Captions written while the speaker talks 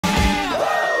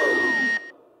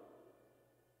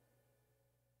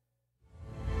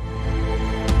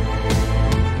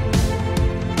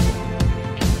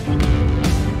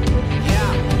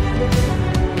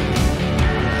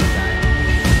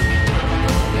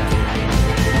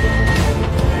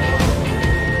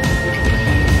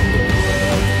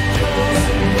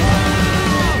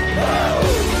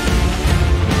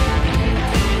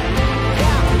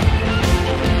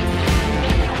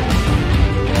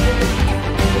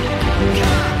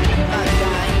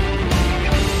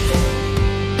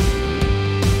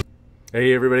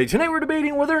Hey everybody, tonight we're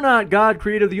debating whether or not God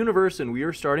created the universe, and we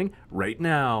are starting right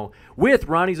now with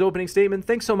Ronnie's opening statement.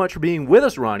 Thanks so much for being with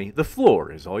us, Ronnie. The floor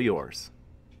is all yours.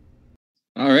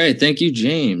 All right, thank you,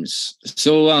 James.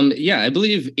 So, yeah, I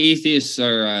believe atheists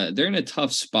are they're in a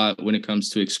tough spot when it comes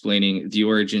to explaining the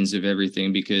origins of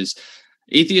everything because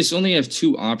atheists only have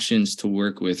two options to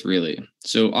work with, really.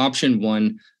 So, option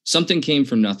one, something came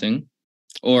from nothing,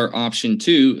 or option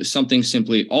two, something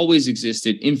simply always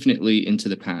existed infinitely into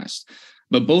the past.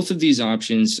 But both of these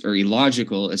options are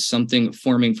illogical, as something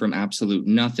forming from absolute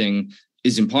nothing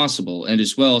is impossible, and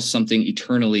as well, something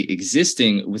eternally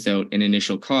existing without an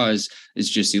initial cause is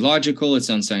just illogical. It's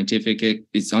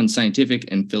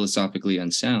unscientific and philosophically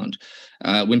unsound.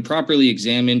 When properly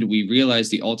examined, we realize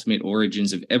the ultimate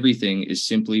origins of everything is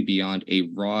simply beyond a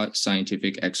raw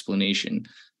scientific explanation.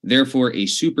 Therefore, a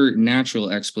supernatural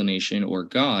explanation, or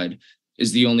God,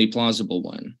 is the only plausible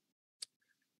one.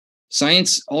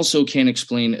 Science also can't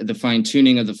explain the fine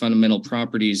tuning of the fundamental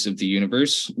properties of the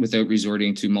universe without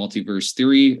resorting to multiverse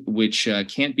theory, which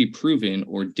can't be proven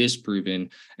or disproven.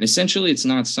 And essentially, it's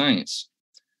not science.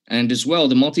 And as well,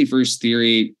 the multiverse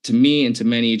theory, to me and to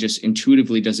many, just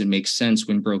intuitively doesn't make sense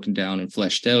when broken down and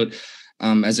fleshed out,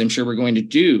 as I'm sure we're going to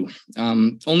do.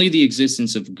 Only the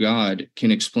existence of God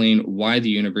can explain why the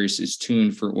universe is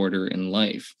tuned for order in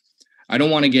life. I don't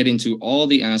want to get into all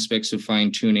the aspects of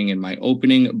fine tuning in my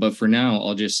opening, but for now,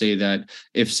 I'll just say that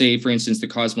if, say, for instance, the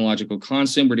cosmological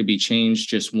constant were to be changed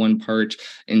just one part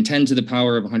in 10 to the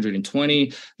power of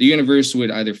 120, the universe would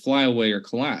either fly away or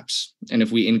collapse. And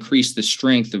if we increase the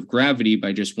strength of gravity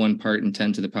by just one part in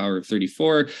 10 to the power of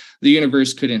 34, the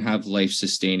universe couldn't have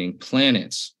life-sustaining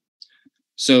planets.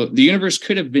 So the universe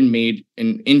could have been made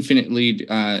in an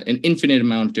infinite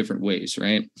amount of different ways,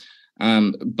 right?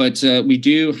 But we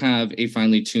do have a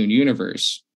finely tuned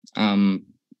universe. And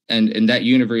that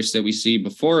universe that we see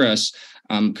before us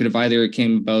could have either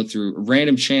came about through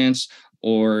random chance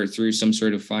or through some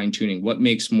sort of fine tuning. What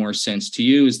makes more sense to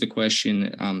you is the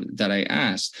question that I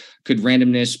asked. Could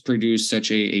randomness produce such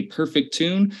a perfect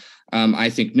tune? I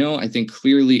think no. I think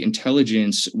clearly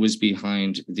intelligence was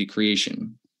behind the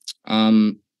creation.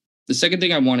 The second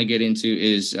thing I want to get into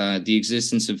is the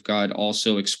existence of God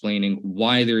also explaining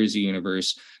why there is a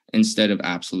universe instead of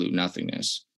absolute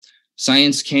nothingness.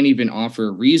 Science can't even offer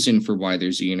a reason for why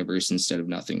there's a universe instead of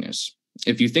nothingness.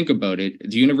 If you think about it,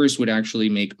 the universe would actually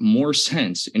make more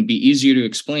sense and be easier to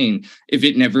explain if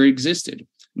it never existed.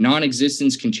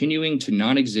 Non-existence continuing to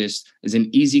non-exist is an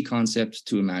easy concept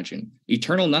to imagine.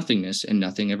 Eternal nothingness and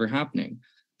nothing ever happening.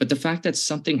 But the fact that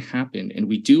something happened and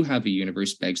we do have a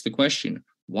universe begs the question,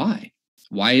 why?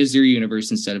 Why is there a universe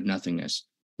instead of nothingness?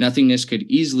 Nothingness could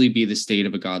easily be the state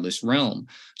of a godless realm.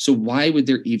 So why would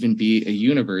there even be a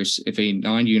universe if a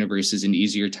non-universe is an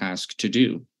easier task to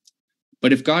do?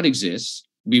 But if God exists,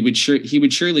 he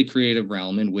would surely create a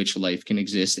realm in which life can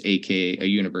exist, aka a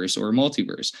universe or a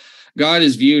multiverse. God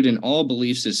is viewed in all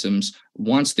belief systems,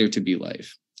 wants there to be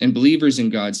life. And believers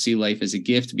in God see life as a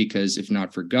gift because if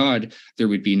not for God, there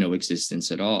would be no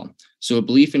existence at all. So a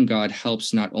belief in God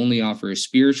helps not only offer a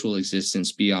spiritual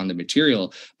existence beyond the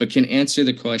material, but can answer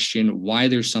the question why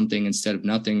there's something instead of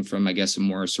nothing from, I guess, a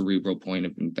more cerebral point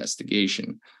of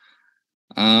investigation.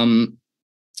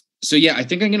 So yeah, I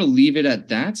think I'm going to leave it at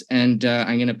that, and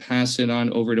I'm going to pass it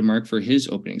on over to Mark for his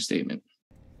opening statement.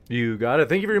 You got it.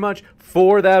 Thank you very much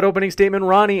for that opening statement,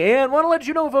 Ronnie. And want to let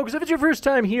you know, folks, if it's your first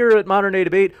time here at Modern Day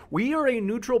Debate, we are a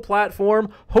neutral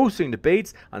platform hosting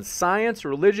debates on science,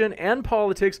 religion, and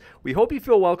politics. We hope you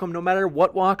feel welcome no matter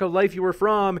what walk of life you are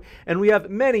from. And we have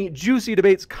many juicy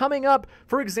debates coming up.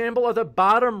 For example, at the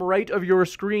bottom right of your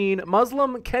screen,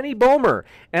 Muslim Kenny Bomer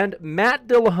and Matt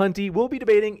Dillahunty will be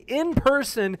debating in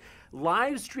person,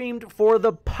 live streamed for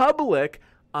the public,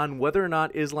 on whether or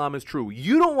not Islam is true.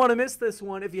 You don't want to miss this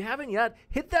one. If you haven't yet,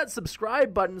 hit that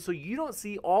subscribe button so you don't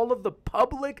see all of the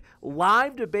public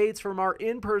live debates from our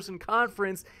in-person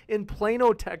conference in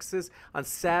Plano, Texas on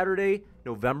Saturday,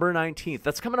 November 19th.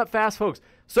 That's coming up fast, folks.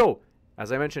 So,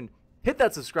 as I mentioned, hit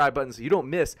that subscribe button so you don't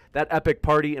miss that epic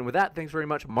party. And with that, thanks very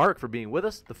much, Mark, for being with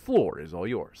us. The floor is all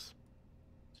yours.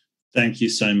 Thank you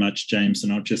so much, James.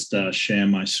 And I'll just share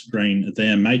my screen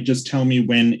there. Mate, just tell me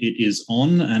when it is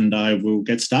on and I will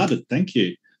get started. Thank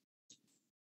you.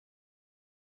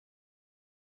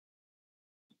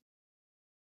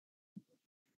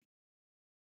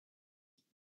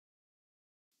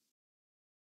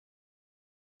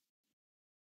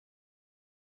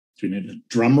 Do we need a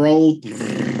drum roll?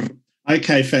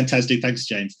 Okay, fantastic. Thanks,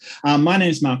 James. My name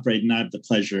is Mark Reid, and I have the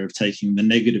pleasure of taking the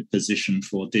negative position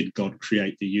for did God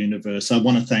create the universe? I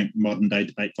want to thank Modern Day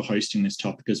Debate for hosting this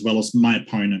topic, as well as my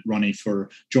opponent, Ronny, for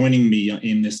joining me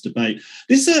in this debate.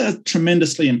 This is a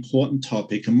tremendously important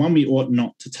topic and one we ought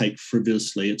not to take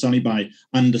frivolously. It's only by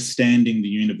understanding the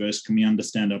universe can we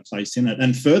understand our place in it.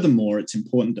 And furthermore, it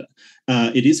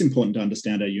is important to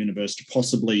understand our universe to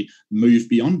possibly move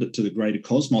beyond it to the greater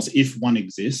cosmos if one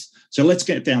exists. So let's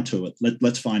get down to it.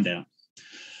 Let's find out.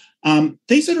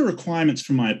 These are the requirements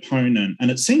from my opponent,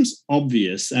 and it seems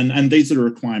obvious, and these are the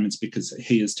requirements because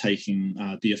he is taking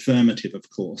the affirmative, of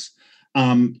course.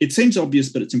 It seems obvious,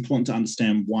 but it's important to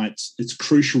understand why it's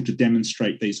crucial to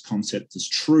demonstrate these concepts as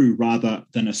true rather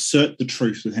than assert the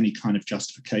truth with any kind of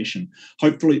justification.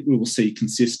 Hopefully, we will see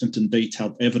consistent and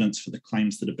detailed evidence for the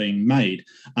claims that are being made.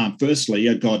 Firstly,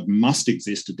 a God must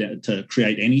exist to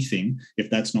create anything. If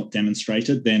that's not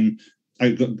demonstrated, then a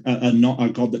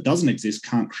God that doesn't exist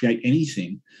can't create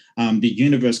anything. The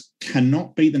universe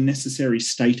cannot be the necessary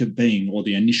state of being or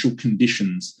the initial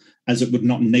conditions, as it would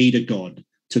not need a God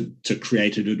to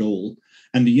create it at all.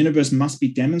 And the universe must be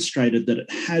demonstrated that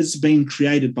it has been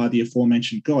created by the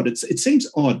aforementioned God. It seems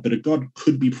odd, but a God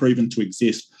could be proven to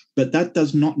exist, but that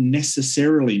does not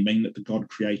necessarily mean that the God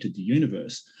created the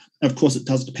universe. Of course, it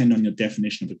does depend on your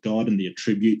definition of a God and the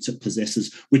attributes it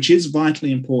possesses, which is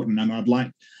vitally important. And I'd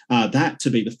like that to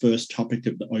be the first topic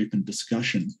of the open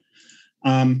discussion.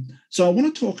 So I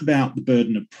want to talk about the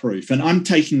burden of proof, and I'm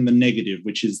taking the negative,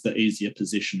 which is the easier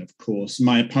position, of course.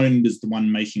 My opponent is the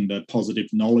one making the positive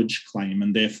knowledge claim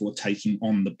and therefore taking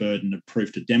on the burden of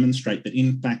proof to demonstrate that,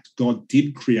 in fact, God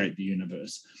did create the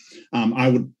universe. I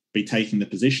would be taking the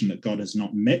position that God has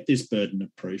not met this burden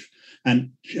of proof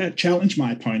and challenge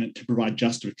my opponent to provide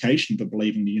justification for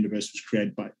believing the universe was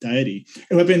created by deity.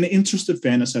 However, in the interest of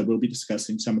fairness, I will be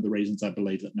discussing some of the reasons I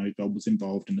believe that no God was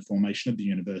involved in the formation of the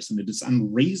universe, and it is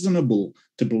unreasonable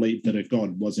to believe that a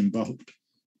God was involved.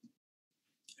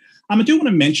 I do want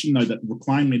to mention, though, that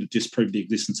requiring me to disprove the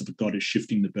existence of a God is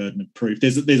shifting the burden of proof.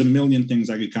 There's a million things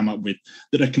I could come up with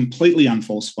that are completely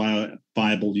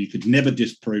unfalsifiable. You could never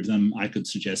disprove them. I could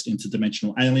suggest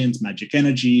interdimensional aliens, magic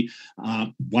energy,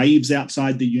 waves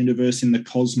outside the universe, in the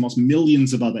cosmos,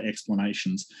 millions of other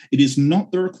explanations. It is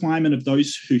not the requirement of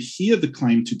those who hear the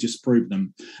claim to disprove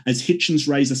them. As Hitchens'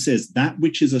 razor says, that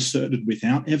which is asserted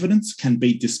without evidence can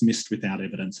be dismissed without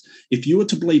evidence. If you were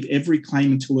to believe every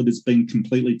claim until it has been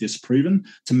completely disproven,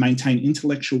 to maintain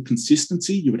intellectual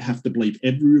consistency, you would have to believe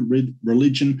every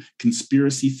religion,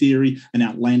 conspiracy theory, and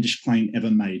outlandish claim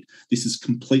ever made. This is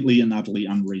completely and utterly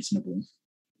unreasonable.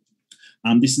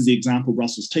 This is the example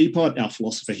Russell's teapot. Our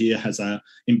philosopher here has an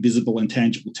invisible and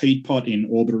tangible teapot in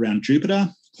orbit around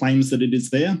Jupiter, claims that it is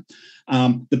there.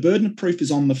 The burden of proof is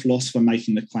on the philosopher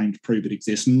making the claim to prove it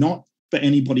exists, not for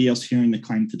anybody else hearing the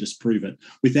claim to disprove it.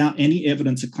 Without any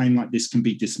evidence, a claim like this can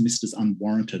be dismissed as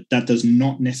unwarranted. That does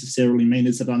not necessarily mean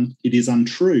it is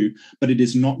untrue, but it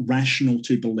is not rational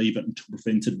to believe it until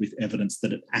presented with evidence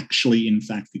that it actually, in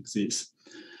fact, exists.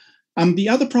 The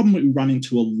other problem we run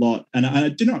into a lot, and I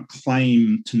do not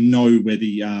claim to know where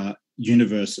the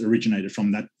universe originated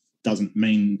from. That doesn't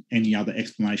mean any other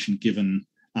explanation given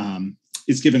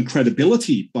is given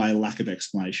credibility by a lack of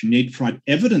explanation. You need to provide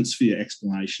evidence for your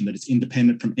explanation that is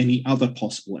independent from any other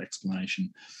possible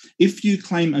explanation. If you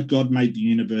claim a God made the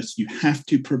universe, you have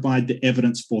to provide the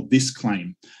evidence for this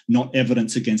claim, not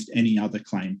evidence against any other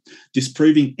claim.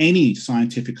 Disproving any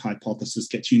scientific hypothesis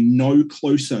gets you no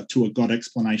closer to a God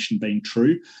explanation being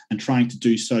true, and trying to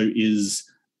do so is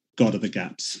God of the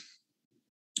gaps.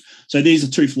 So these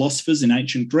are two philosophers in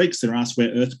ancient Greeks. They're asked where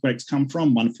earthquakes come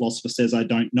from. One philosopher says, I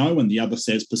don't know, and the other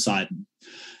says Poseidon.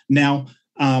 Now,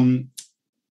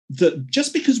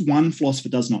 just because one philosopher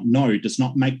does not know does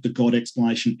not make the God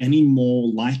explanation any more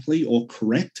likely or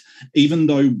correct, even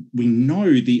though we know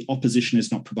the opposition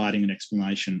is not providing an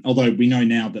explanation. Although we know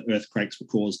now that earthquakes were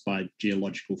caused by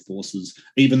geological forces,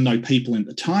 even though people at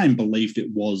the time believed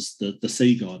it was the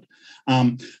sea god.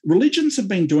 Religions have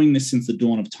been doing this since the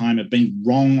dawn of time, have been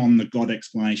wrong on the God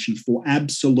explanation for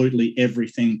absolutely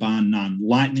everything bar none.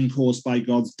 Lightning caused by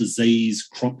gods, disease,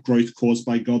 crop growth caused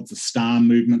by gods, the star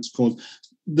movements caused.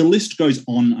 The list goes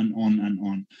on and on and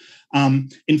on.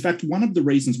 In fact, one of the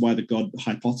reasons why the God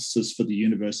hypothesis for the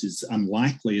universe is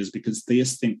unlikely is because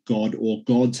theists think God or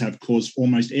gods have caused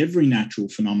almost every natural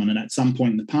phenomenon at some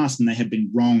point in the past, and they have been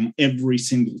wrong every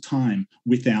single time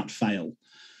without fail.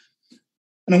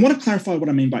 And I want to clarify what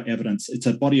I mean by evidence. It's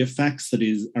a body of facts that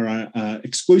are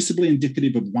exclusively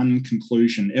indicative of one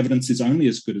conclusion. Evidence is only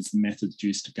as good as the methods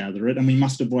used to gather it, and we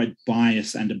must avoid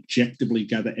bias and objectively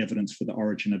gather evidence for the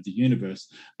origin of the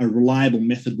universe. A reliable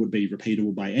method would be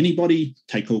repeatable by anybody,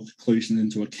 take all conclusions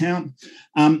into account.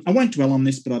 I won't dwell on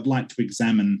this, but I'd like to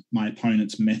examine my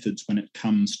opponent's methods when it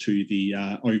comes to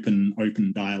the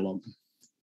open dialogue.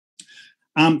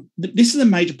 This is a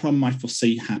major problem I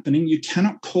foresee happening. You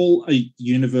cannot call a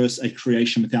universe a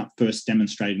creation without first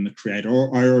demonstrating the creator.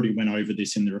 I already went over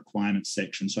this in the requirements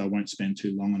section, so I won't spend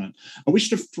too long on it. I wish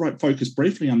to focus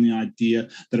briefly on the idea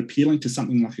that appealing to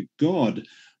something like a god,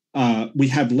 we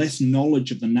have less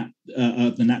knowledge of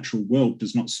the natural world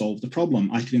does not solve the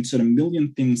problem. I could insert a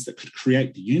million things that could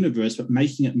create the universe, but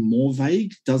making it more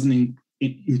vague doesn't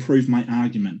improve my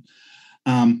argument.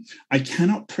 I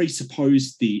cannot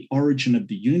presuppose the origin of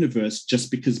the universe just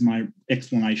because my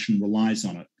explanation relies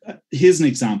on it. Here's an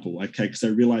example, okay, because I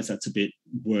realize that's a bit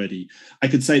wordy. I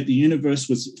could say the universe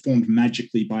was formed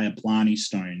magically by a Plano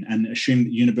stone and assume the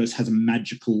universe has a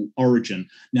magical origin.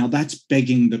 Now that's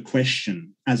begging the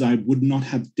question, as I would not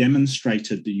have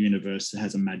demonstrated the universe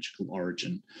has a magical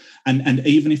origin. And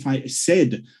even if I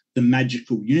said the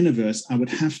magical universe, I would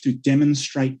have to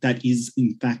demonstrate that is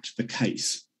in fact the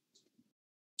case.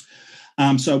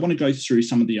 So I want to go through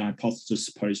some of the hypotheses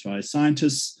proposed by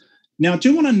scientists. Now, I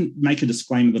do want to make a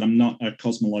disclaimer that I'm not a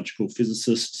cosmological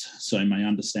physicist, so my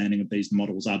understanding of these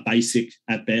models are basic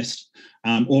at best.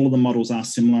 All of the models are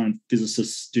similar, and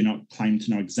physicists do not claim to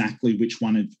know exactly which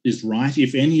one is right,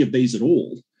 if any of these at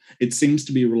all. It seems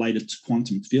to be related to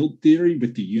quantum field theory,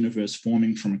 with the universe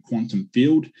forming from a quantum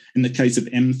field. In the case of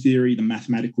M theory, the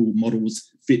mathematical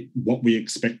models fit what we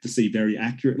expect to see very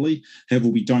accurately. However,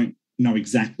 we don't know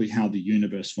exactly how the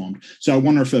universe formed. So I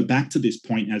want to refer back to this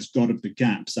point as God of the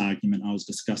gaps argument I was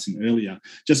discussing earlier.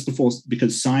 Just before,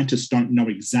 because scientists don't know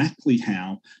exactly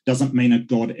how, doesn't mean a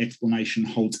God explanation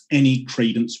holds any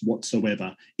credence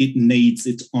whatsoever. It needs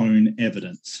its own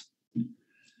evidence.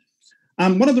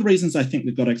 One of the reasons I think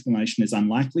the God explanation is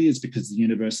unlikely is because the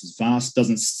universe is vast,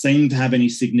 doesn't seem to have any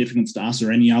significance to us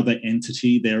or any other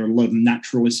entity. There are a lot of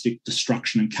naturalistic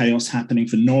destruction and chaos happening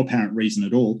for no apparent reason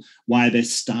at all. Why are there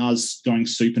stars going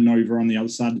supernova on the other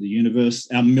side of the universe?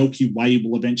 Our Milky Way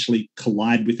will eventually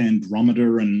collide with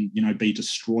Andromeda and, be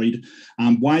destroyed.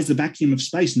 Why is the vacuum of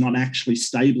space not actually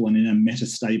stable and in a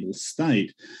metastable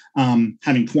state?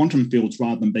 Having quantum fields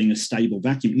rather than being a stable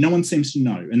vacuum. No one seems to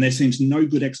know, and there seems no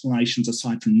good explanations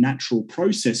aside from natural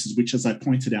processes, which, as I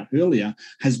pointed out earlier,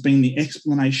 has been the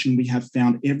explanation we have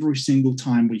found every single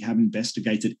time we have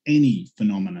investigated any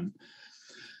phenomenon.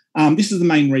 This is the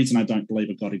main reason I don't believe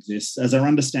a God exists. As our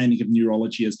understanding of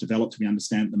neurology has developed, we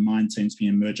understand that the mind seems to be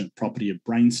an emergent property of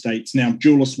brain states. Now,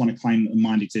 dualists want to claim that the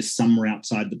mind exists somewhere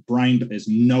outside the brain, but there's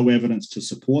no evidence to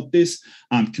support this.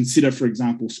 Consider, for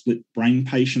example, split brain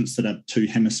patients that have two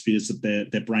hemispheres of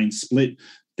their brain split.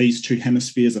 These two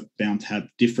hemispheres are found to have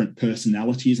different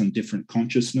personalities and different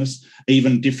consciousness,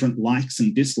 even different likes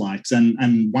and dislikes.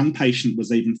 And one patient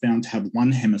was even found to have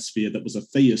one hemisphere that was a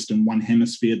theist and one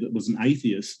hemisphere that was an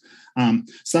atheist.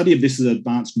 Study of this is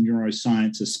advanced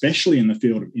neuroscience, especially in the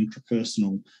field of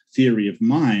intrapersonal theory of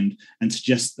mind, and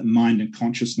suggests that mind and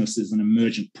consciousness is an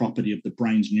emergent property of the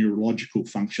brain's neurological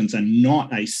functions and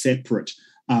not a separate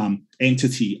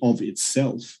entity of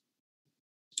itself.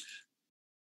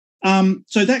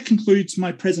 So that concludes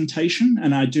my presentation,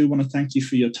 and I do want to thank you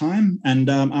for your time, and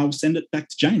I'll send it back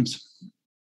to James.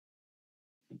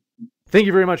 Thank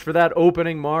you very much for that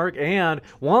opening, Mark. And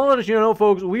want to let you know,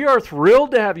 folks, we are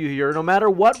thrilled to have you here, no matter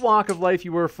what walk of life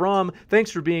you are from.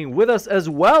 Thanks for being with us, as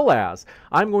well as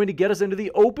I'm going to get us into the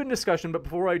open discussion. But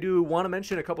before I do, want to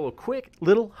mention a couple of quick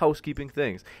little housekeeping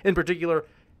things. In particular,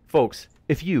 folks,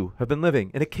 if you have been living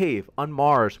in a cave on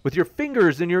Mars with your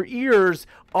fingers in your ears,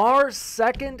 our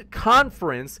second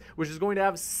conference, which is going to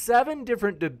have 7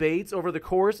 different debates over the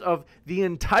course of the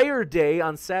entire day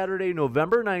on Saturday,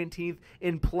 November 19th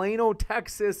in Plano,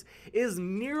 Texas, is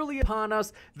nearly upon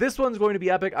us. This one's going to be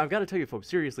epic. I've got to tell you, folks,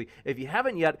 seriously, if you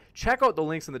haven't yet, check out the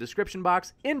links in the description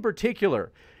box. In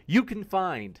particular, you can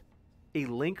find a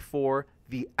link for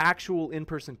the actual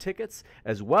in-person tickets,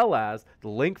 as well as the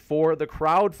link for the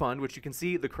crowdfund, which you can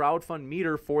see the crowdfund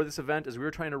meter for this event as we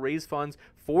were trying to raise funds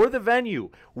for the venue.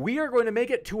 We are going to make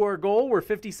it to our goal. We're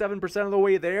 57% of the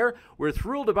way there. We're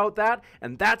thrilled about that,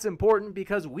 and that's important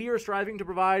because we are striving to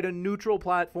provide a neutral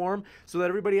platform so that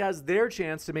everybody has their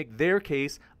chance to make their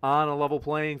case on a level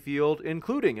playing field,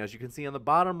 including, as you can see on the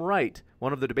bottom right,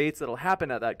 one of the debates that will happen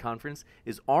at that conference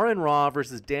is Aaron Ra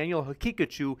versus Daniel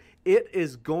Hakikachu. It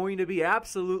is going to be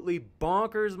absolutely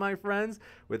bonkers, my friends.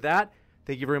 With that,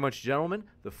 Thank you very much, gentlemen.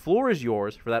 The floor is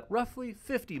yours for that roughly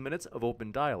 50 minutes of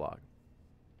open dialogue.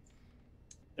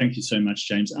 Thank you so much,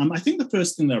 James. I think the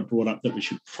first thing that I brought up that we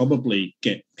should probably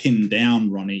get pinned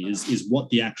down, Ronny, is what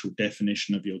the actual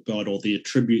definition of your God or the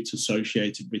attributes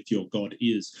associated with your God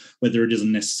is, whether it is a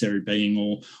necessary being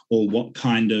or what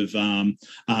kind of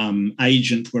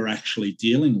agent we're actually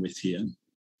dealing with here.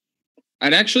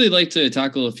 I'd actually like to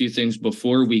tackle a few things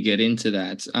before we get into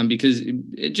that, because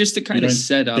just to kind of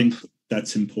set up.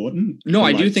 That's important? No,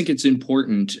 I do think it's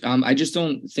important. I just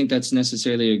don't think that's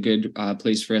necessarily a good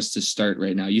place for us to start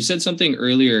right now. You said something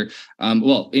earlier,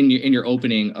 in your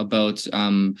opening about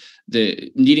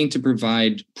the needing to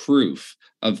provide proof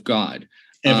of God.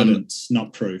 Evidence,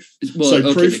 not proof. Well, so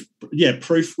okay.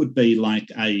 Proof would be like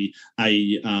a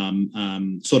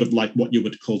sort of like what you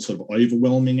would call sort of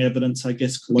overwhelming evidence, I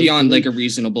guess. Beyond like a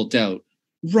reasonable doubt.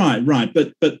 Right.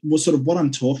 But sort of what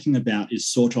I'm talking about is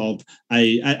sort of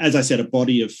as I said, a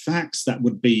body of facts that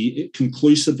would be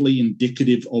conclusively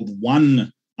indicative of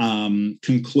one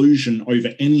conclusion over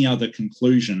any other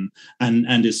conclusion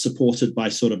and is supported by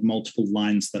sort of multiple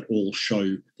lines that all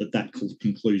show that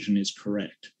conclusion is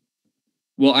correct.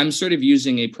 Well, I'm sort of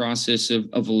using a process of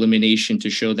elimination to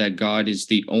show that God is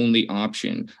the only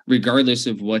option, regardless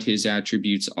of what his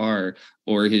attributes are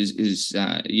or his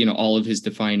all of his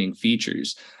defining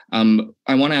features. I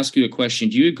want to ask you a question.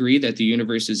 Do you agree that the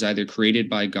universe is either created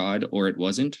by God or it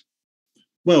wasn't?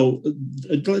 Well,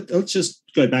 let's just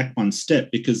go back one step,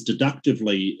 because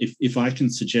deductively, if I can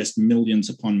suggest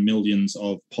millions upon millions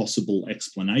of possible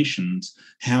explanations,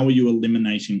 how are you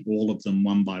eliminating all of them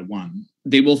one by one?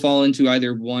 They will fall into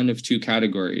either one of two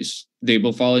categories. They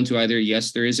will fall into either,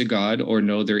 yes, there is a God, or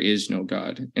no, there is no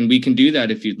God. And we can do that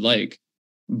if you'd like.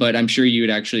 But I'm sure you would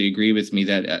actually agree with me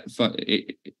that,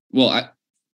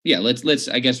 let's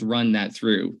I guess, run that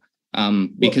through.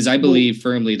 Because I believe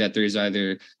firmly that there's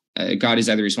either God is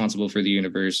either responsible for the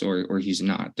universe or he's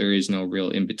not. There is no real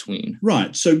in between.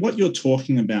 Right. So what you're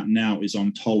talking about now is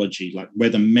ontology, like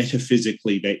whether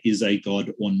metaphysically there is a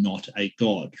God or not a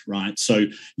God, right? So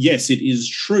yes, it is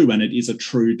true, and it is a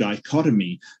true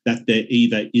dichotomy that there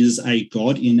either is a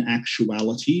God in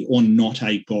actuality or not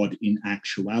a God in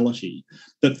actuality.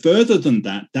 But further than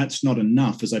that, that's not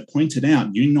enough. As I pointed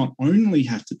out, you not only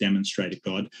have to demonstrate a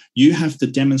God, you have to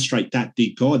demonstrate that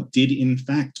the God did in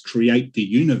fact create the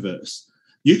universe.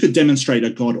 You could demonstrate a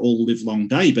God all live long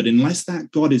day, but unless that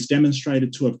God is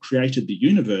demonstrated to have created the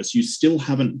universe, you still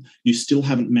haven't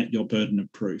met your burden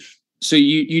of proof. So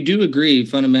you do agree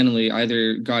fundamentally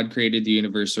either God created the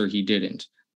universe or he didn't.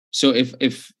 So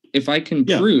if I can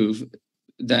prove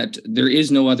that there is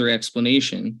no other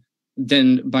explanation,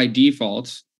 then by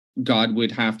default God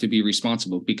would have to be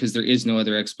responsible because there is no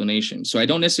other explanation. So I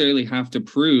don't necessarily have to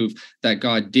prove that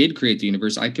God did create the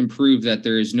universe. I can prove that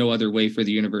there is no other way for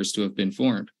the universe to have been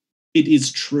formed. It is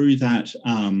true that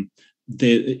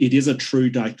it is a true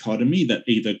dichotomy that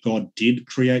either God did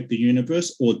create the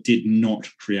universe or did not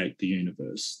create the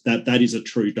universe. That is a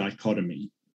true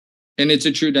dichotomy. And it's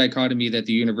a true dichotomy that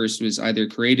the universe was either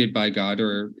created by God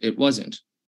or it wasn't.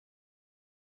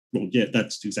 Well, yeah,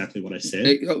 that's exactly what I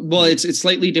said. Well, it's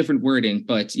slightly different wording,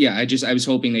 but yeah, I was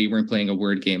hoping that you weren't playing a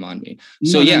word game on me.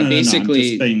 So basically, I'm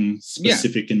just being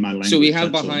specific in my language. So we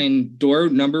have behind door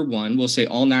number 1, we'll say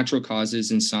all natural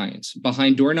causes in science.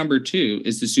 Behind door number 2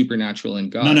 is the supernatural in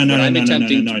God. No.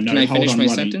 Can I finish my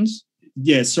sentence?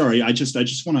 Yeah, sorry. I just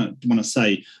want to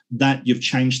say that you've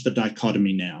changed the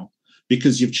dichotomy now,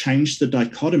 because you've changed the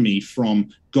dichotomy from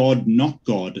God, not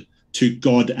God, to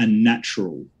God and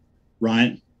natural,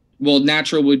 right? Well,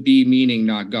 natural would be meaning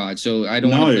not God. So I don't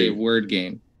want to play a word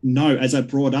game. No, as I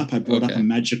brought up a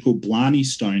magical Blarney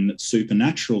stone that's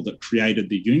supernatural that created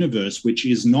the universe, which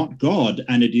is not God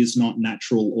and it is not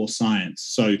natural or science.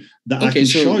 So that I can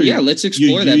show. Yeah, let's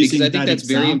explore that because I think that's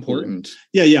very important.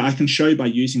 Yeah, I can show by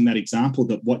using that example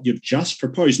that what you've just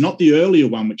proposed, not the earlier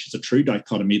one, which is a true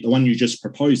dichotomy, the one you just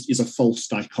proposed is a false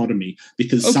dichotomy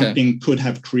because something could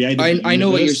have created. I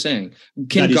know what you're saying.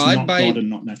 Can God God and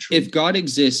not natural? If God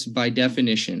exists by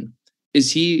definition, is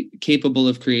he capable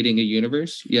of creating a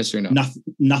universe? Yes or no?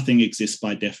 Nothing exists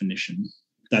by definition.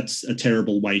 That's a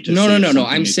terrible way to No.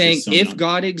 I'm saying if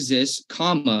God exists,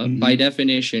 by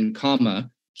definition,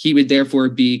 he would therefore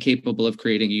be capable of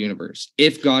creating a universe.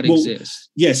 If God exists,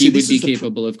 yes, he would be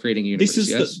capable of creating a universe.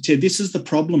 This is the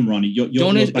problem, Ronny.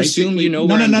 Don't assume you know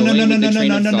no. Let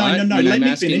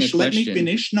me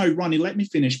finish. No, Ronny, let me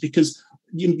finish because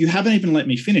you haven't even let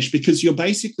me finish because you're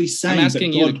basically saying I'm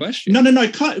asking you the question. No.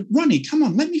 Ronny, come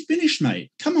on, let me finish,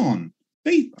 mate. Come on.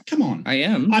 Come on. I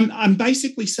am. I'm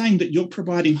basically saying that you're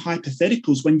providing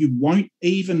hypotheticals when you won't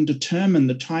even determine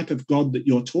the type of God that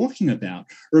you're talking about.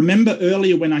 Remember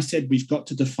earlier when I said we've got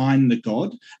to define the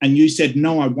God, and you said,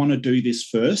 no, I want to do this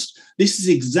first. This is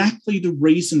exactly the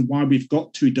reason why we've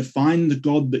got to define the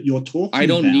God that you're talking about. I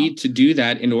don't need to do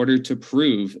that in order to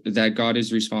prove that God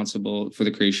is responsible for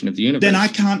the creation of the universe. Then I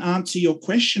can't answer your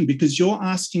question, because you're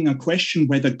asking a question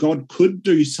whether God could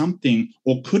do something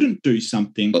or couldn't do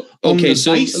something. Okay,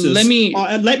 so let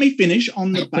me finish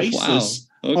on the basis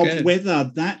of whether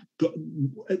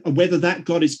that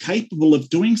God is capable of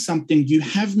doing something you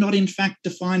have not in fact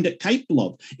defined it capable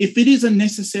of. If it is a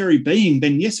necessary being,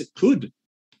 then yes, it could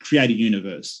create a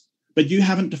universe, but you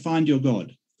haven't defined your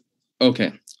God.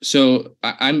 Okay, so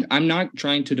I'm not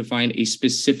trying to define a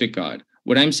specific God.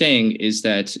 What I'm saying is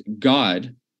that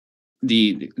God,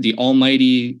 the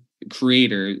almighty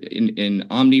creator, in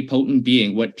omnipotent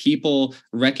being, what people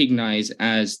recognize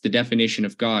as the definition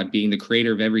of God being the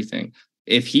creator of everything,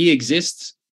 if he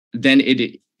exists, then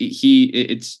he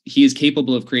is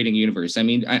capable of creating a universe. I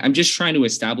mean, I'm just trying to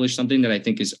establish something that I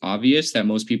think is obvious, that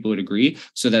most people would agree,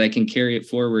 so that I can carry it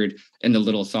forward in the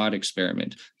little thought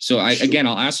experiment. So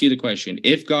I'll ask you the question: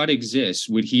 if God exists,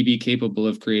 would he be capable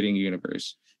of creating a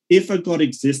universe? If a God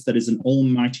exists that is an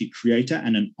almighty creator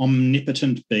and an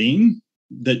omnipotent being,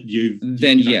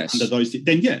 yes. Under those,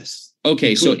 then yes.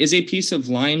 Okay, so is a piece of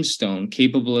limestone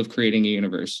capable of creating a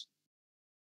universe?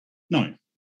 No.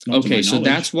 Okay, so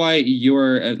that's why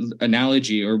your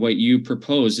analogy, or what you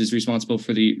propose, is responsible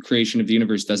for the creation of the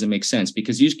universe doesn't make sense,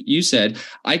 because you said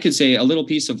I could say a little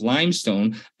piece of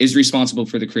limestone is responsible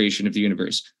for the creation of the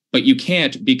universe, but you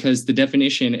can't, because the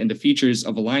definition and the features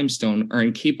of a limestone are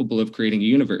incapable of creating a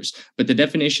universe. But the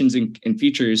definitions and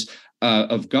features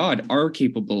of God are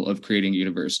capable of creating a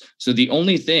universe. So the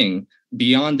only thing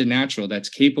beyond the natural that's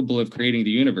capable of creating the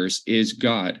universe is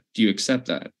God. Do you accept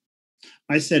that?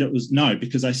 I said it was no,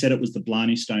 because I said it was the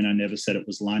Blarney stone. I never said it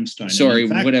was limestone. Sorry,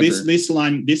 whatever. This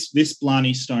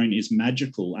Blarney stone is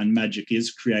magical, and magic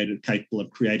is capable of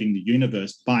creating the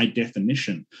universe by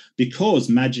definition, because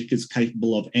magic is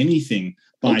capable of anything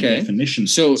by definition.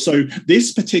 So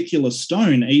this particular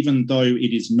stone, even though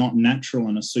it is not natural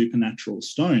and a supernatural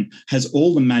stone, has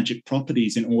all the magic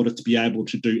properties in order to be able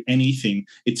to do anything.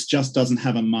 It just doesn't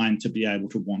have a mind to be able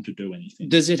to want to do anything.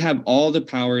 Does it have all the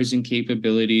powers and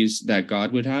capabilities that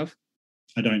God would have?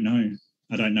 I don't know.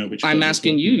 I don't know which. I'm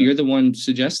asking you. You're the one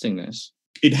suggesting this.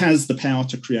 It has the power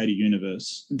to create a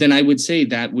universe. Then I would say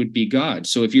that would be God.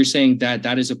 So if you're saying that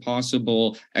that is a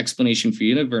possible explanation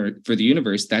for the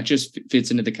universe, that just fits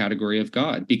into the category of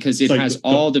God, because it has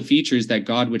all the features that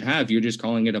God would have. You're just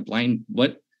calling it a blind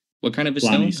what kind of a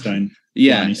stone?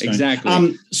 Yeah,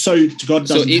 exactly. So God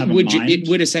doesn't have a mind. It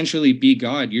would essentially be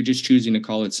God. You're just choosing to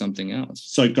call it something else.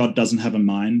 So God doesn't have a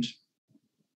mind.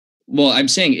 Well, I'm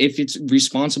saying if it's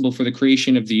responsible for the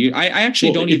creation of the, I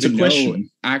actually don't even know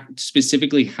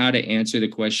specifically how to answer the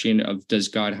question of, does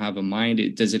God have a mind?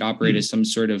 Does it operate as some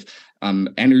sort of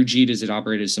energy? Does it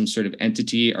operate as some sort of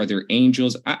entity? Are there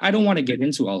angels? I don't want to get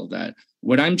into all of that.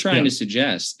 What I'm trying to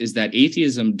suggest is that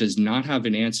atheism does not have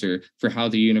an answer for how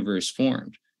the universe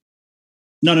formed.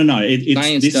 No.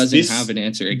 Science doesn't have an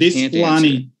answer.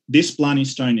 This Blarney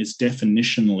stone is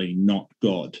definitionally not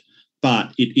God,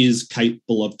 but it is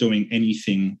capable of doing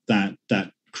anything that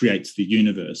creates the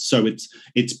universe. So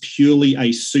it's purely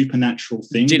a supernatural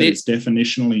thing. It's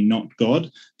definitionally not God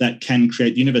that can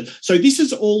create the universe. So this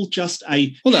is all just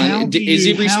a... Hold on. Is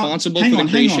it responsible for the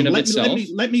creation of itself?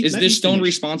 Is this stone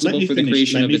responsible for the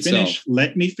creation of itself?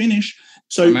 Let me finish.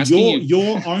 So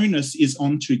your onus is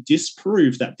on to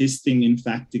disprove that this thing in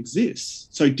fact exists.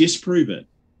 So disprove it.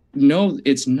 No,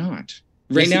 it's not.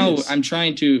 Right now, I'm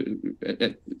trying to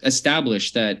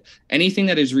establish that anything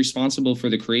that is responsible for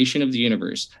the creation of the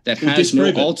universe, that has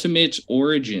no ultimate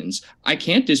origins, I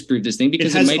can't disprove this thing,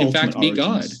 because it might in fact be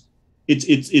God.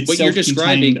 It's what you're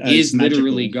describing is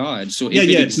literally God. So if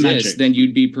it exists, then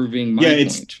you'd be proving my point.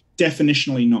 It's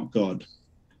definitionally not God.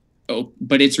 Oh,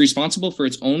 but it's responsible for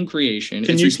its own creation.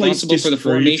 It's responsible for the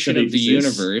formation of the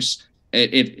universe.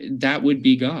 That would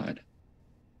be God.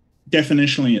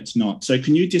 Definitionally, it's not. So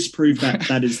can you disprove that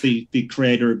that is the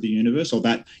creator of the universe, or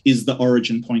that is the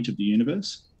origin point of the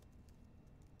universe?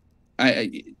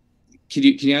 Can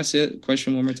you ask the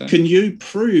question one more time? Can you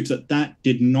prove that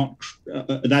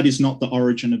is not the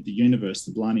origin of the universe,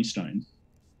 the Blarney stone?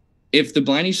 If the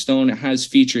Blarney stone has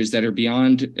features that are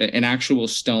beyond an actual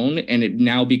stone and it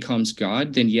now becomes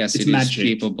God, then yes, it is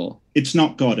capable. It's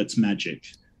not God, it's magic.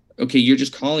 Okay, you're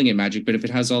just calling it magic, but if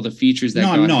it has all the features that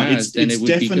God has, then it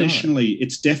would be God.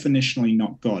 It's definitionally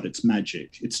not God. It's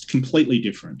magic. It's completely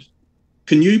different.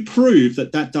 Can you prove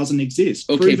that that doesn't exist?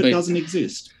 Okay, Prove it doesn't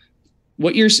exist.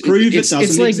 What you're prove it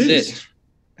doesn't like exist.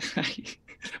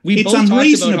 It's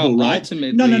unreasonable, right?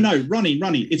 Ultimately, no,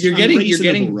 Ronnie. It's you're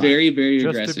getting right? very, very just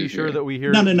aggressive. Just to be sure here. that we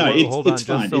hear. No. Hold on, it's just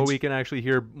fine. so we can actually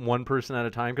hear one person at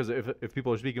a time. Because if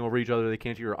people are speaking over each other, they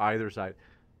can't hear either side.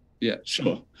 Yeah,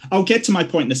 sure. I'll get to my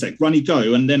point in a sec. Ronnie,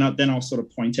 go, and then I'll sort of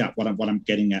point out what I'm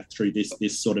getting at through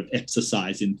this sort of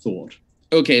exercise in thought.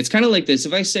 Okay, it's kind of like this.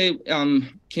 If I say,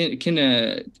 can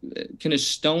a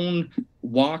stone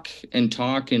walk and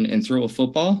talk and throw a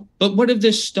football? But what if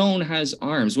this stone has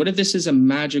arms? What if this is a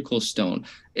magical stone?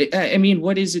 I mean,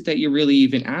 what is it that you're really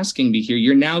even asking me here?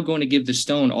 You're now going to give the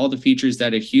stone all the features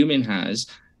that a human has,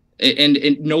 and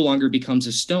it no longer becomes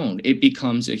a stone. It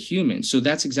becomes a human. So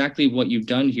that's exactly what you've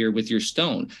done here with your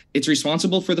stone. It's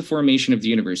responsible for the formation of the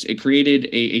universe. It created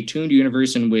a tuned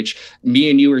universe in which me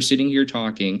and you are sitting here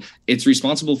talking. It's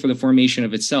responsible for the formation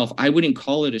of itself. I wouldn't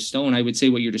call it a stone. I would say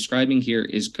what you're describing here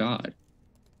is God.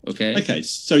 Okay,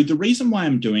 so the reason why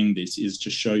I'm doing this is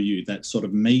to show you that sort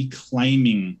of me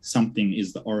claiming something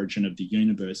is the origin of the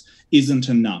universe isn't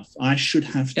enough. I should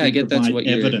have to provide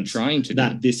evidence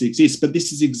that this exists. But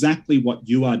this is exactly what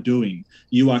you are doing.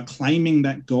 You are claiming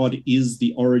that God is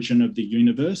the origin of the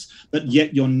universe, but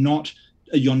yet you're not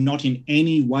in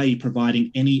any way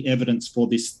providing any evidence for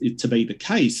this to be the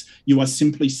case. You are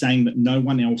simply saying that no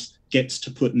one else gets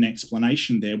to put an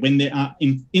explanation there when there are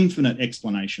infinite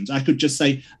explanations. I could just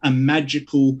say a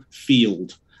magical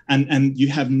field, and you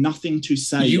have nothing to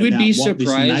say about what this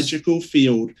magical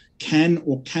field can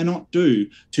or cannot do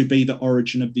to be the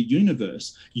origin of the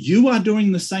universe. You are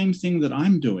doing the same thing that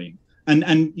I'm doing.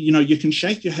 And you can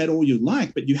shake your head all you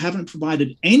like, but you haven't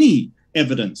provided any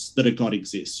evidence that a God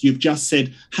exists. You've just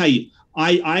said, hey,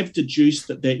 I've deduced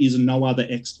that there is no other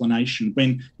explanation,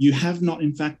 when you have not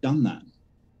in fact done that.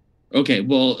 Okay,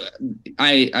 well,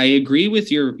 I agree with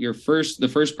the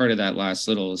first part of that last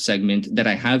little segment, that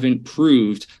I haven't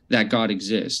proved that God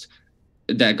exists.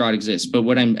 But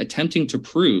what I'm attempting to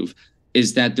prove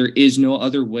is that there is no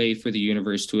other way for the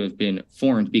universe to have been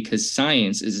formed, because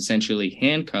science is essentially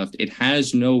handcuffed. It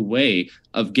has no way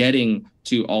of getting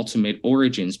to ultimate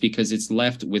origins, because it's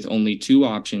left with only two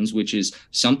options, which is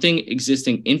something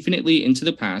existing infinitely into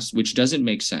the past, which doesn't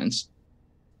make sense,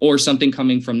 or something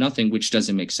coming from nothing, which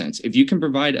doesn't make sense. If you can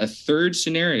provide a third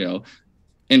scenario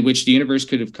in which the universe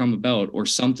could have come about, or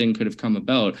something could have come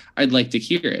about, I'd like to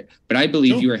hear it. But I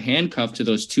believe you are handcuffed to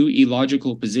those two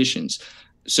illogical positions.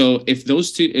 So if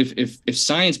those two, if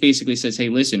science basically says, hey,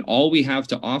 listen, all we have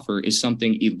to offer is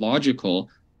something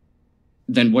illogical,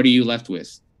 then what are you left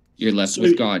with? You're left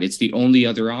with God. It's the only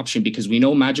other option, because we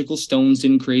know magical stones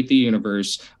didn't create the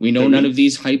universe. We know none of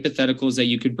these hypotheticals that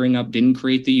you could bring up didn't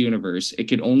create the universe. It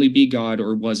could only be God,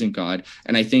 or wasn't God.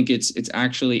 And I think it's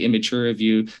actually immature of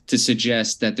you to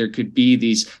suggest that there could be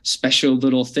these special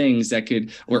little things that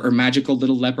could, or magical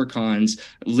little leprechauns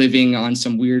living on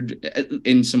some weird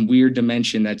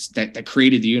dimension that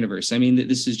created the universe. I mean,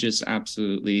 this is just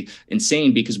absolutely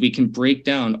insane, because we can break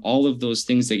down all of those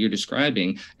things that you're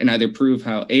describing and either prove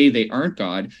how they aren't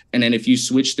God, and then if you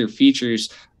switch their features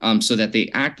so that they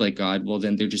act like God, well,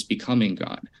 then they're just becoming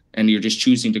God, and you're just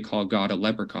choosing to call God a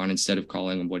leprechaun instead of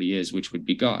calling him what he is, which would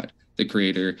be God, the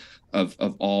creator of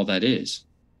all that is.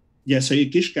 Yeah, so you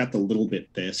gish-gapped a little bit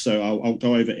there, so I'll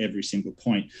go over every single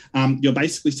point. You're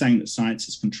basically saying that science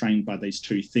is constrained by these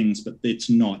two things, but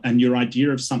it's not. And your idea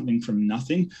of something from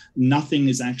nothing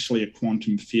is actually a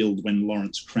quantum field. When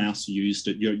Lawrence Krauss used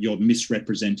it, you're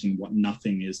misrepresenting what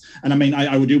nothing is. And I mean,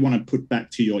 I do want to put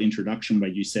back to your introduction where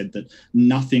you said that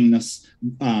nothingness,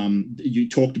 you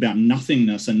talked about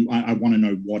nothingness, and I want to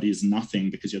know what is nothing,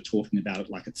 because you're talking about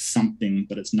it like it's something,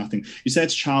 but it's nothing. You say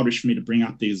it's childish for me to bring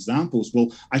up these examples.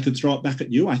 Well, I could throw it back at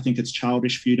you. I think it's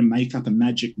childish for you to make up a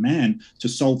magic man to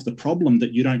solve the problem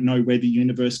that you don't know where the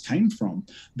universe came from.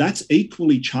 That's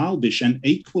equally childish and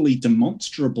equally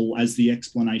demonstrable as the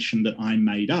explanation that I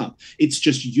made up. It's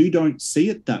just you don't see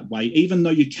it that way, even though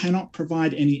you cannot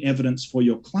provide any evidence for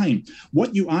your claim.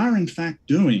 What you are in fact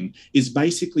doing is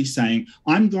basically saying,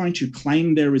 I'm going to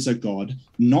claim there is a God,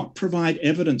 not provide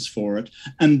evidence for it,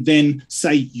 and then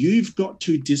say you've got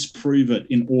to disprove it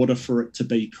in order for it to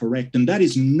be correct. And that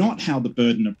is not how the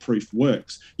burden of proof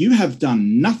works. You have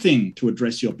done nothing to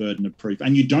address your burden of proof,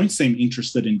 and you don't seem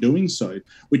interested in doing so,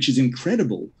 which is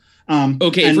incredible.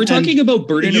 Okay, if we're talking about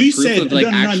burden of proof of like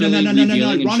actually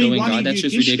revealing and showing God, that's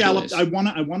just ridiculous. I want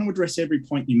to address every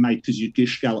point you made because you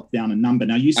gish galloped down a number.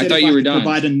 Now you said if I could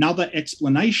provide another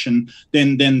explanation,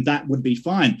 then that would be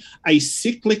fine. A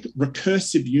cyclic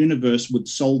recursive universe would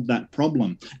solve that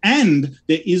problem, and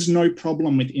there is no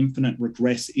problem with infinite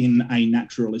regress in a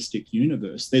naturalistic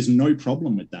universe. There's no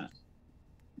problem with that.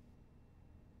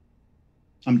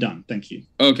 I'm done. Thank you.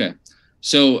 Okay.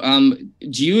 So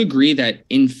do you agree that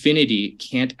infinity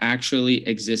can't actually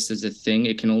exist as a thing?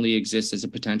 It can only exist as a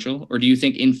potential? Or do you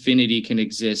think infinity can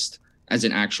exist as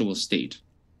an actual state?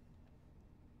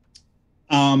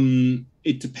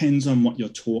 It depends on what you're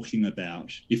talking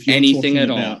about. If you're anything at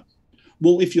all?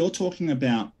 Well, if you're talking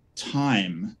about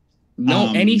time...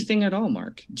 No, anything at all,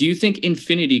 Mark. Do you think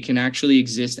infinity can actually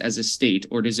exist as a state,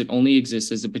 or does it only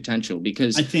exist as a potential?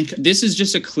 Because I think this is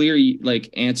just a clear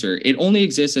answer. It only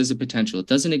exists as a potential. It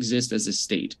doesn't exist as a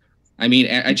state. I mean,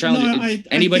 I challenge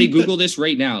anybody. Google this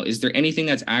right now. Is there anything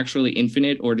that's actually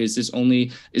infinite, or is this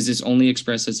only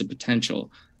expressed as a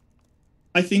potential?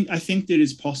 I think that it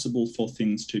is possible for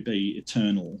things to be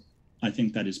eternal. I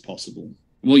think that is possible.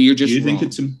 Well, you're just wrong.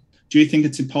 Do you think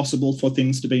it's impossible for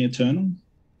things to be eternal?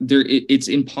 It's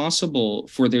impossible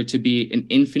for there to be an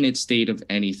infinite state of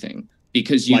anything,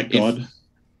 because God.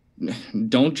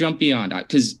 Don't jump beyond that,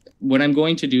 because what I'm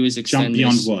going to do is extend jump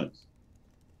beyond what?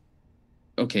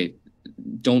 Okay,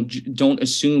 don't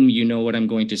assume you know what I'm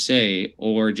going to say,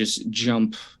 or just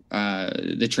jump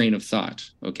the train of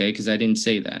thought. Okay, because I didn't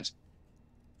say that.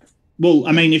 Well,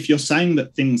 I mean, if you're saying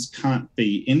that things can't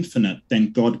be infinite,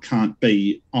 then God can't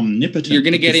be omnipotent. You're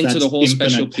going to get into the whole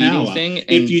special pleading thing. And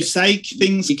if you say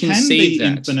things can be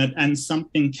infinite and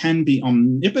something can be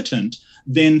omnipotent,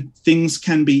 then things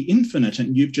can be infinite,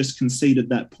 and you've just conceded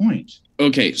that point.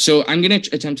 Okay, so I'm going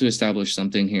to attempt to establish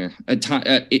something here.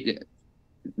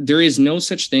 There is no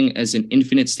such thing as an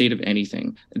infinite state of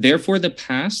anything. Therefore, the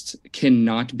past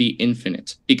cannot be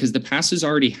infinite, because the past has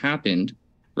already happened,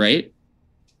 right?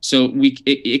 So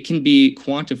it can be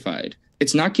quantified.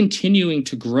 It's not continuing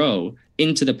to grow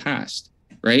into the past,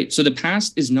 right? So the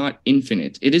past is not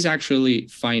infinite. It is actually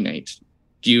finite.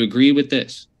 Do you agree with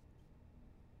this?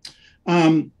 For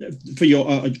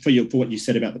what you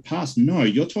said about the past, no,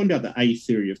 you're talking about the A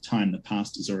theory of time. The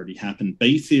past has already happened.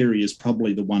 B theory is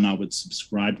probably the one I would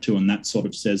subscribe to, and that sort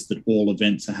of says that all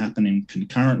events are happening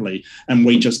concurrently, and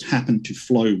we just happen to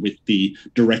flow with the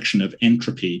direction of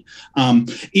entropy.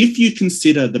 If you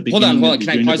consider the beginning hold on.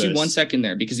 Can I pause you 1 second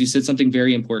there, because you said something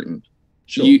very important.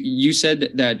 Sure. You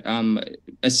said that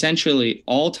essentially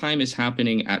all time is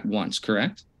happening at once,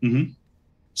 correct? Mm-hmm.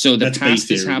 So the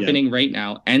past is happening right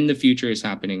now, and the future is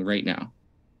happening right now.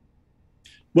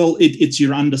 Well, it's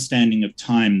your understanding of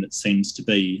time that seems to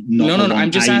be not. No.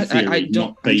 I'm just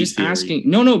asking.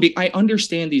 No. I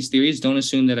understand these theories. Don't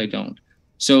assume that I don't.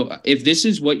 So if this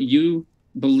is what you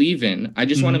believe in, I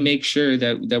just want to make sure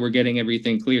that we're getting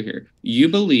everything clear here. You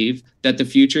believe that the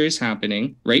future is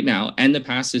happening right now, and the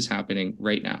past is happening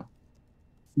right now.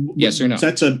 Yes or no?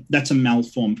 So that's a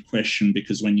malformed question,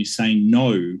 because when you say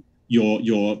no,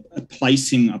 you're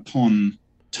placing a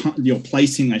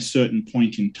certain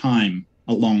point in time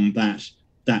along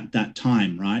that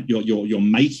time, right? You're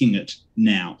making it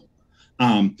now.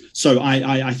 So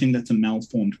I think that's a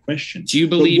malformed question. Do you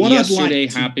believe yesterday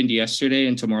happened yesterday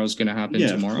and tomorrow's going to happen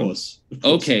tomorrow? Of course.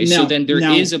 Okay, now, so then there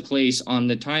is a place on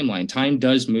the timeline. Time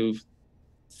does move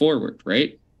forward,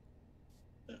 right?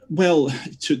 Well,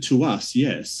 to us,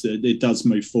 yes, it does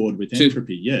move forward with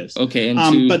entropy. Yes. Okay.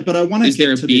 And but I want to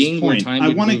get to this point. I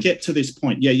want to get to this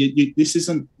point. Yeah. This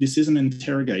isn't an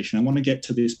interrogation. I want to get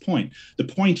to this point. The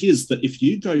point is that if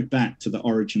you go back to the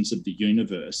origins of the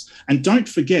universe, and don't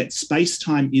forget,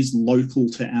 space-time is local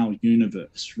to our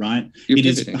universe, right? It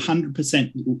is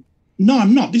 100%. No,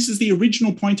 I'm not. This is the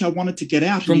original point I wanted to get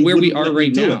out from where we are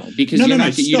right now, because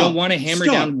you don't want to hammer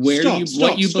down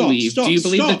what you believe. Do you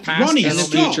believe the past Ronny, and the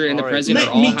future and the present are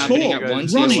all happening at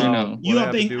once? Ronny, yes or no? You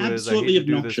are being absolutely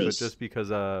obnoxious. But just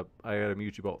because I got to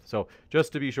mute you both. So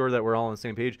just to be sure that we're all on the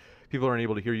same page, people aren't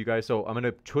able to hear you guys. So I'm going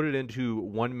to put it into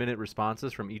 1 minute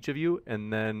responses from each of you,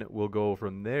 and then we'll go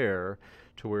from there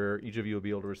to where each of you will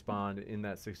be able to respond in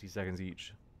that 60 seconds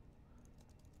each.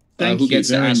 Who gets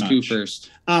to ask who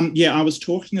first? I was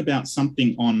talking about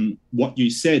something on what you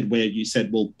said, where you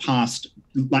said, well, past,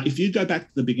 like if you go back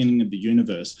to the beginning of the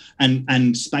universe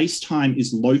and space-time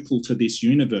is local to this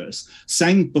universe,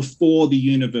 saying before the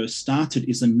universe started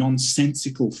is a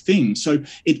nonsensical thing. So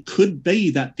it could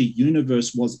be that the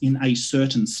universe was in a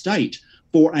certain state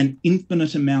for an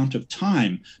infinite amount of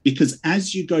time, because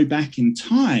as you go back in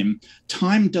time,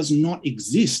 time does not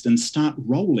exist and start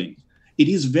rolling. it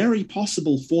is very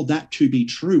possible for that to be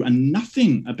true, and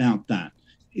nothing about that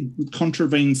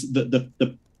contravenes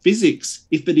the physics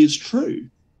if it is true.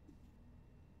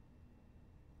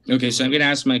 Okay, so I'm going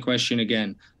to ask my question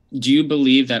again. Do you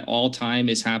believe that all time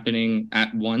is happening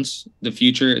at once? The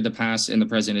future, the past, and the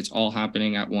present, it's all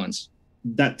happening at once?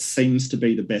 That seems to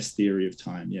be the best theory of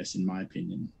time, yes, in my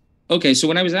opinion. Okay, so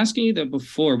when I was asking you that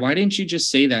before, why didn't you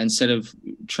just say that instead of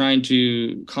trying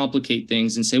to complicate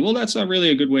things and say, well, that's not really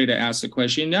a good way to ask the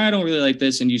question. No, I don't really like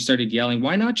this. And you started yelling.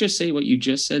 Why not just say what you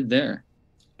just said there?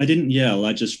 I didn't yell.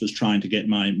 I just was trying to get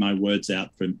my words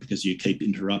out because you keep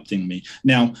interrupting me.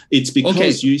 Now, it's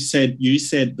because you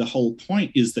said the whole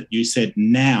point is that you said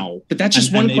now. But that's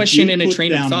just one question in a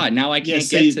train of thought. Now I can't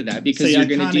get to that because you're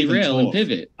going to derail and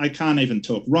pivot. I can't even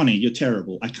talk. Ronny, you're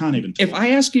terrible. I can't even talk. If I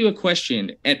ask you a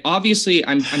question, and obviously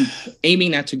I'm aiming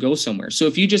that to go somewhere. So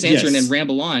if you just answer and then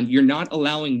ramble on, you're not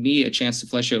allowing me a chance to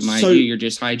flesh out my idea. You're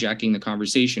just hijacking the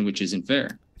conversation, which isn't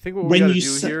fair. I think what we got to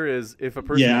do here is if a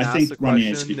person asks a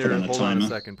question, hold on a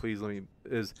second, please.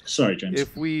 Sorry, James.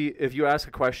 If you ask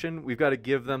a question, we've got to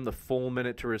give them the full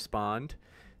minute to respond.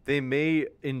 They may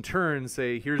in turn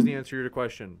say, "Here's the answer to your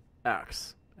question,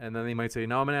 X," and then they might say,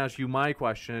 "Now I'm going to ask you my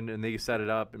question," and they set it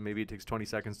up, and maybe it takes 20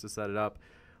 seconds to set it up.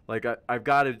 Like I've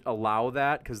got to allow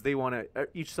that because they want to.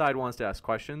 Each side wants to ask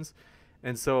questions,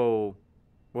 and so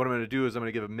what I'm going to do is I'm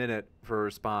going to give a minute for a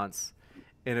response,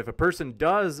 and if a person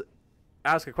does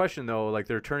ask a question though, like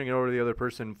they're turning it over to the other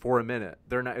person for a minute.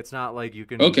 They're not. It's not like you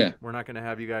can. Okay. We're not going to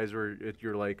have you guys where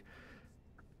you're like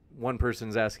one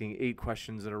person's asking 8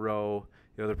 questions in a row,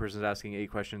 the other person's asking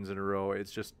 8 questions in a row.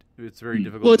 It's very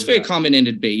difficult. Well, it's very common in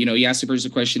a debate. You know, you ask the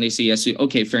person a question, they say yes.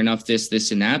 Okay, fair enough.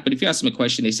 This, and that. But if you ask them a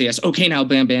question, they say yes. Okay, now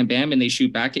bam, bam, bam, and they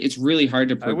shoot back. It's really hard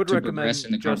to progress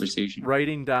in the conversation.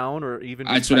 Writing down or even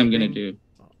that's what I'm going to do.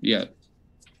 Yeah.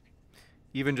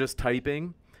 Even just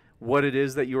typing what it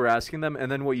is that you were asking them.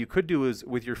 And then what you could do is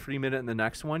with your free minute in the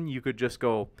next one, you could just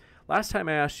go, last time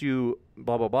I asked you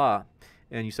blah, blah, blah,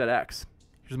 and you said X.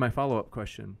 Here's my follow-up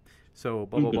question. So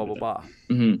blah, blah, blah, blah, blah.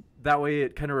 Mm-hmm. That way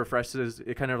it kind of refreshes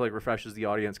the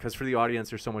audience, because for the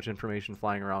audience, there's so much information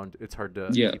flying around. It's hard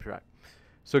to keep track.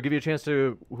 So give you a chance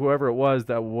to whoever it was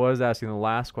that was asking the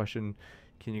last question.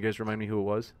 Can you guys remind me who it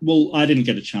was? Well, I didn't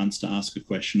get a chance to ask a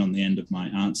question on the end of my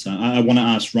answer. I want to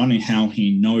ask Ronny how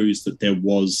he knows that there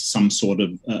was some sort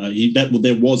of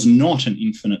there was not an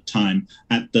infinite time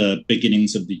at the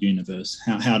beginnings of the universe.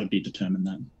 How did he determine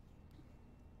that?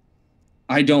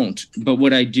 I don't. But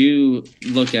what I do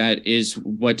look at is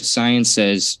what science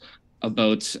says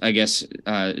about, I guess,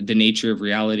 the nature of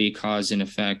reality, cause and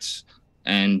effect,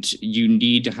 and you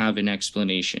need to have an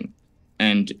explanation.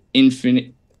 And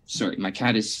infinite. Sorry, my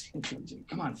cat is.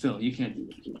 Come on, Phil, you can't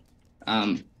do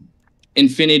it.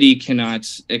 Infinity cannot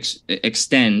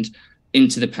extend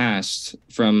into the past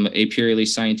from a purely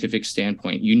scientific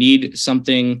standpoint. You need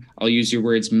something, I'll use your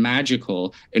words,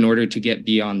 magical in order to get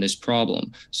beyond this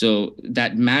problem. So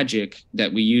that magic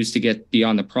that we use to get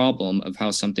beyond the problem of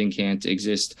how something can't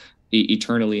exist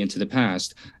eternally into the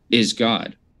past is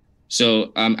God.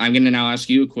 So I'm going to now ask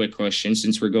you a quick question,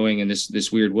 since we're going in this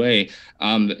weird way.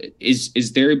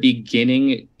 Is there a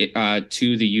beginning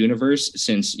to the universe?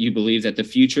 Since you believe that the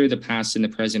future, the past, and the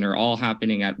present are all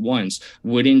happening at once,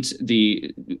 wouldn't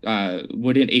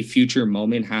a future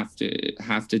moment have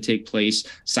to take place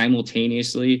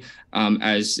simultaneously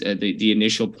as the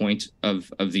initial point of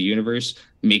the universe,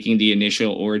 making the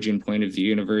initial origin point of the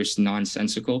universe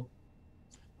nonsensical?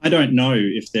 I don't know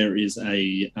if there is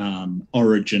a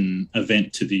origin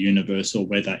event to the universe or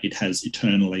whether it has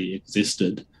eternally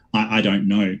existed. I don't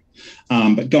know.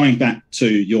 But going back to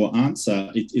your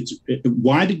answer,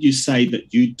 why did you say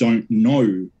that you don't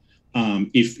know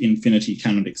if infinity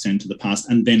cannot extend to the past,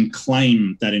 and then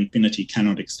claim that infinity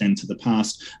cannot extend to the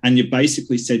past? And you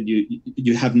basically said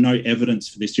you have no evidence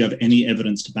for this. Do you have any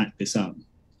evidence to back this up?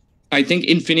 I think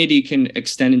infinity can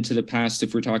extend into the past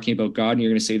if we're talking about God, and you're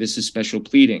going to say this is special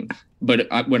pleading. But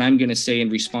what I'm going to say in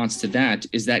response to that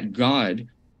is that God,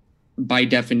 by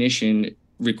definition,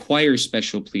 requires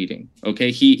special pleading.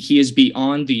 Okay, he is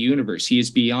beyond the universe. He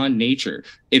is beyond nature.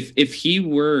 If he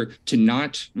were to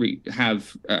not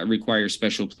require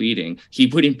special pleading, he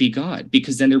wouldn't be God,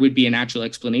 because then there would be a natural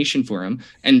explanation for him,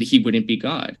 and he wouldn't be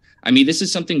God. I mean, this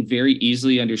is something very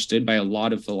easily understood by a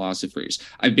lot of philosophers.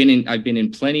 I've been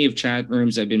in plenty of chat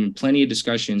rooms. I've been in plenty of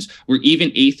discussions where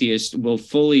even atheists will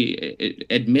fully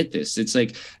admit this. It's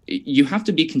like, you have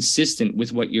to be consistent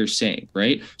with what you're saying,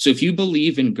 right? So if you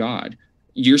believe in God,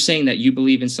 you're saying that you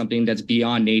believe in something that's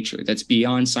beyond nature, that's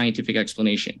beyond scientific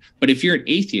explanation. But if you're an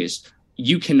atheist,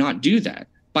 you cannot do that.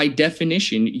 By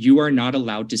definition, you are not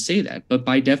allowed to say that. But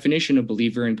by definition, a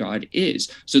believer in God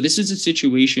is. So this is a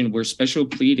situation where special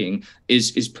pleading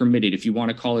is permitted. If you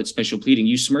want to call it special pleading,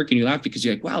 you smirk and you laugh because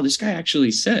you're like, wow, this guy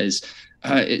actually says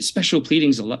special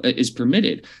pleading is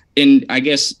permitted. And I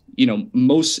guess,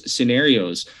 most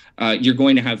scenarios, you're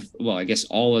going to have, well, I guess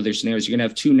all other scenarios, you're going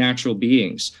to have two natural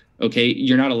beings. Okay,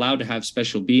 you're not allowed to have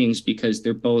special beings because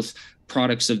they're both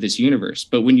products of this universe.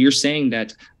 But when you're saying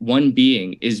that one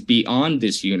being is beyond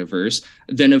this universe,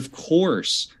 then of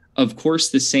course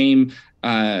the same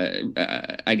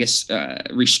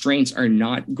restraints are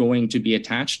not going to be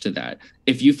attached to that.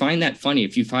 If you find that funny,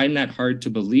 if you find that hard to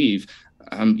believe,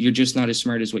 you're just not as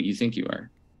smart as what you think you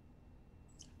are.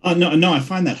 No, I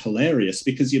find that hilarious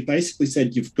because you basically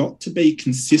said you've got to be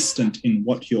consistent in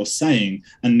what you're saying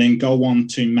and then go on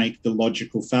to make the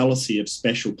logical fallacy of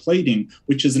special pleading,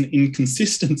 which is an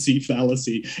inconsistency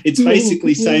fallacy. It's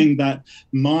basically saying that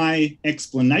my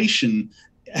explanation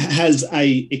has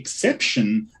a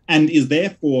exception and is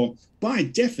therefore, by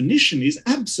definition, is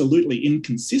absolutely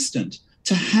inconsistent.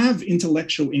 To have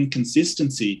intellectual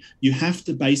inconsistency, you have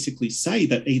to basically say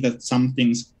that either some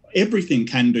things, everything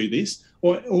can do this,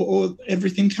 or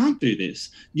everything can't do this.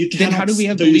 You cannot. Then how do we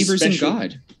have believers in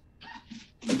God?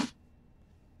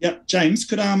 Yeah, James,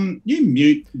 could you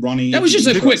mute Ronny? That was just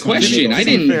a quick question. I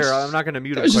didn't. Fair. I'm not going to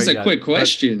mute him. That was just a quick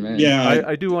question, man. Yeah,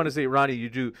 I do want to say, Ronny, you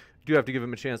do have to give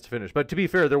him a chance to finish. But to be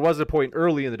fair, there was a point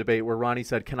early in the debate where Ronny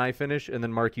said, "Can I finish?" and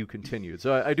then Mark, you continued.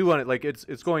 So I do want it.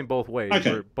 It's going both ways.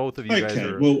 Okay. Where both of you guys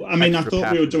are. Well, I mean, I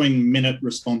thought we were doing minute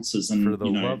responses, and for the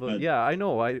love of, yeah, I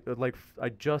know. I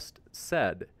just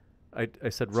said. I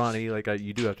said, Ronny,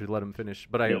 you do have to let him finish.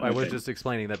 But I was just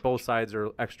explaining that both sides are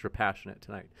extra passionate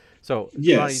tonight. So,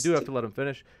 yes. Ronny, you do have to let him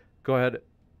finish. Go ahead.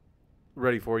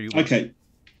 Ready for you. Okay.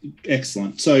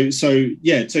 Excellent. So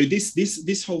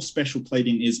this whole special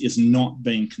pleading is not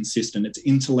being consistent. It's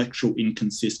intellectual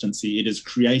inconsistency. It is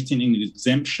creating an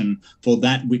exemption for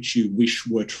that which you wish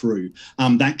were true.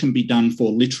 That can be done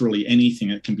for literally anything.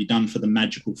 It can be done for the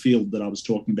magical field that I was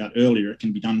talking about earlier. It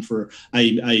can be done for a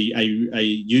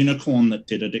unicorn that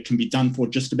did it. It can be done for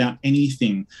just about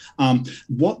anything.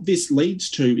 What this leads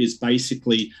to is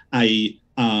basically a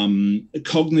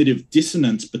cognitive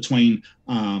dissonance between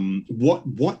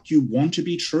what you want to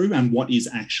be true and what is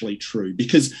actually true.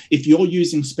 Because if you're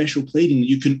using special pleading,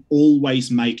 you can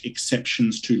always make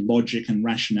exceptions to logic and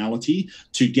rationality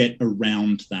to get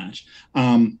around that.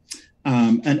 And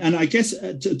I guess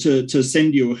to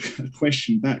send you a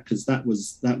question back, because that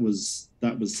was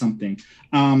something.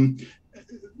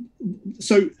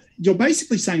 So you're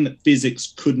basically saying that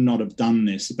physics could not have done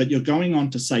this, but you're going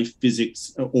on to say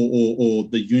physics or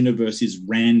the universe is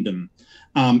random.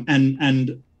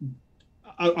 And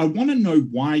I want to know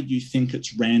why you think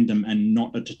it's random and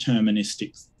not a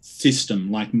deterministic system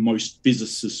like most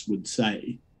physicists would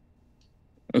say.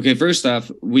 Okay, first off,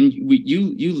 when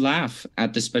you laugh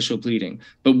at the special pleading,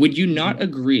 but would you not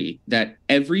agree that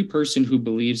every person who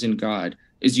believes in God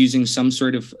is using some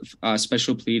sort of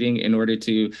special pleading in order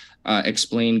to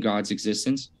explain God's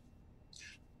existence?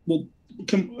 Well,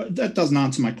 that doesn't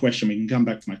answer my question. We can come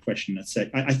back to my question in a sec.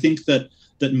 I think that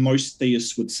most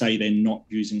theists would say they're not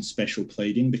using special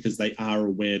pleading because they are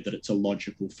aware that it's a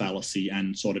logical fallacy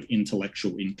and sort of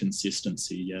intellectual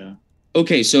inconsistency. Yeah.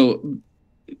 Okay, so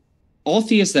all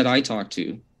theists that I talk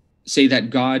to say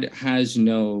that God has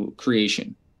no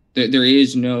creation. There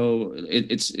is no,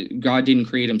 God didn't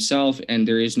create himself, and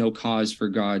there is no cause for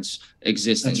God's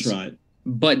existence. That's right.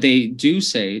 But they do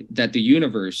say that the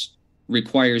universe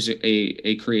requires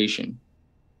a creation.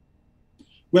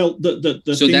 Well, the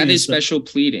so that is special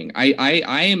pleading.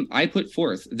 I put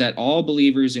forth that all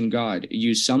believers in God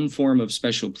use some form of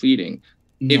special pleading.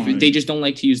 No. If they just don't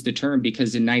like to use the term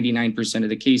because in 99% of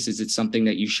the cases it's something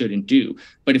that you shouldn't do.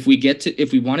 But if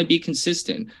we want to be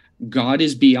consistent, God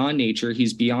is beyond nature.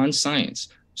 He's beyond science.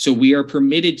 So we are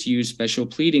permitted to use special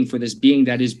pleading for this being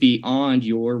that is beyond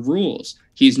your rules.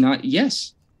 He's not.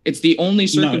 Yes, it's the only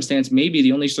circumstance, maybe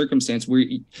the only circumstance where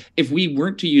if we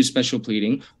weren't to use special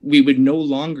pleading, we would no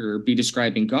longer be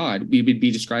describing God. We would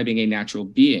be describing a natural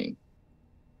being.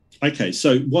 Okay,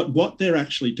 so what they're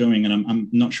actually doing, and I'm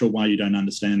not sure why you don't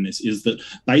understand this, is that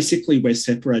basically we're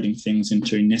separating things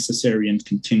into necessary and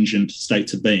contingent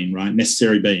states of being, right?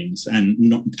 Necessary beings and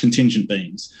not contingent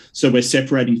beings. So we're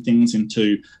separating things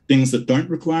into things that don't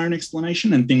require an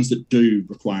explanation and things that do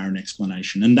require an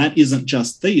explanation. And that isn't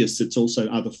just theists, it's also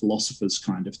other philosophers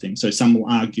kind of thing. So some will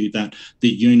argue that the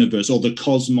universe or the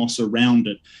cosmos around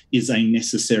it is a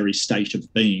necessary state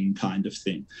of being kind of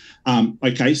thing.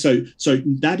 Okay, so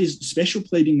that is special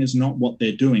pleading is not what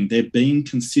they're doing. They're being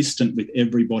consistent with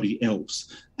everybody else.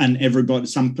 And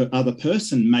some other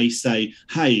person may say,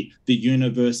 hey, the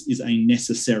universe is a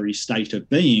necessary state of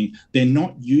being. They're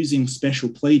not using special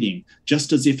pleading.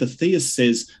 Just as if a theist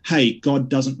says, hey, God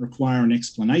doesn't require an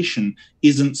explanation,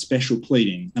 isn't special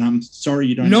pleading. And I'm sorry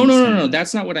you don't understand. No.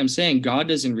 That's not what I'm saying. God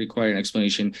doesn't require an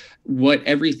explanation. What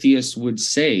every theist would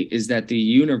say is that the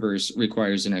universe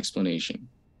requires an explanation.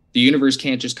 The universe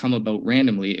can't just come about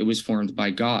randomly. It was formed by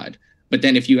God. But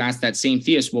then if you ask that same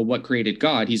theist, well, what created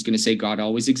God? He's going to say God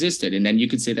always existed. And then you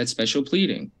could say that's special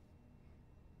pleading.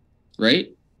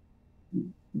 Right?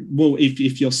 Well,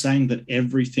 if you're saying that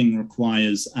everything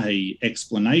requires a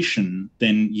explanation,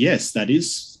 then yes, that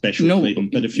is special pleading.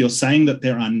 But if you're saying that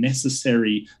there are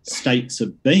necessary states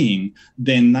of being,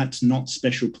 then that's not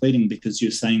special pleading, because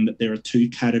you're saying that there are two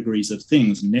categories of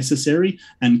things, necessary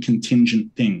and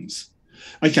contingent things.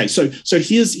 Okay, so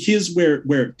here's where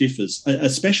it differs. A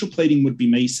special pleading would be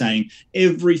me saying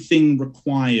everything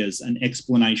requires an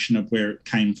explanation of where it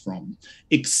came from,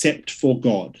 except for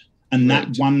God. And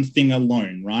that one thing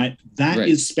alone, right? That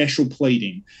is special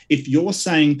pleading. If you're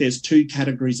saying there's two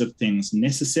categories of things,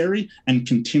 necessary and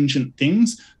contingent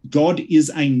things, God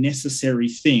is a necessary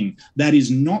thing. That is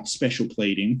not special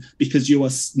pleading, because you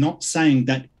are not saying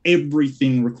that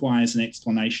everything requires an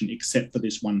explanation except for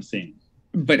this one thing.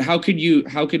 But how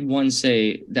could one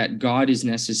say that God is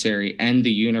necessary and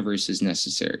the universe is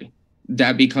necessary?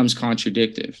 That becomes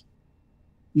contradictive.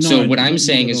 So what I'm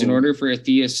saying is, in order for a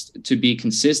theist to be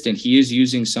consistent, he is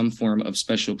using some form of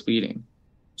special pleading.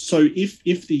 So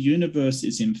if the universe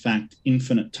is in fact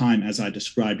infinite time, as I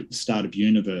described at the start of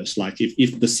universe, like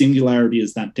if the singularity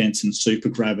is that dense and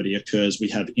supergravity occurs, we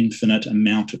have infinite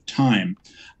amount of time,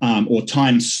 or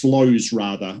time slows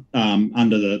rather,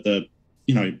 under the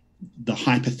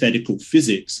hypothetical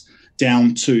physics,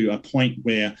 down to a point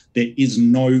where there is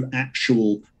no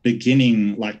actual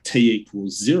beginning, like t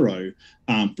equals 0,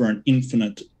 for an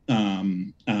infinite.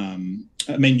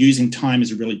 Using time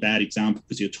is a really bad example,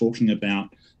 because you're talking about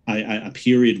a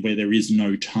period where there is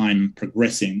no time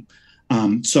progressing.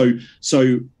 So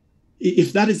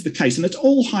if that is the case, and it's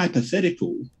all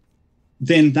hypothetical,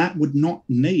 then that would not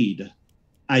need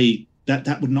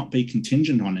that would not be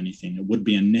contingent on anything. It would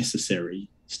be a necessary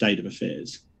state of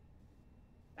affairs.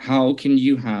 How can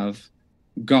you have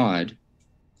God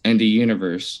and the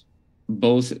universe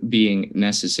both being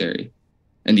necessary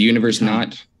and the universe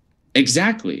not?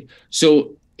 Exactly.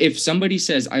 So if somebody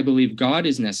says, I believe God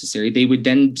is necessary, they would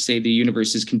then say the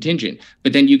universe is contingent.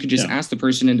 But then you could just ask the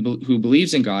person who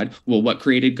believes in God, well, what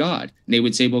created God? And they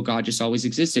would say, well, God just always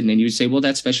existed. And then you would say, well,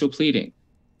 that's special pleading.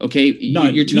 Okay,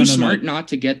 you're too smart not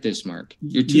to get this, Mark.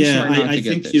 You're too smart not to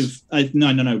get this.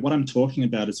 No. What I'm talking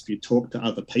about is, if you talk to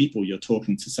other people, you're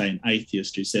talking to, say, an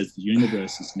atheist who says the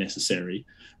universe is necessary,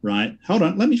 right? Hold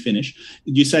on, let me finish.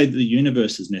 You say that the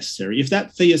universe is necessary. If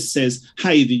that theist says,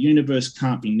 hey, the universe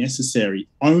can't be necessary,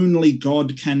 only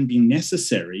God can be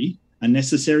necessary, a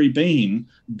necessary being,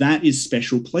 that is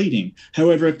special pleading.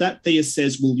 However, if that theist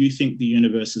says, well, you think the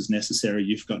universe is necessary,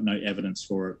 you've got no evidence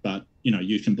for it, but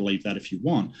you can believe that if you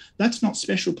want, that's not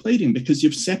special pleading, because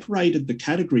you've separated the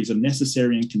categories of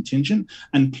necessary and contingent,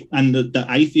 and the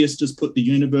atheist has put the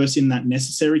universe in that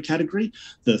necessary category.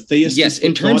 The theist has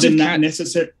put God in that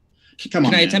necessary. Come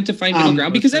on, can I attempt to find middle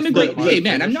ground? Because I'm agree. Hey,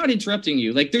 man, I'm not interrupting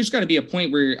you. Like, there's got to be a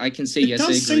point where I can say, yes, I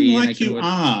agree. It does seem like you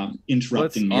are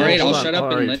interrupting me. All right, I'll shut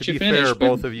up and let you finish. Fair,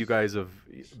 both of you guys have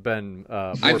been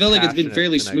I feel like it's been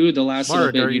fairly smooth the last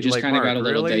little bit. You just kind of got a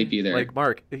little dopey there. Like,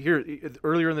 Mark, here,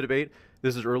 earlier in the debate,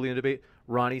 this is early in the debate,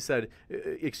 Ronny said,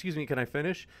 excuse me, can I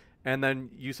finish? And then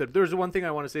you said, there's one thing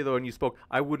I want to say, though, and you spoke.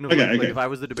 I wouldn't have, if I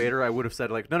was the debater, I would have said,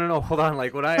 no, hold on.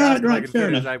 Like, when I asked if I can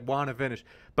finish, I want to finish.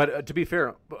 But to be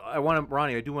fair,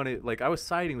 Ronny, I do want to, I was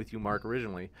siding with you, Mark,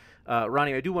 originally.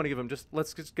 Ronny, I do want to give him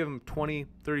let's just give him 20,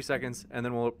 30 seconds, and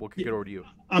then we'll kick it over to you.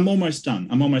 I'm almost done.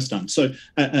 So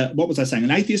what was I saying?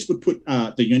 An atheist would put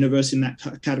the universe in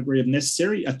that category of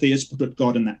necessary. A theist would put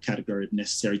God in that category of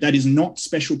necessary. That is not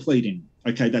special pleading.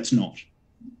 Okay, that's not.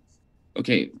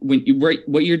 Okay,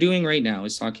 what you're doing right now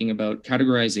is talking about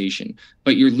categorization,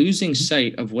 but you're losing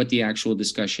sight of what the actual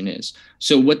discussion is.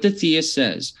 So what the theist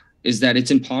says is that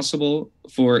it's impossible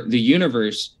for the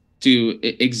universe to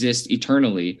exist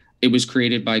eternally. It was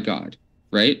created by God,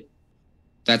 right?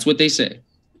 That's what they say.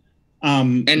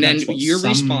 And then your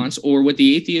response, or what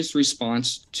the atheist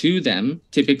response to them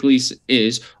typically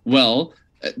is, well,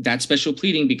 that's special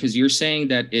pleading, because you're saying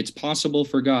that it's possible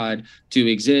for God to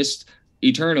exist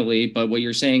eternally, but what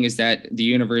you're saying is that the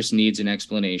universe needs an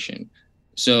explanation.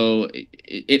 So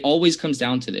it always comes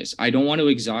down to this. I don't want to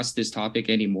exhaust this topic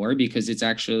anymore because it's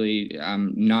actually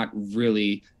not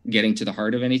really getting to the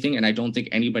heart of anything. And I don't think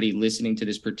anybody listening to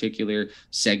this particular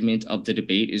segment of the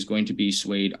debate is going to be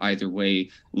swayed either way,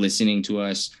 listening to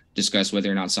us discuss whether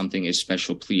or not something is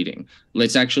special pleading.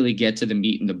 Let's actually get to the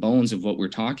meat and the bones of what we're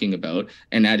talking about.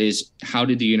 And that is, how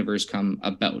did the universe come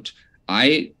about?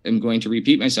 I am going to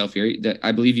repeat myself here that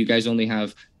I believe you guys only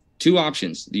have two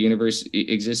options. The universe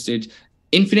existed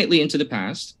infinitely into the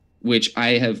past, which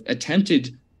I have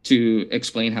attempted to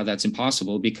explain how that's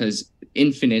impossible because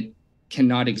infinite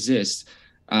cannot exist.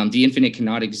 The infinite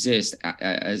cannot exist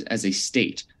as a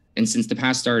state. And since the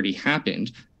past already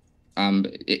happened,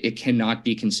 it cannot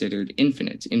be considered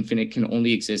infinite. Infinite can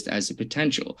only exist as a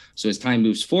potential. So as time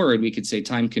moves forward, we could say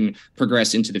time can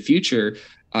progress into the future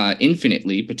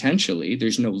infinitely, potentially.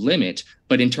 There's no limit.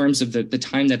 But in terms of the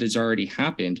time that has already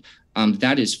happened,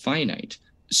 that is finite.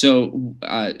 So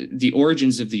the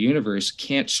origins of the universe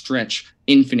can't stretch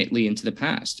infinitely into the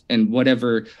past. And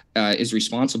whatever is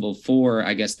responsible for,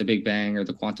 I guess, the Big Bang or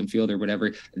the quantum field or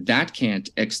whatever, that can't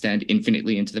extend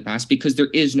infinitely into the past because there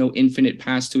is no infinite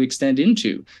past to extend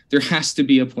into. There has to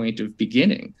be a point of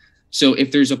beginning. So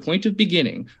if there's a point of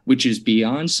beginning, which is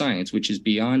beyond science, which is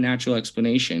beyond natural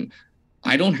explanation,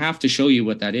 I don't have to show you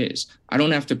what that is. I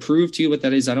don't have to prove to you what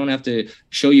that is. I don't have to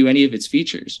show you any of its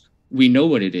features. We know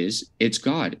what it is. It's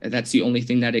God. That's the only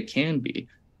thing that it can be.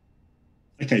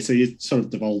 Okay, so you sort of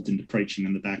devolved into preaching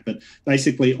in the back, but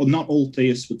basically, not all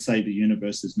theists would say the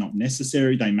universe is not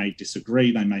necessary. They may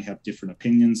disagree. They may have different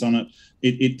opinions on it.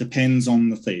 It depends on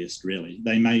the theist, really.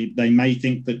 They may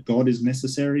think that God is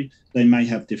necessary. They may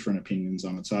have different opinions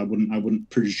on it. So I wouldn't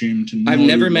presume to know. I've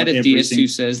never met a theist who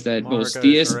says that both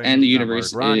theists and the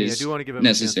universe Ronny, is I do want to give him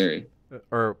necessary.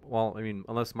 Well, I mean,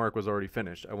 unless Mark was already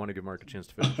finished, I want to give Mark a chance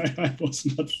to finish. I was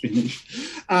not finished.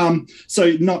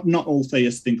 So not all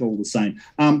theists think all the same.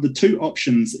 The two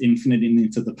options, infinite and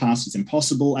into the past, is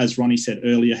impossible. As Ronny said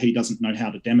earlier, he doesn't know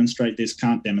how to demonstrate this,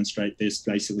 can't demonstrate this.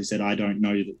 Basically said, I don't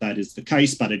know that is the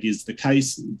case, but it is the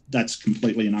case. That's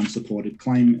completely an unsupported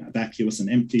claim, vacuous and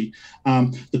empty.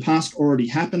 The past already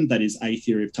happened. That is A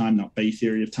theory of time, not B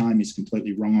theory of time. He's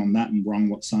completely wrong on that and wrong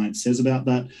what science says about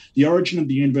that. The origin of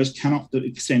the universe cannot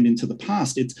extend into the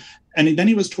past. And then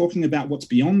he was talking about what's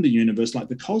beyond the universe, like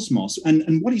the cosmos.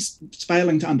 And what he's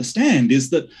failing to understand is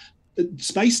that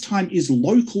space-time is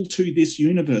local to this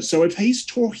universe. So if he's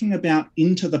talking about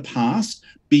into the past,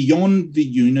 beyond the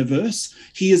universe,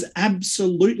 he is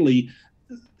absolutely...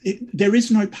 there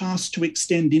is no past to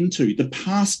extend into. The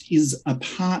past is a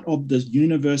part of the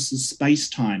universe's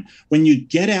space-time. When you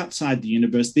get outside the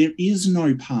universe, there is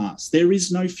no past. There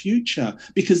is no future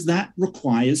because that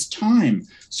requires time.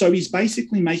 So he's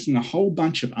basically making a whole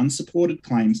bunch of unsupported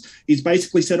claims. He's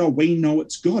basically said, oh, we know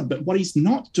it's God. But what he's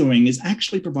not doing is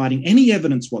actually providing any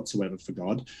evidence whatsoever for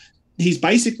God. He's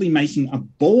basically making a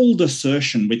bold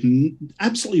assertion with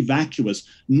absolutely vacuous,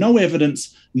 no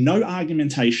evidence, no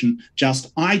argumentation,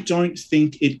 just, I don't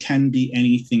think it can be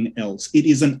anything else. It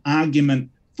is an argument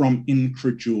from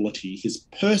incredulity. His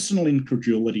personal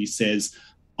incredulity says,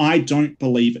 I don't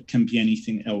believe it can be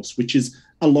anything else, which is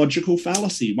a logical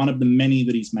fallacy, one of the many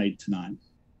that he's made tonight.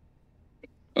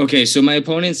 Okay, so my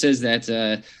opponent says that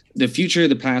the future,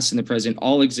 the past, and the present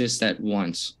all exist at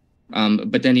once.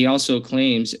 But then he also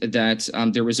claims that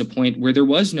there was a point where there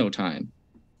was no time.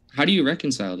 How do you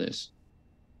reconcile this?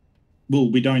 Well,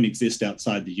 we don't exist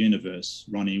outside the universe,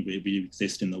 Ronny. We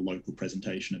exist in the local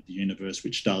presentation of the universe,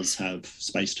 which does have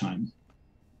space-time.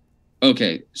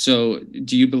 Okay, so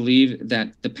do you believe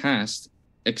that the past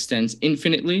extends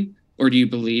infinitely, or do you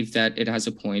believe that it has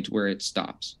a point where it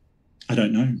stops? I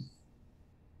don't know.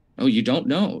 Oh, you don't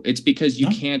know. It's because you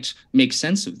can't make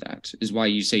sense of that, is why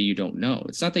you say you don't know.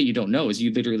 It's not that you don't know, is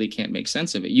you literally can't make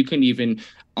sense of it. You couldn't even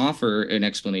offer an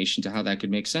explanation to how that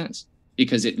could make sense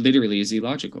because it literally is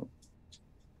illogical.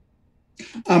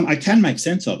 I can make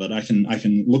sense of it. I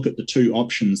can look at the two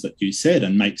options that you said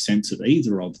and make sense of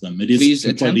either of them. It is Please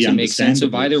attempt to make sense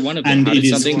of either one of them. And how did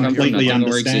something come from nothing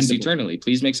or exist understandable. eternally?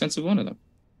 Please make sense of one of them.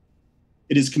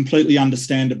 It is completely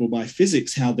understandable by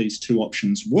physics how these two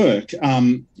options work.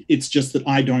 It's just that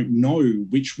I don't know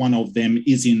which one of them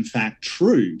is in fact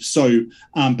true. So,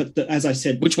 as I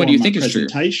said, which one do you think is true?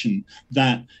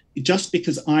 That just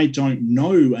because I don't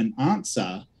know an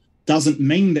answer doesn't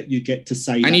mean that you get to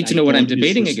say. I need to know what I'm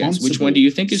debating against. Which one do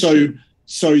you think is true?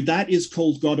 So that is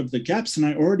called God of the gaps, and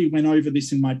I already went over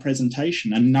this in my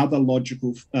presentation. Another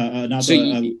logical, So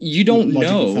you don't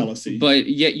know, fallacy. But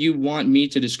yet you want me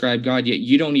to describe God. Yet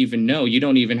you don't even know. You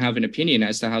don't even have an opinion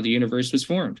as to how the universe was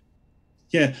formed.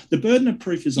 Yeah, the burden of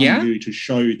proof is on Yeah? you to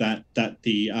show that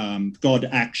the God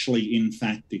actually, in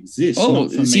fact, exists. Oh,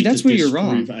 not for see, me that's to where you're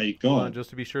disprove wrong. a Hold on, God. just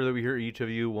to be sure that we hear each of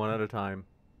you one at a time.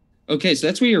 Okay, so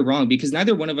that's where you're wrong, because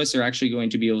neither one of us are actually going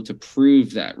to be able to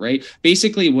prove that, right?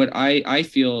 Basically, what I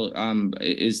feel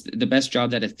is the best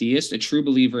job that a theist, a true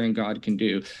believer in God, can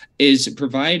do is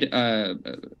provide a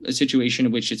situation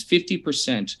in which it's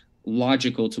 50%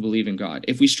 logical to believe in God.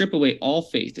 If we strip away all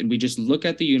faith and we just look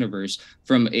at the universe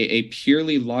from a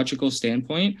purely logical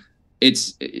standpoint,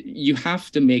 it's you have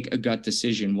to make a gut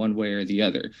decision one way or the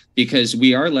other, because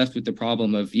we are left with the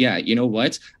problem of, yeah, you know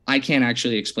what? I can't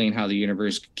actually explain how the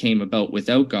universe came about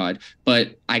without God,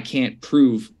 but I can't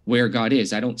prove where God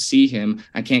is. I don't see him.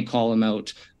 I can't call him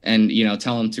out and, you know,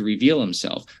 tell him to reveal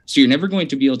himself. So you're never going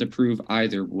to be able to prove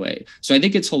either way. So I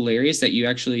think it's hilarious that you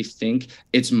actually think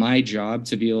it's my job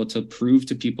to be able to prove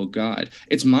to people God.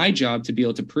 It's my job to be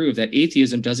able to prove that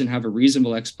atheism doesn't have a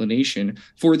reasonable explanation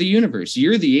for the universe.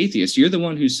 You're the atheist. You're the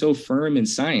one who's so firm in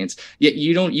science, yet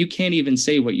you can't even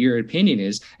say what your opinion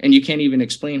is, and you can't even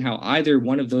explain how either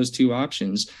one of those two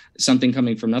options, something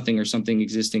coming from nothing or something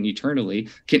existing eternally,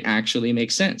 can actually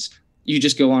make sense. You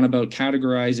just go on about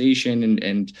categorization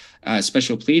and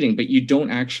special pleading, but you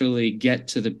don't actually get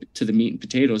to the meat and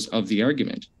potatoes of the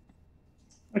argument.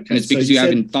 Okay, and it's because you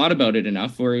haven't thought about it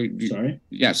enough, or sorry.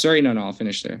 Yeah, sorry. No, I'll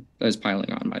finish there. That was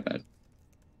piling on. My bad.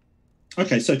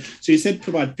 Okay, so you said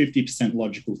provide 50%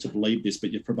 logical to believe this,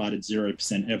 but you provided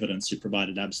 0% evidence. You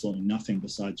provided absolutely nothing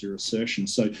besides your assertion.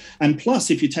 So, and plus,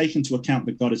 if you take into account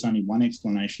that God is only one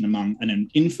explanation among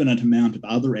an infinite amount of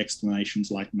other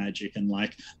explanations like magic and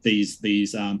like these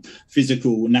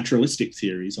physical naturalistic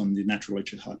theories on the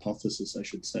naturalistic hypothesis, I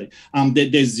should say,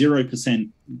 there's 0%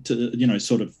 to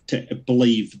sort of to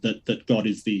believe that God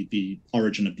is the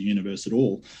origin of the universe at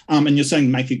all. And you're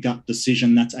saying make a gut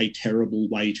decision. That's a terrible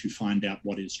way to find out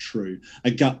what is true. A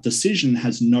gut decision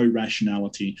has no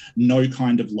rationality, no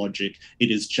kind of logic. It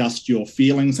is just your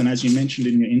feelings. And as you mentioned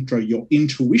in your intro, your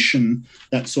intuition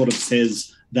that sort of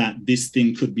says that this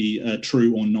thing could be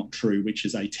true or not true, which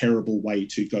is a terrible way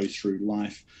to go through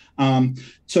life.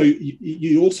 So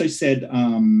you also said,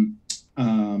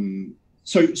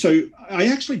 so I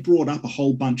actually brought up a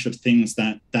whole bunch of things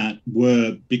that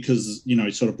were because,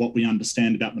 sort of what we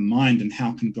understand about the mind and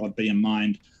how can God be a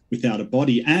mind without a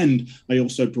body. And I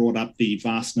also brought up the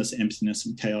vastness, emptiness,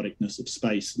 and chaoticness of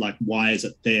space. Like, why is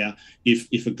it there?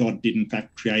 If a God did in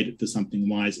fact create it for something,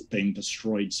 why is it being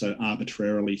destroyed so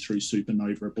arbitrarily through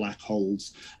supernova, black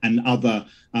holes, and other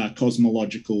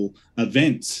cosmological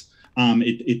events?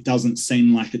 It doesn't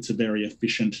seem like it's a very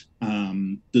efficient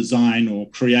design or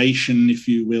creation, if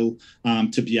you will,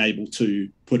 to be able to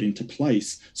put into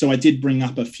place. So I did bring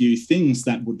up a few things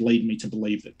that would lead me to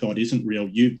believe that God isn't real.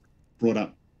 You brought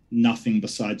up nothing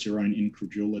besides your own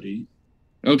incredulity.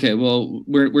 Okay, well,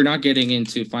 we're not getting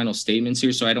into final statements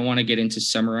here, so I don't want to get into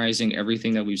summarizing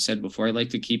everything that we've said before. I'd like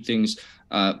to keep things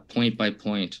point by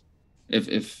point,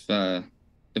 if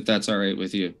that's all right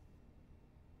with you.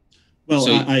 Well,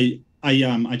 so,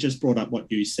 I just brought up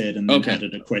what you said and then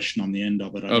added a question on the end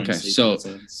of it. I don't see so that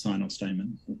as a sign-off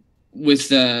statement.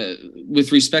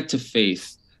 With respect to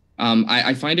faith,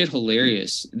 I find it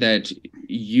hilarious that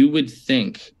you would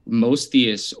think most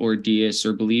theists or deists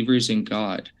or believers in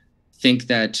God think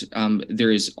that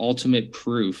there is ultimate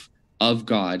proof of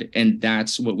God, and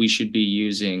that's what we should be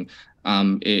using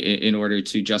in order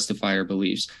to justify our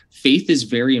beliefs. Faith is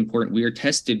very important. We are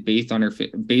tested based on our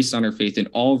faith in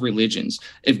all religions.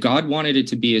 If God wanted it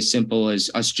to be as simple as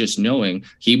us just knowing,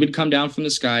 he would come down from the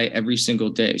sky every single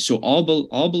day. So all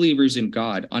believers in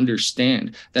God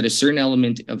understand that a certain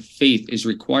element of faith is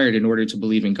required in order to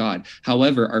believe in God.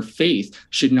 However, our faith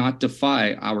should not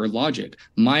defy our logic.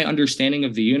 My understanding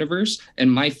of the universe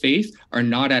and my faith are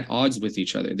not at odds with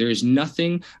each other. There is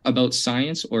nothing about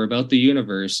science or about the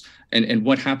universe and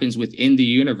what happens within the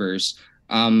universe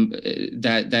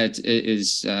that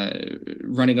is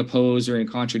running opposed or in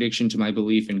contradiction to my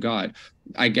belief in God.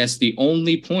 I guess the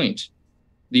only point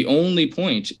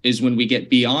is when we get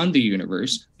beyond the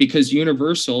universe, because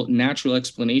universal natural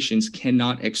explanations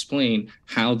cannot explain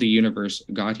how the universe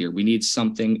got here. We need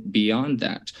something beyond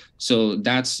that. So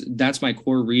that's my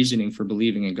core reasoning for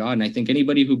believing in God. And I think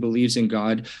anybody who believes in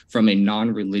God from a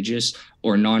non-religious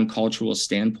or non-cultural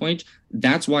standpoint,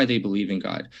 that's why they believe in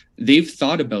God. They've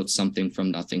thought about something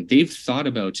from nothing. They've thought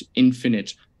about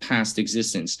infinite past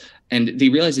existence. And they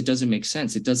realize it doesn't make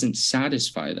sense. It doesn't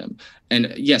satisfy them.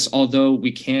 And yes, although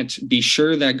we can't be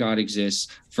sure that God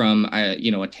exists from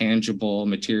a tangible,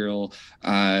 material,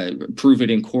 prove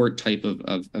it in court type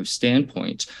of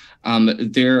standpoint,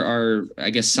 there are, I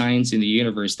guess, signs in the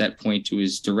universe that point to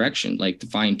his direction, like the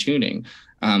fine tuning.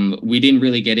 We didn't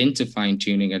really get into fine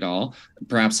tuning at all.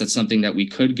 Perhaps that's something that we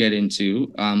could get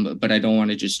into, but I don't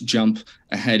want to just jump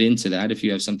ahead into that. If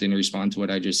you have something to respond to what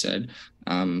I just said,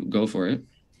 go for it.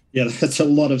 Yeah, that's a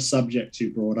lot of subjects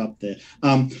you brought up there.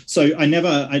 So I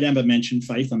never mentioned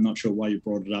faith. I'm not sure why you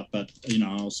brought it up, but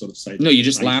I'll sort of say. No, you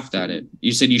just laughed at it.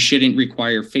 You said you shouldn't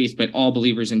require faith, but all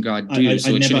believers in God do. It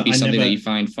shouldn't be something that you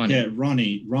find funny. Yeah,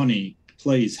 Ronnie,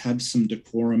 please have some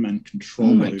decorum and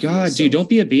control. Oh my God, yourself. Dude, don't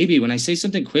be a baby. When I say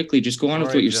something quickly, just go on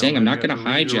with what you're saying. I'm not going to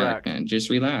hijack, man. Just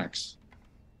relax.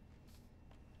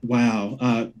 Wow.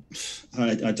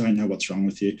 I don't know what's wrong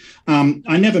with you.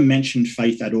 I never mentioned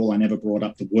faith at all. I never brought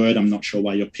up the word. I'm not sure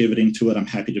why you're pivoting to it. I'm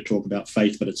happy to talk about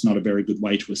faith, but it's not a very good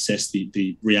way to assess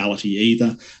the reality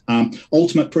either.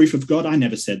 Ultimate proof of God, I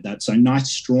never said that. So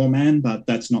nice straw man, but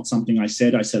that's not something I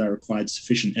said. I said I required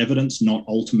sufficient evidence, not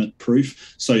ultimate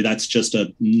proof. So that's just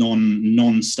a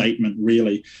non-statement,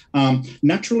 really.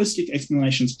 Naturalistic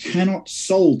explanations cannot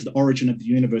solve the origin of the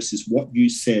universe is what you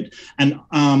said. And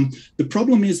the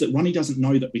problem is that Ronny doesn't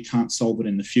know that we can't solve it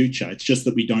in the future. It's just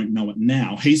that we don't know it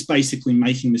now. He's basically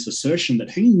making this assertion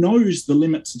that he knows the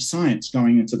limits of science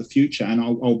going into the future, and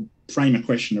I'll frame a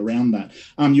question around that.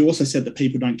 You also said that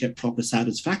people don't get proper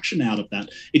satisfaction out of that.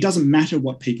 It doesn't matter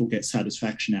what people get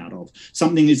satisfaction out of.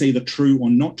 Something is either true or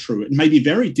not true. It may be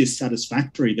very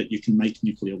dissatisfactory that you can make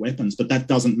nuclear weapons, but that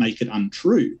doesn't make it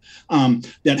untrue.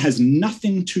 That has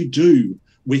nothing to do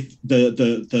with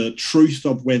the truth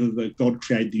of whether God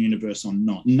created the universe or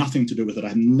not. Nothing to do with it. I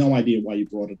have no idea why you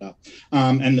brought it up.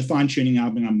 And the fine-tuning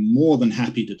argument, I'm more than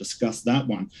happy to discuss that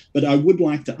one. But I would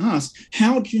like to ask,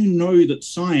 how do you know that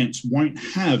science won't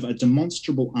have a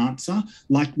demonstrable answer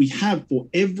like we have for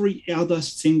every other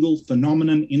single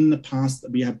phenomenon in the past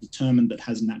that we have determined that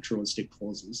has naturalistic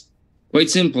causes? Quite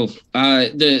simple.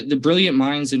 The brilliant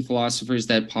minds and philosophers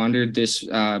that pondered this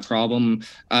problem,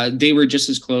 they were just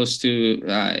as close to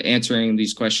answering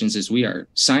these questions as we are.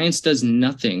 Science does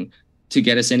nothing to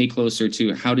get us any closer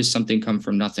to how does something come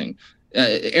from nothing.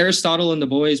 Aristotle and the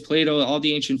boys, Plato, all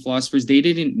the ancient philosophers, they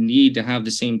didn't need to have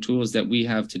the same tools that we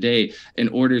have today in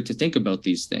order to think about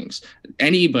these things.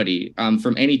 Anybody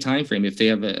from any time frame, if they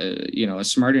have a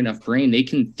smart enough brain, they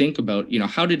can think about,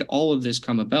 how did all of this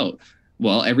come about?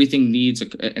 Well, everything needs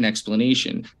an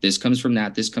explanation. This comes from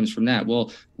that. This comes from that.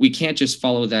 Well, we can't just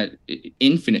follow that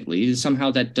infinitely.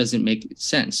 Somehow that doesn't make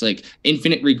sense. Like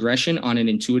infinite regression on an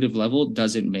intuitive level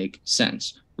doesn't make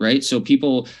sense, right? So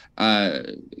people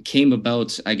came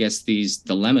about, I guess, these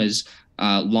dilemmas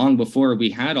long before we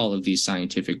had all of these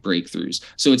scientific breakthroughs.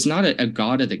 So it's not a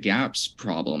God of the gaps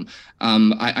problem.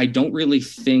 I don't really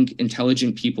think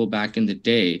intelligent people back in the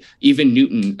day, even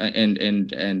Newton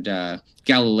and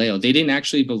Galileo, they didn't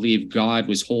actually believe God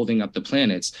was holding up the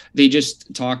planets. They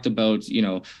just talked about,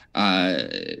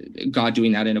 God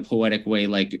doing that in a poetic way,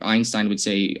 like Einstein would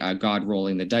say, God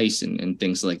rolling the dice and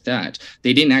things like that.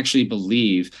 They didn't actually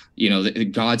believe, that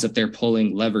God's up there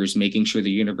pulling levers, making sure the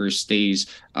universe stays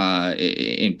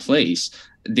in place.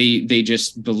 They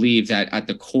just believe that at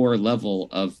the core level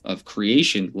of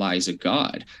creation lies a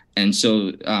God. And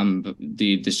so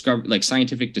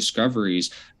scientific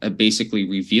discoveries basically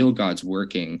reveal God's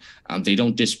working. They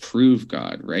don't disprove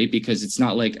God, right? Because it's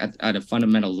not like at a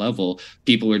fundamental level,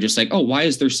 people are just like, oh, why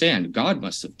is there sand? God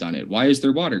must have done it. Why is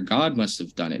there water? God must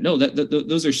have done it. No,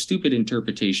 those are stupid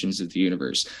interpretations of the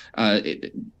universe.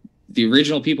 The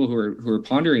original people who are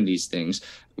pondering these things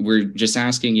were just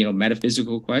asking,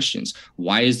 metaphysical questions.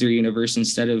 Why is there a universe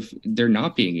instead of there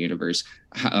not being a universe?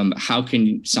 How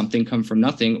can something come from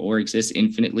nothing or exist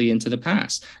infinitely into the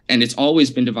past? And it's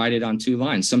always been divided on two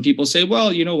lines. Some people say,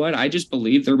 well, you know what? I just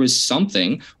believe there was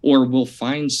something, or we'll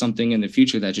find something in the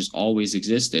future that just always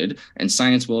existed, and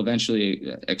science will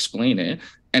eventually explain it.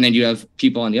 And then you have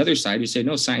people on the other side who say,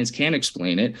 no, science can't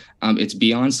explain it. It's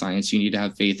beyond science. You need to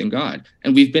have faith in God.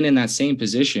 And we've been in that same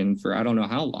position for I don't know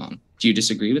how long. Do you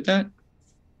disagree with that?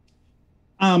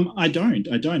 I don't.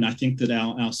 I think that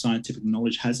our scientific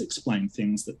knowledge has explained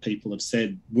things that people have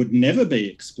said would never be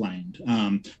explained.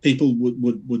 People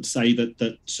would say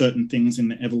that certain things in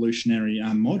the evolutionary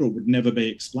model would never be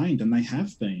explained, and they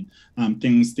have been.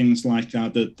 Things like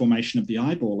the formation of the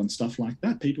eyeball and stuff like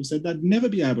that. People said they'd never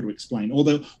be able to explain. Or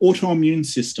the autoimmune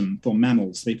system for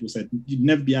mammals. People said you'd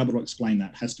never be able to explain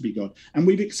that. It has to be God. And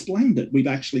we've explained it. We've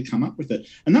actually come up with it.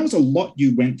 And that was a lot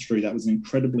you went through. That was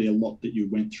incredibly a lot that you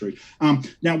went through.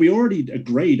 Now, we already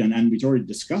agreed and we've already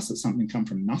discussed that something come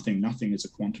from nothing. Nothing is a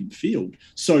quantum field.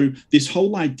 So this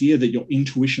whole idea that your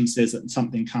intuition says that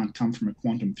something can't come from a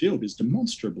quantum field is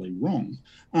demonstrably wrong.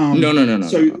 No.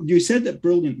 So you said that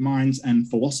brilliant minds and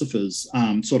philosophers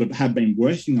sort of have been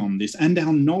working on this, and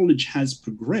our knowledge has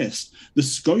progressed. The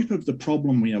scope of the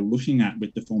problem we are looking at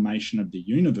with the formation of the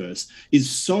universe is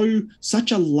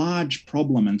such a large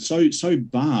problem and so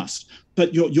vast.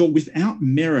 But you're without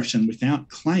merit and without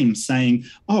claim saying,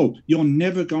 oh, you're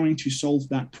never going to solve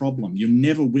that problem. You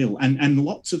never will. And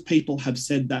lots of people have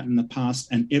said that in the past,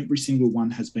 and every single one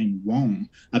has been wrong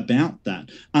about that.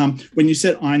 When you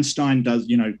said Einstein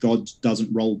God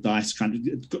doesn't roll dice,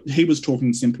 he was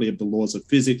talking simply of the laws of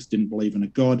physics, didn't believe in a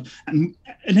God. And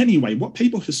anyway, what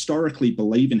people historically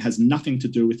believe in has nothing to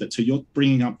do with it. So you're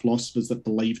bringing up philosophers that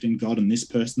believed in God and this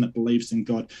person that believes in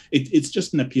God. It's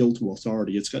just an appeal to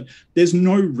authority. There's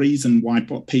no reason why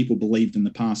what people believed in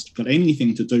the past got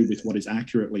anything to do with what is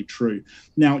accurately true.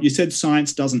 Now, you said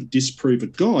science doesn't disprove a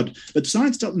God, but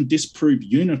science doesn't disprove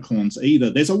unicorns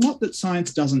either. There's a lot that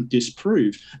science doesn't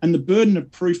disprove, and the burden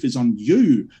of proof is on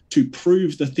you to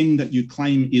prove the thing that you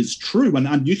claim is true.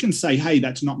 And you can say, hey,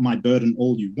 that's not my burden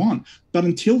all you want, but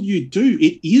until you do,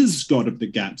 it is God of the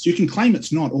gaps. You can claim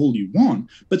it's not all you want,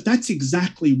 but that's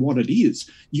exactly what it is.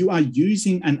 You are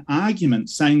using an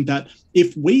argument saying that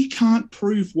if we can't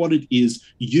prove what it is,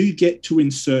 you get to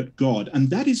insert God. And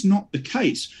that is not the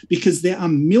case, because there are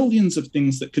millions of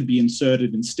things that could be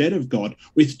inserted instead of God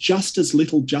with just as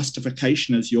little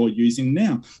justification as you're using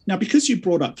now. Now, because you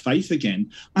brought up faith again,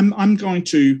 I'm going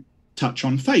to touch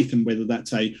on faith and whether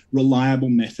that's a reliable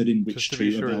method in which just to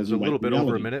be sure, evaluate there's a little bit reality.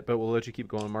 over a minute, but we'll let you keep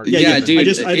going, Mark. Yeah, dude,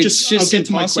 it's just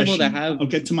impossible to have. I'll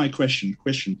get to my question.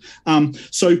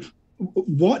 So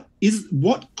what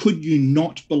could you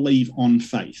not believe on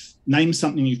faith? Name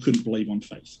something you couldn't believe on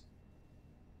faith.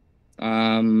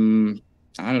 I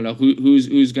don't know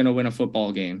who's going to win a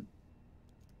football game.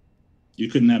 You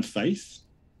couldn't have faith.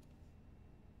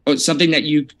 Oh, something that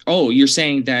you're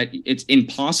saying that it's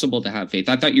impossible to have faith.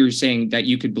 I thought you were saying that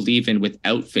you could believe in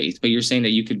without faith, but you're saying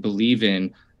that you could believe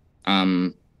in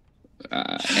and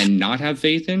not have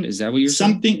faith in. Is that what you're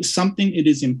saying? Something it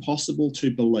is impossible to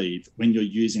believe when you're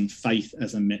using faith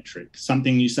as a metric.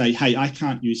 Something you say, hey, I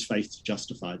can't use faith to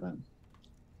justify that.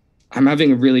 I'm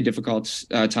having a really difficult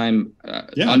time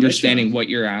understanding what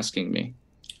you're asking me.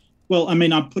 Well, I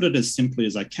mean, I put it as simply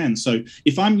as I can. So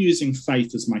if I'm using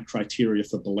faith as my criteria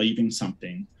for believing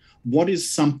something, what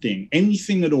is something,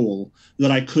 anything at all,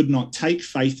 that I could not take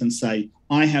faith and say,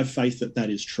 I have faith that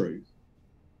is true?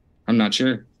 I'm not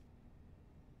sure.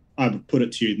 I would put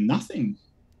it to you, nothing.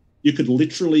 You could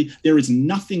literally, there is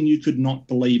nothing you could not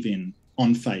believe in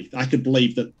on faith. I could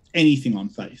believe that anything on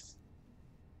faith.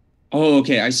 Oh,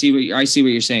 okay. I see what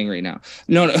you're saying right now.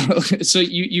 No. So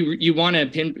you want to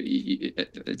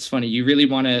it's funny. You really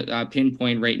want to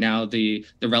pinpoint right now the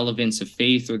relevance of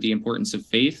faith or the importance of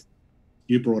faith.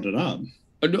 You brought it up.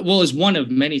 Well, it's one of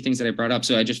many things that I brought up.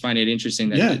 So I just find it interesting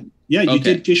that. You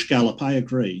did Gish Gallop. I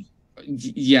agree.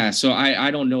 Yeah, so I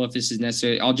don't know if this is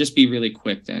necessary. I'll just be really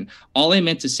quick then. All I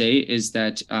meant to say is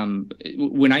that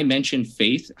when I mentioned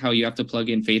faith, how you have to plug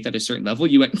in faith at a certain level,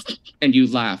 you went and you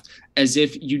laughed as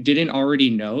if you didn't already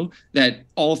know that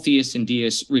all theists and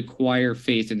deists require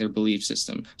faith in their belief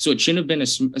system. So it shouldn't have been a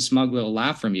smug little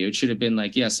laugh from you. It should have been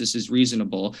like, yes, this is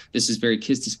reasonable. This is very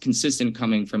consistent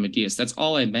coming from a deist. That's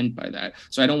all I meant by that.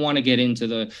 So I don't want to get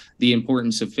into the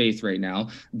importance of faith right now.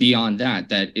 Beyond that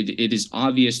it is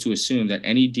obvious to assume that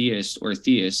any deist or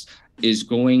theist is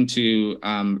going to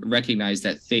recognize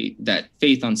that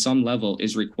faith on some level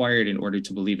is required in order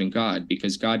to believe in God,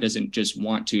 because God doesn't just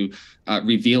want to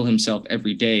reveal himself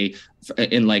every day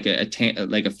in like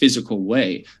a physical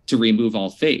way to remove all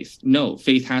faith. No,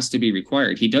 faith has to be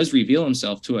required. He does reveal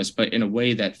himself to us, but in a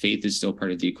way that faith is still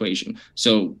part of the equation.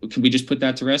 So can we just put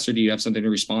that to rest, or do you have something to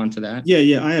respond to that?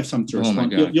 Yeah, I have something to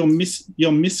respond. Oh my God.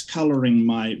 You're miscoloring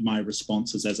my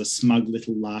responses as a smug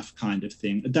little laugh kind of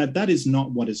thing. That is not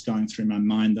what is going through my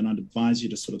mind, and I'd advise you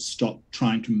to sort of stop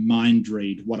trying to mind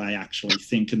read what I actually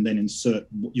think and then insert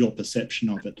your perception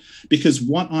of it. Because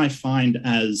what I find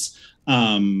as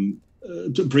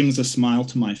brings a smile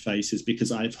to my face is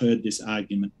because I've heard this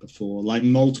argument before, like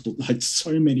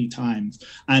so many times,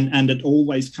 and it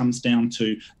always comes down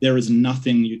to there is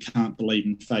nothing you can't believe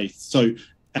in faith. So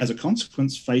as a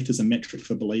consequence, faith as a metric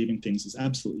for believing things is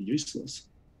absolutely useless.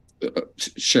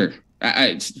 Sure.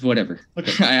 Whatever.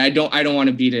 Okay. I don't want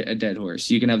to beat a dead horse.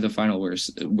 You can have the final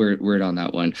word on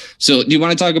that one. So do you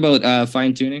want to talk about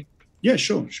fine tuning? Yeah,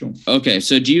 sure. Okay,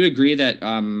 so do you agree that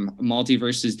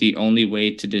multiverse is the only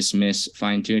way to dismiss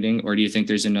fine-tuning, or do you think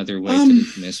there's another way to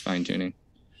dismiss fine-tuning?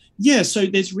 Yeah, so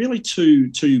there's really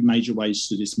two major ways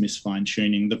to dismiss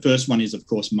fine-tuning. The first one is, of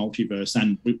course, multiverse,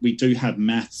 and we do have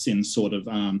maths in sort of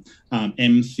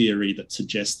M theory that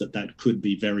suggests that could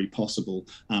be very possible.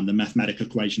 The mathematical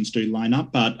equations do line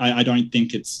up, but I don't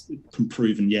think it's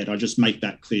proven yet. I just make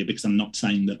that clear because I'm not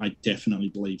saying that I definitely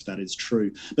believe that is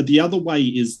true. But the other way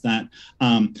is that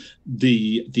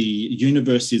the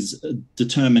universe is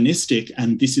deterministic,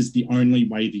 and this is the only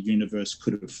way the universe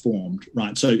could have formed,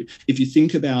 right? So if you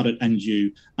think about it and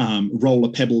you roll a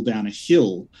pebble down a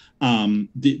hill,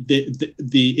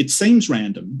 it seems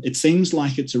random. It seems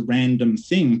like it's a random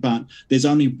thing, but there's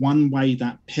only one way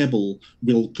that pebble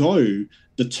will go,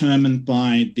 determined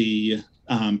by the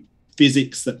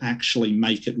physics that actually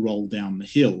make it roll down the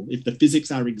hill. If the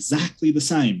physics are exactly the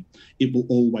same, it will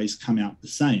always come out the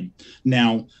same.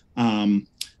 Now,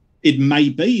 it may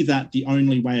be that the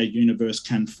only way a universe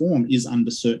can form is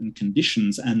under certain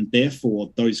conditions, and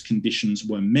therefore those conditions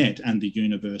were met and the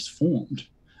universe formed.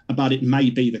 But it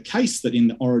may be the case that in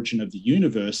the origin of the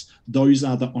universe, those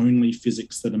are the only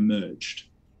physics that emerged,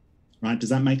 right? Does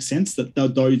that make sense? That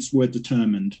those were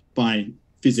determined by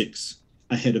physics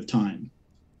ahead of time?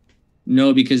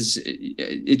 No, because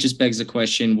it just begs the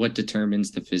question, what determines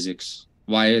the physics?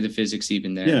 Why are the physics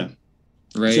even there? Yeah.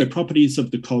 Right. So properties of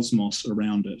the cosmos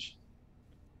around it.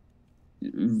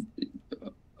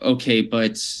 Okay,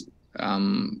 but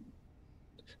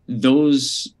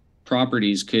those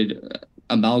properties could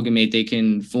amalgamate, they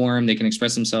can form, they can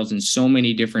express themselves in so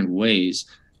many different ways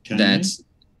that,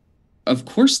 of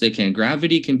course they can.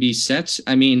 Gravity can be set.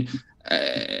 I mean,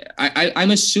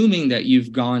 I'm assuming that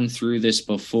you've gone through this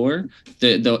before,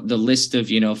 the list of,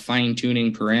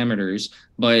 fine-tuning parameters,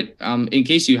 but in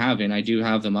case you haven't, I do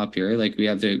have them up here. Like we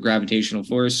have the gravitational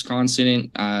force constant,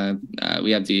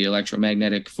 we have the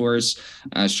electromagnetic force,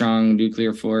 strong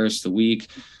nuclear force, the weak,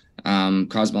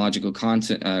 cosmological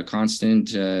constant,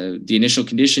 the initial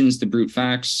conditions, the brute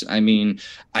facts. I mean,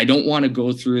 I don't want to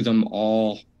go through them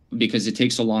all because it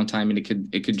takes a long time and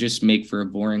it could just make for a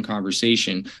boring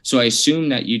conversation. So I assume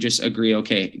that you just agree,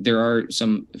 okay, there are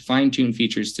some fine-tuned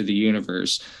features to the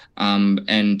universe.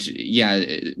 And yeah,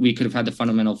 we could have had the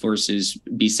fundamental forces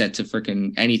be set to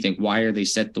frickin' anything. Why are they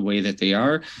set the way that they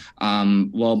are?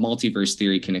 Well, multiverse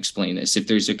theory can explain this. If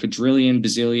there's a quadrillion,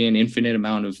 bazillion, infinite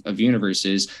amount of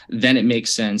universes, then it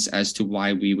makes sense as to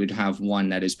why we would have one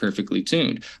that is perfectly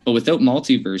tuned. But without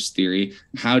multiverse theory,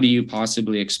 how do you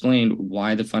possibly explain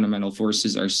why the fundamental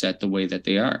forces are set the way that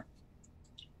they are?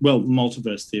 Well,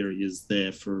 multiverse theory is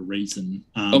there for a reason.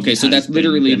 Okay, so that's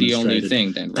literally the only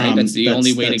thing then, right? That's the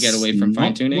only way to get away from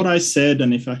fine-tuning? What I said,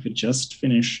 and if I could just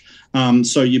finish.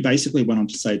 So you basically went on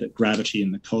to say that gravity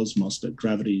in the cosmos, but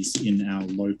gravity's in our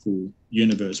local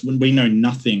universe. When we know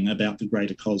nothing about the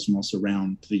greater cosmos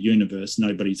around the universe,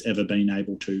 nobody's ever been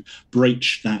able to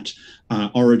breach that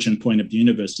origin point of the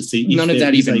universe to see if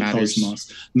there is a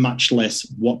cosmos, much less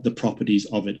what the properties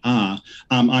of it are.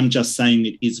 I'm just saying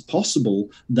it is possible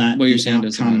that the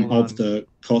outcome of the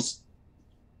cost.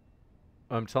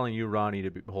 I'm telling you, Ronnie,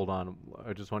 to hold on.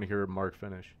 I just want to hear Mark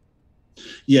finish.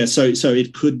 Yeah, so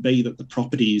it could be that the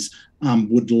properties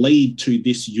would lead to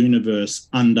this universe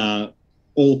under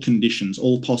all conditions,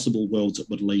 all possible worlds that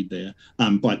would lead there.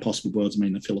 By possible worlds, I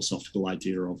mean the philosophical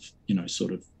idea of,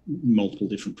 sort of multiple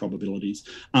different probabilities.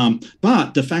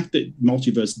 But the fact that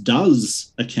multiverse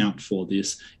does account for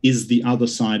this is the other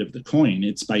side of the coin.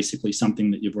 It's basically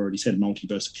something that you've already said,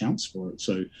 multiverse accounts for it.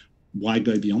 So why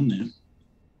go beyond there?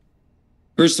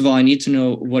 First of all, I need to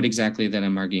know what exactly that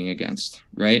I'm arguing against,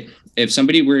 right? If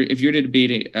you're to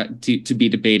be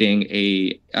debating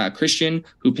a Christian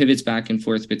who pivots back and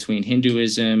forth between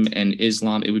Hinduism and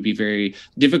Islam, it would be very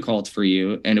difficult for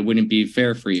you and it wouldn't be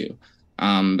fair for you.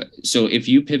 So if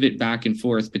you pivot back and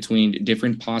forth between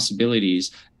different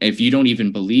possibilities, if you don't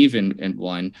even believe in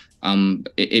one,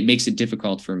 it makes it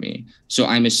difficult for me. So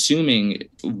I'm assuming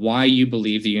why you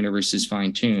believe the universe is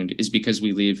fine-tuned is because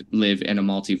we live in a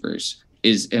multiverse.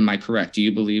 Am I correct? Do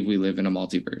you believe we live in a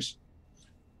multiverse?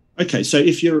 Okay, so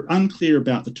if you're unclear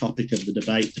about the topic of the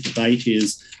debate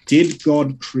is, did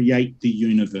God create the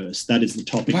universe? That is the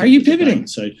topic. Why are you pivoting?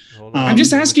 So I'm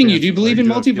just asking you, do you believe in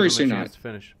multiverse or not?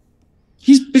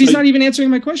 He's not even answering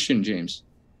my question, James.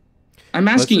 I'm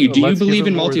asking you, do you believe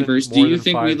in multiverse? Do you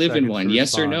think we live in one?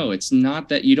 Yes or no? It's not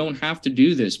that you don't have to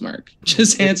do this, Mark.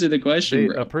 Just answer the question,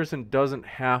 bro. A person doesn't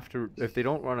have to, if they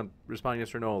don't want to respond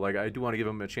yes or no, like I do want to give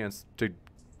them a chance to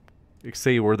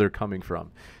say where they're coming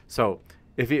from. So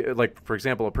if you, like, for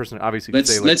example, a person obviously could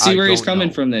say, like, let's see where he's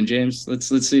coming from then, James. Let's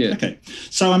see it. Okay.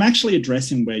 So I'm actually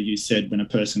addressing where you said when a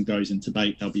person goes into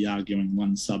debate, they'll be arguing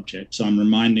one subject. So I'm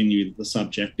reminding you that the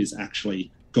subject is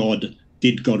actually God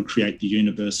did God create the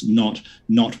universe, not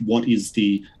what is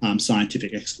the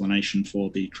scientific explanation for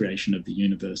the creation of the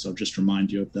universe. I'll just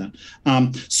remind you of that.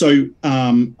 So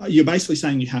you're basically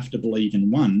saying you have to believe in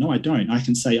one. No, I don't. I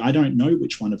can say I don't know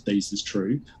which one of these is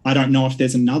true. I don't know if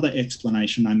there's another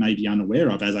explanation I may be unaware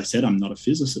of. As I said, I'm not a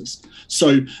physicist.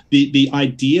 So the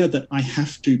idea that I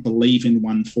have to believe in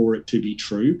one for it to be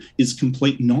true is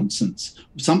complete nonsense.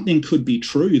 Something could be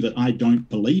true that I don't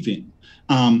believe in.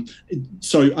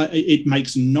 It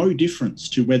makes no difference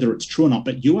to whether it's true or not,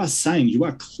 but you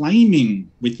are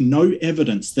claiming with no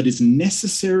evidence that is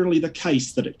necessarily the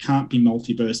case that it can't be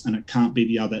multiverse and it can't be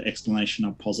the other explanation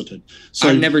I've posited. So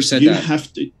I've never said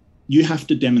that. You have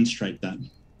to demonstrate that.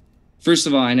 First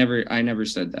of all, I never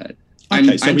said that.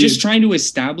 Okay, I'm just trying to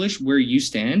establish where you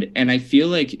stand, and I feel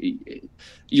like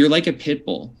you're like a pit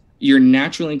bull. Your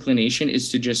natural inclination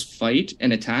is to just fight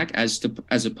and attack as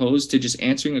opposed to just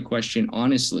answering a question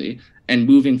honestly and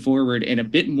moving forward in a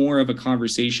bit more of a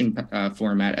conversation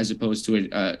format as opposed to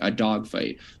a dog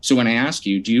fight. So when I ask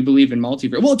you, do you believe in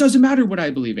multiverse? Well, it doesn't matter what I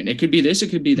believe in. It could be this,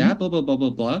 it could be that, blah, blah, blah, blah,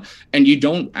 blah. And you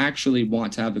don't actually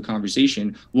want to have the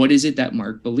conversation. What is it that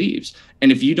Mark believes?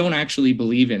 And if you don't actually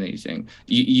believe in anything,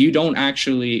 you don't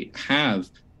actually have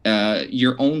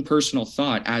your own personal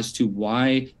thought as to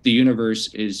why the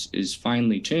universe is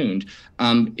finely tuned,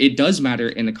 it does matter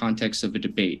in the context of a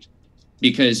debate,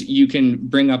 because you can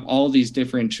bring up all these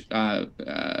different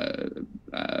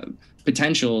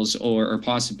potentials or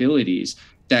possibilities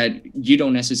that you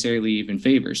don't necessarily even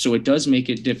favor. So it does make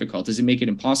it difficult. Does it make it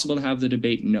impossible to have the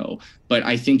debate? No. But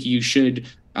I think you should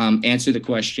answer the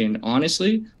question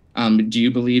honestly. Do you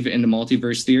believe in the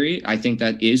multiverse theory? I think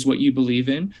that is what you believe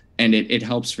in, and it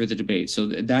helps for the debate. So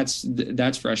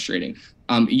that's frustrating.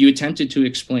 You attempted to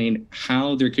explain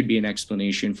how there could be an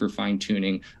explanation for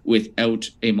fine-tuning without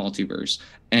a multiverse.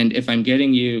 And if I'm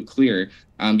getting you clear,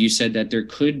 you said that there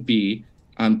could be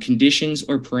conditions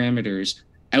or parameters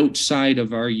outside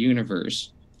of our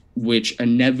universe which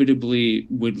inevitably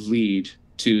would lead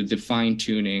to the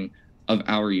fine-tuning of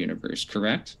our universe,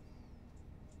 correct?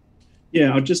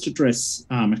 Yeah, I'll just address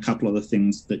a couple of the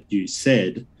things that you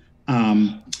said.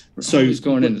 So he's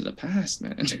going into the past,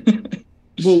 man.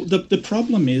 Well, the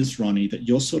problem is, Ronnie, that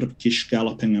you're sort of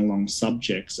gish-galloping along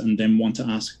subjects and then want to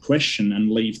ask a question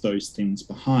and leave those things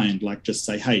behind, like just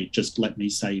say, hey, just let me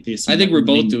say this. I think we're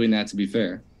both doing that, to be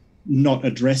fair. Not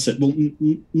address it. Well,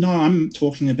 no, I'm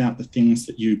talking about the things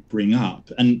that you bring up,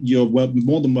 and you're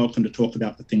more than welcome to talk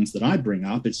about the things that I bring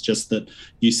up. It's just that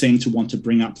you seem to want to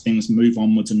bring up things, move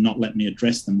onwards, and not let me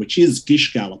address them, which is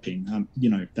gish galloping.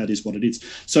 That is what it is.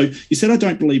 So you said I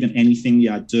don't believe in anything.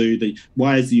 Yeah, I do.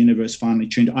 Why is the universe finally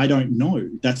tuned? I don't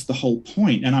know. That's the whole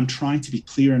point, and I'm trying to be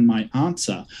clear in my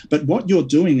answer. But what you're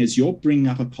doing is you're bringing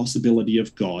up a possibility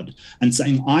of God and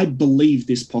saying, I believe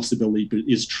this possibility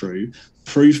is true.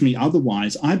 Prove me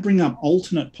otherwise. I bring up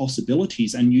alternate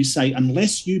possibilities and you say,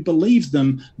 unless you believe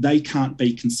them, they can't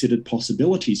be considered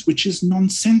possibilities, which is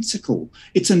nonsensical.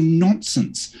 It's a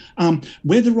nonsense.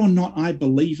 Whether or not I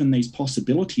believe in these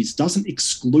possibilities doesn't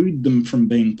exclude them from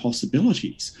being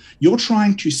possibilities. You're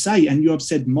trying to say, and you have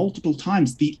said multiple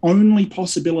times, the only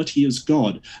possibility is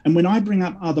God. And when I bring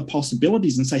up other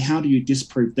possibilities and say, how do you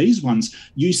disprove these ones?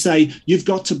 You say, you've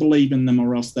got to believe in them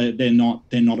or else they're not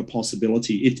a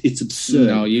possibility. It's absurd.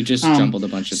 No, you just jumbled a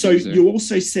bunch of things there. So you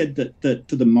also said that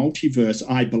for the multiverse,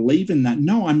 I believe in that.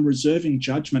 No, I'm reserving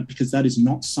judgment because that is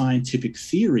not scientific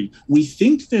theory. We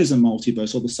think there's a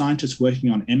multiverse, or the scientists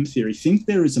working on M theory think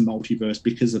there is a multiverse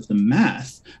because of the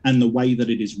math and the way that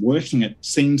it is working. It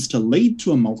seems to lead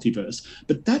to a multiverse,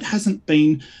 but that hasn't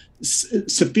been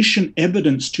sufficient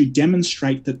evidence to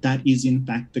demonstrate that that is in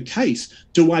fact the case.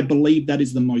 Do I believe that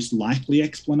is the most likely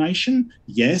explanation?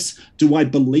 Yes. Do I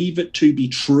believe it to be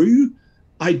true?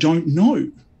 I don't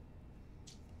know.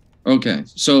 Okay,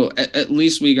 so at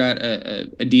least we got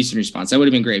a decent response. That would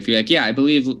have been great if you're like, yeah, I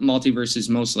believe multiverse is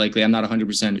most likely. I'm not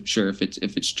 100% sure if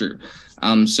it's true.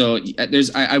 So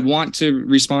I want to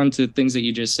respond to things that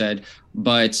you just said,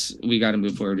 but we got to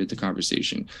move forward with the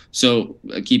conversation. So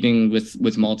keeping with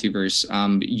multiverse,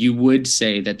 you would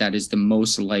say that is the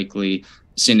most likely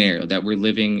scenario, that we're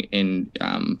living in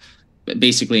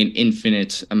basically an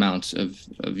infinite amount of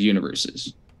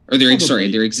universes. Or there Probably.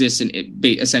 there exists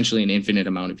essentially an infinite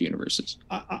amount of universes.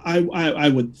 I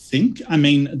would think. I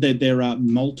mean, there are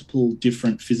multiple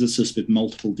different physicists with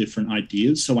multiple different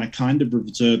ideas. So I kind of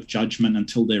reserve judgment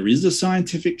until there is a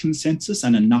scientific consensus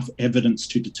and enough evidence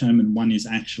to determine one is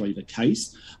actually the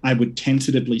case. I would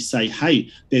tentatively say, hey,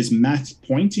 there's maths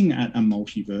pointing at a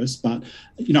multiverse, but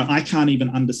I can't even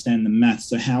understand the maths.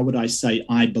 So how would I say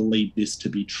I believe this to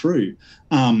be true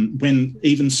when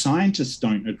even scientists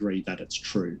don't agree that it's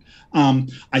true?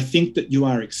 I think that you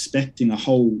are expecting a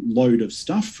whole load of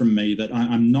stuff from me that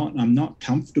I'm not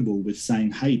comfortable with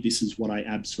saying, hey, this is what I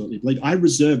absolutely believe. I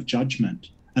reserve judgment.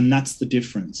 And that's the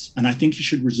difference. And I think you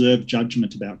should reserve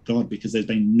judgment about God because there's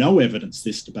been no evidence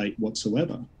this debate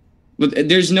whatsoever. But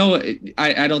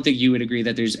I don't think you would agree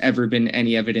that there's ever been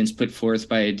any evidence put forth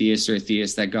by a deist or a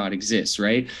theist that God exists,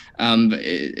 right?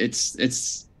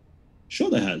 It's Sure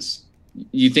there has.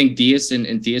 You think deists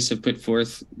and theists have put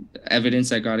forth evidence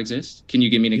that God exists? Can you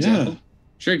give me an example? Yeah.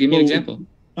 Sure, give me an example.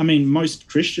 I mean, most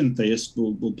Christian theists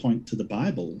will point to the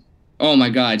Bible. Oh my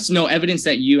God. So no evidence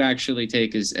that you actually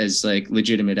take as like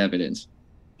legitimate evidence.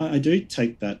 I do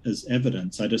take that as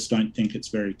evidence. I just don't think it's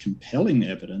very compelling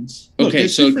evidence. Okay,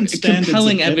 so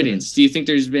compelling evidence. Do you think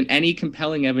there's been any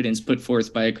compelling evidence put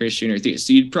forth by a Christian or theist?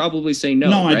 So you'd probably say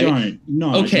no. No, right? I don't.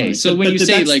 No. Okay, so when you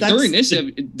say like during this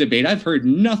debate, I've heard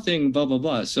nothing, blah blah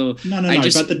blah. So no.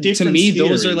 But the difference to me,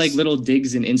 those is... are like little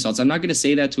digs and insults. I'm not going to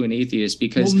say that to an atheist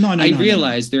because I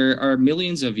realize there are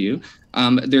millions of you.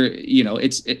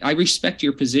 I respect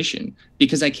your position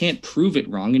because I can't prove it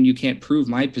wrong and you can't prove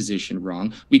my position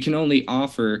wrong. We can only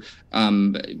offer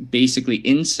basically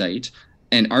insight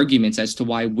and arguments as to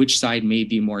why which side may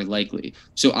be more likely.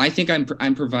 So I think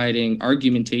I'm providing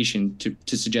argumentation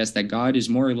to suggest that God is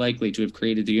more likely to have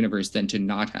created the universe than to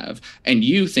not have. And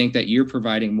you think that you're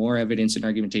providing more evidence and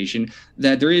argumentation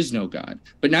that there is no God.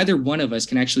 But neither one of us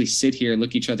can actually sit here,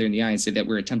 look each other in the eye and say that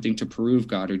we're attempting to prove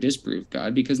God or disprove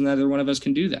God because neither one of us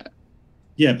can do that.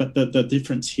 Yeah, but the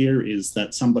difference here is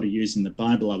that somebody using the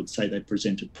Bible, I would say they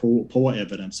presented poor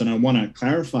evidence. And I want to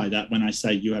clarify that when I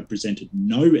say you have presented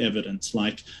no evidence,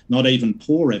 like not even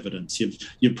poor evidence.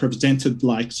 You've presented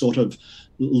like sort of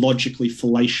logically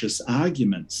fallacious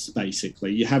arguments,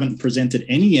 basically. You haven't presented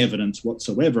any evidence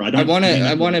whatsoever. I want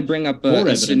to bring up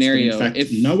a scenario. In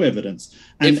fact, no evidence.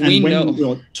 And when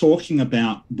we're talking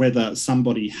about whether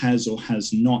somebody has or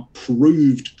has not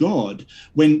proved God,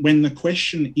 when the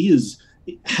question is,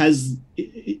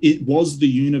 was the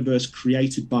universe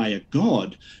created by a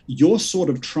god, you're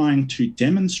sort of trying to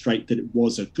demonstrate that it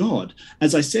was a god.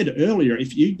 As I said earlier,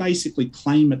 if you basically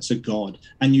claim it's a god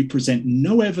and you present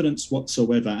no evidence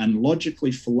whatsoever and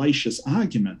logically fallacious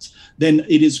arguments, then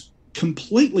it is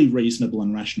completely reasonable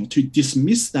and rational to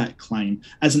dismiss that claim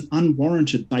as an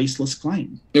unwarranted, baseless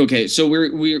claim. Okay, so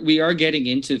we are getting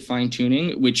into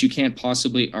fine-tuning, which you can't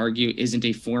possibly argue isn't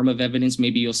a form of evidence.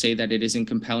 Maybe you'll say that it isn't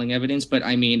compelling evidence, but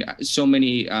I mean, so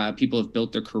many people have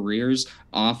built their careers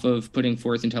off of putting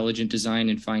forth intelligent design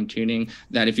and fine-tuning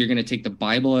that if you're going to take the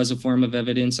Bible as a form of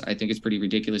evidence, I think it's pretty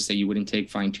ridiculous that you wouldn't take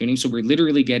fine-tuning. So we're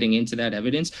literally getting into that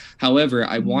evidence. However,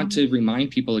 I want to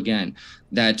remind people again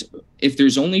that if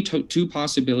there's only two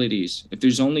possibilities, if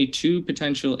there's only two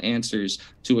potential answers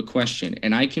to a question,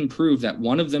 and I can prove that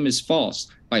one of them is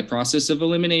false by process of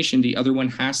elimination, the other one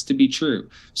has to be true.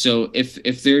 So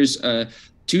if there's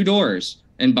two doors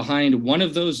and behind one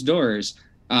of those doors,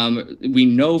 we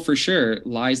know for sure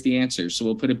lies the answer. So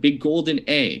we'll put a big golden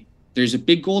A. There's a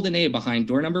big golden A behind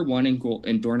door number one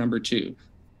and door number two.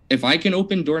 If I can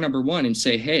open door number one and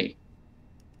say, hey,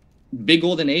 big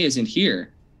golden A isn't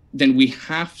here, then we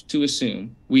have to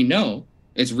assume, we know,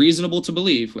 it's reasonable to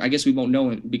believe, I guess we won't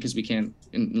know because we can't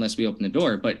unless we open the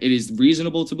door, but it is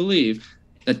reasonable to believe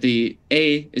that the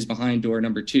A is behind door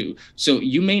number two. So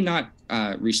you may not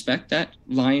respect that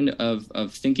line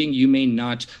of thinking. You may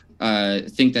not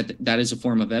think that that is a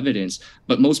form of evidence,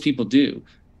 but most people do.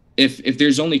 If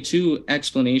there's only two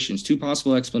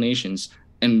possible explanations,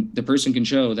 and the person can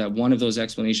show that one of those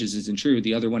explanations isn't true,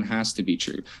 the other one has to be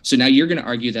true. So now you're going to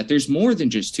argue that there's more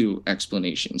than just two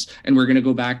explanations. And we're going to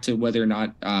go back to whether or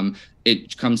not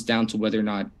it comes down to whether or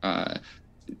not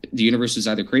the universe is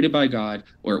either created by God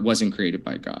or it wasn't created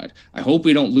by God. I hope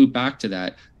we don't loop back to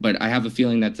that, but I have a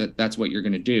feeling that that's what you're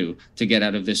going to do to get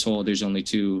out of this hole. There's only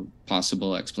two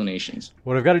possible explanations.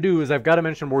 What I've got to do is I've got to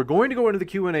mention we're going to go into the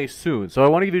Q&A soon. So I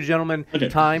want to give you gentlemen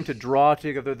time to draw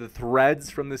together the threads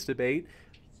from this debate.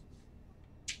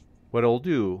 What I'll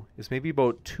do is maybe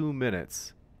about 2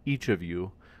 minutes, each of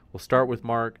you. We'll start with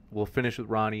Mark, we'll finish with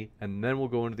Ronnie, and then we'll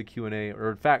go into the Q&A. Or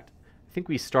in fact, I think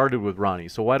we started with Ronnie.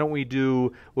 So why don't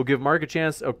we'll give Mark a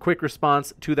chance, a quick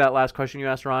response to that last question you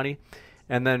asked, Ronnie.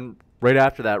 And then right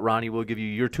after that, Ronnie will give you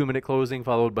your 2-minute closing,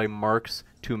 followed by Mark's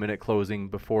 2-minute closing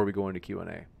before we go into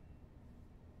Q&A.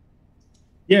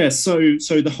 Yeah, so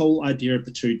the whole idea of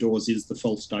the two doors is the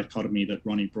false dichotomy that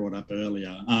Ronnie brought up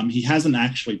earlier. He hasn't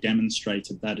actually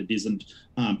demonstrated that it isn't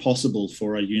possible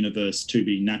for a universe to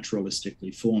be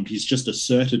naturalistically formed. He's just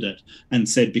asserted it and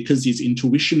said because his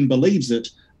intuition believes it,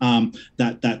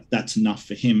 that's enough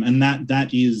for him. And that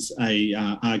is a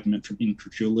argument from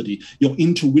incredulity. Your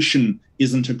intuition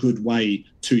isn't a good way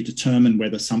to determine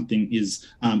whether something is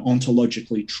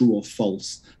ontologically true or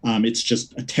false. It's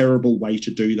just a terrible way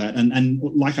to do that. And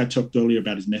like I talked earlier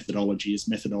about his methodology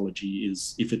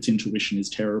is if its intuition is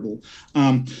terrible.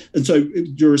 And so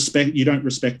you don't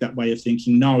respect that way of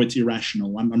thinking. No, it's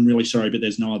irrational. I'm really sorry, but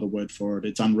there's no other word for it.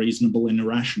 It's unreasonable and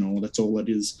irrational. That's all it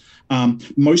is.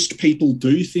 Most people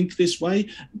do think this way.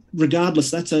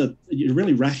 Regardless, you're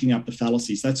really racking up the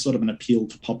fallacies. That's sort of an appeal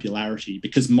to popularity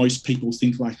because most people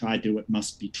think like I do, it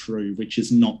must be true, which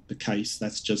is not the case.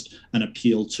 That's just an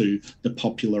appeal to the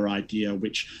popular idea,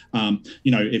 which,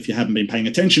 if you haven't been paying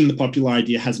attention, the popular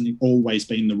idea hasn't always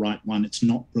been the right one. It's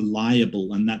not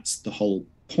reliable, and that's the whole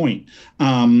point.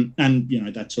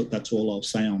 That's all I'll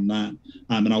say on that.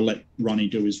 And I'll let Ronnie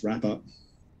do his wrap up.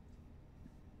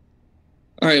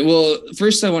 All right. Well,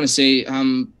 first I want to say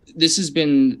this has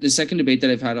been the second debate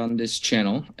that I've had on this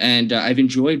channel, and I've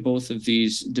enjoyed both of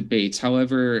these debates.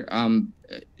 However,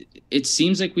 it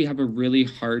seems like we have a really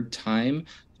hard time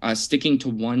sticking to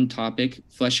one topic,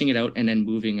 fleshing it out, and then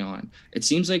moving on. It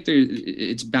seems like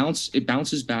it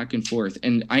bounces back and forth.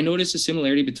 And I notice a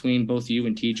similarity between both you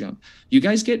and T-Jump. You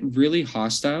guys get really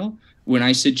hostile when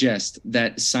I suggest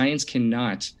that science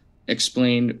cannot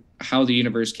explain how the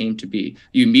universe came to be.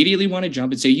 You immediately want to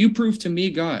jump and say, you prove to me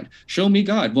God, show me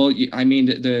God. Well, I mean,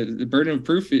 the burden of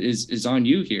proof is on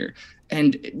you here.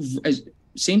 And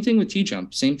same thing with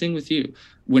T-Jump, same thing with you.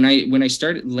 When I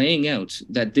started laying out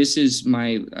that this is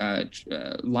my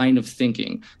line of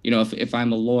thinking, if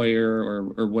I'm a lawyer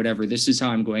or whatever, this is how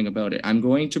I'm going about it. I'm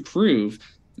going to prove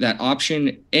that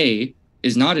option A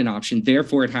is not an option,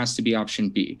 therefore it has to be option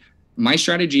B. My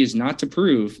strategy is not to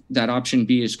prove that option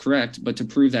B is correct, but to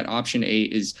prove that option A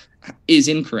is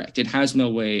incorrect. It has no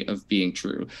way of being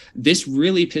true. This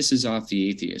really pisses off the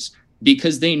atheists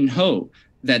because they know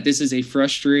that this is a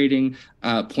frustrating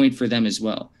point for them as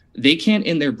well. They can't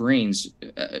in their brains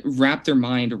wrap their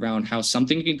mind around how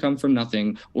something can come from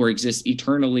nothing or exist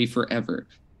eternally forever.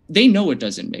 They know it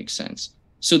doesn't make sense.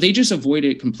 So they just avoid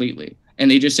it completely. And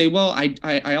they just say, well,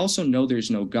 I also know there's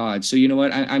no God. So you know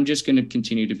what? I'm just going to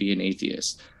continue to be an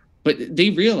atheist. But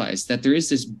they realize that there is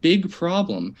this big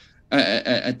problem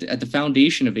at the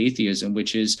foundation of atheism,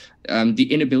 which is the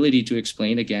inability to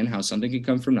explain, again, how something can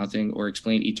come from nothing or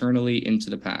explain eternally into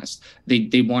the past.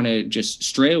 They want to just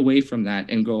stray away from that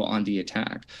and go on the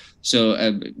attack.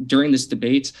 So during this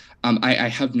debate, I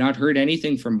have not heard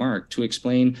anything from Mark to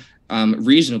explain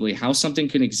reasonably how something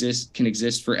can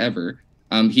exist forever.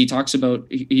 He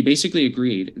basically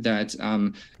agreed that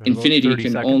infinity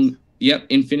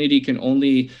can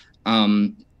only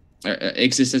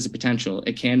exist as a potential.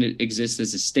 It can exist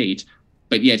as a state,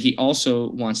 but yet he also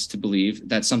wants to believe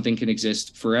that something can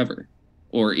exist forever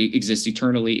or exist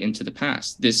eternally into the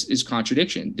past. This is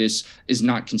contradiction. This is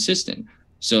not consistent.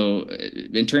 So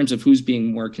in terms of who's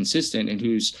being more consistent and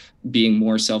who's being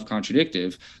more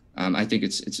self-contradictive, I think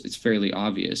it's fairly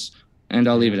obvious. And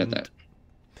I'll leave it at that.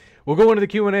 We'll go into the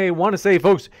Q&A. Want to say,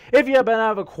 folks, if you happen to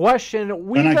have a question,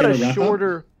 we got a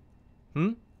shorter...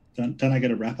 Don't I get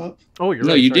a wrap up? Oh, you're right.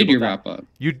 No, you did your wrap up.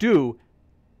 You do.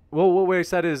 Well, what I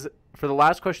said is, for the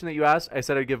last question that you asked, I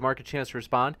said I'd give Mark a chance to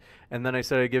respond, and then I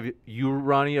said I'd give you,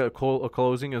 Ronnie, a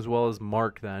closing as well as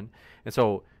Mark then. And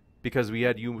so, because we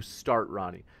had you start,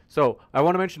 Ronnie. So, I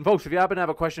want to mention, folks, if you happen to have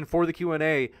a question for the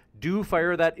Q&A, do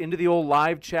fire that into the old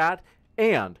live chat,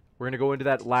 and we're going to go into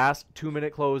that last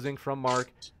 2-minute closing from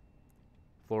Mark.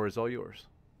 Floor is all yours.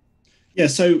 Yeah,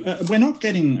 so we're not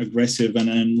getting aggressive,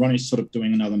 and Ronnie's sort of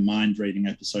doing another mind-reading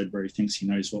episode where he thinks he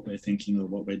knows what we're thinking or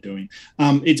what we're doing.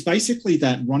 It's basically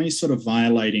that Ronnie's sort of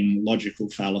violating logical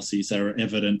fallacies that are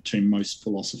evident to most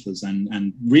philosophers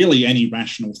and really any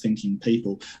rational thinking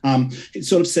people. It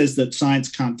sort of says that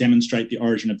science can't demonstrate the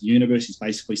origin of the universe. He's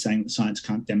basically saying that science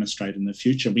can't demonstrate in the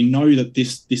future. We know that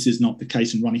this is not the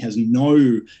case, and Ronnie has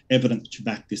no evidence to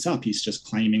back this up. He's just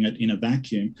claiming it in a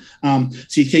vacuum.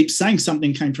 So he keeps saying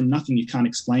something came from nothing. You can't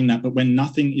explain that, but when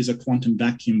nothing is a quantum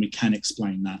vacuum, we can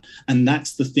explain that. And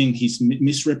that's the thing. He's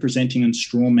misrepresenting and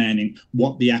strawmanning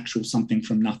what the actual something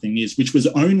from nothing is, which was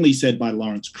only said by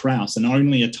Lawrence Krauss and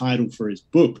only a title for his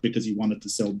book because he wanted to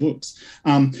sell books.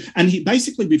 And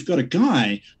we've got a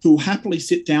guy who will happily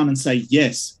sit down and say,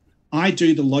 yes, I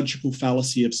do the logical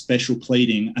fallacy of special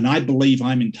pleading, and I believe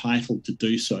I'm entitled to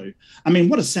do so. I mean,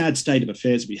 what a sad state of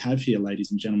affairs we have here,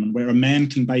 ladies and gentlemen, where a man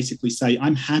can basically say,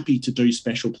 I'm happy to do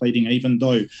special pleading, even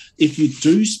though if you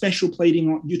do special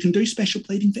pleading, you can do special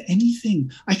pleading for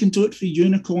anything. I can do it for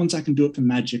unicorns, I can do it for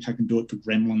magic, I can do it for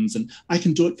gremlins, and I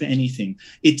can do it for anything.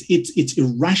 It's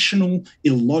irrational,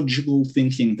 illogical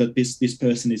thinking that this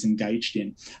person is engaged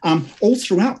in. All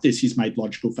throughout this, he's made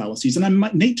logical fallacies, and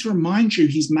I need to remind you,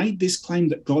 he's made this claim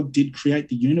that God did create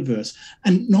the universe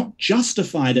and not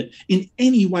justified it in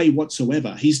any way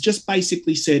whatsoever. He's just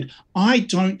basically said, I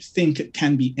don't think it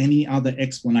can be any other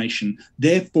explanation.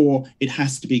 Therefore, it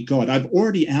has to be God. I've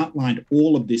already outlined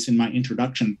all of this in my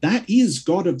introduction. That is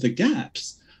God of the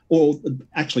gaps. Or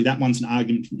actually, that one's an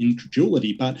argument from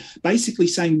incredulity, but basically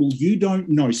saying, well, you don't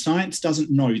know, science doesn't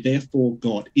know, therefore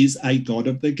God is a God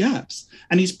of the gaps.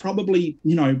 And he's probably,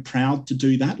 proud to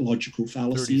do that logical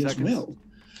fallacy as well.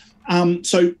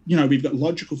 So, we've got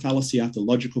logical fallacy after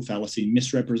logical fallacy,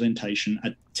 misrepresentation,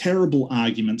 terrible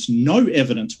arguments, no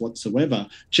evidence whatsoever,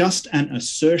 just an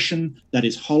assertion that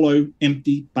is hollow,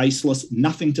 empty, baseless,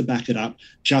 nothing to back it up,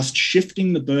 just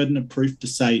shifting the burden of proof to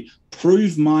say,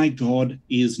 prove my God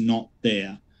is not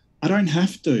there. I don't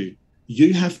have to.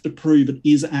 You have to prove it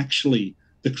is actually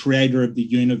the creator of the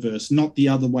universe, not the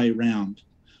other way around.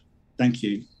 Thank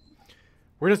you.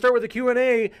 We're going to start with the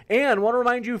Q&A, and want to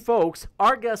remind you folks,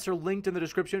 our guests are linked in the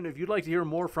description. If you'd like to hear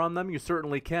more from them, you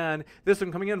certainly can. This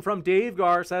one coming in from Dave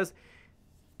Gar says,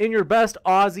 in your best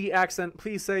Aussie accent,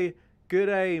 please say,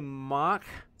 "G'day, Mark."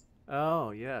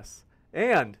 Oh, yes.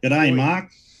 And G'day,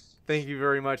 Mark. Thank you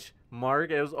very much,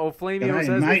 Mark. As Oflamio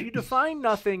says, mate. if you define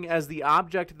nothing as the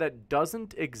object that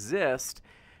doesn't exist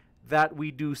that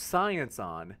we do science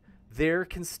on, there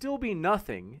can still be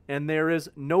nothing, and there is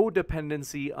no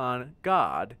dependency on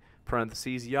God,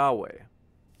 parentheses, Yahweh.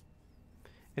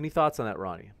 Any thoughts on that,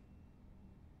 Ronnie?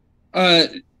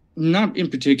 Not in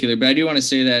particular, but I do want to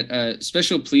say that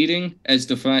special pleading, it's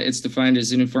defined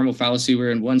as an informal fallacy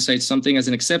wherein one cites something as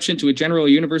an exception to a general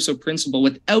universal principle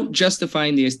without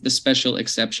justifying the special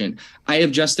exception. I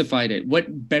have justified it.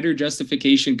 What better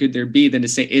justification could there be than to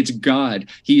say it's God?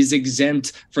 He is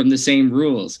exempt from the same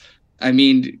rules. I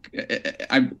mean,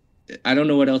 I don't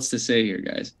know what else to say here,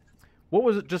 guys. What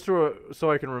was it, just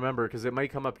so I can remember, because it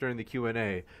might come up during the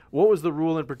Q&A, what was the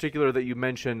rule in particular that you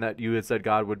mentioned that you had said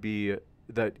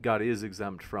that God is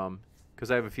exempt from? Because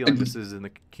I have a feeling this is in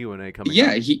the Q&A coming up.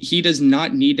 Yeah, he does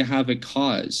not need to have a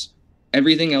cause.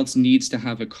 Everything else needs to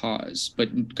have a cause,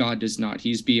 but God does not.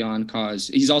 He's beyond cause.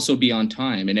 He's also beyond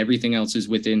time, and everything else is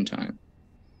within time.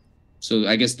 So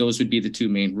I guess those would be the two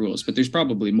main rules, but there's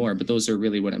probably more, but those are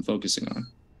really what I'm focusing on.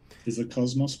 Is the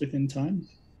cosmos within time?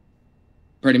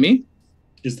 Pardon me?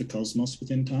 Is the cosmos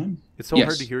within time? It's so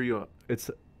hard to hear you. It's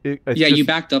yeah, just, you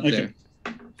backed up there.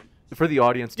 For the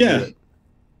audience to hear it.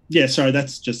 Yeah, sorry,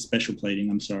 that's just special pleading.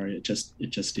 I'm sorry, it just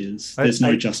is. There's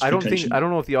no justification. I don't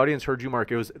know if the audience heard you,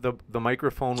 Mark. It was the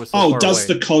microphone was so far away. Does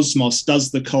the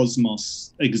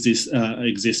cosmos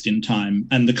exist in time?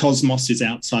 And the cosmos is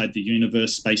outside the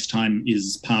universe. Space-time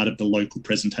is part of the local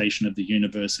presentation of the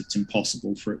universe. It's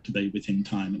impossible for it to be within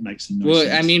time. It makes no sense.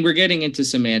 Well, I mean, we're getting into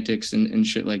semantics and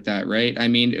shit like that, right? I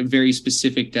mean, very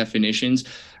specific definitions.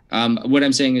 What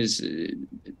I'm saying is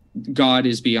God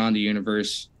is beyond the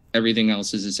universe. Everything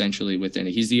else is essentially within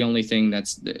it. He's the only thing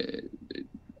that's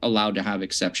allowed to have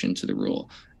exception to the rule.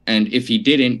 And if he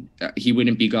didn't, he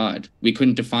wouldn't be God. We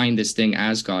couldn't define this thing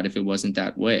as God if it wasn't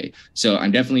that way. So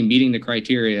I'm definitely meeting the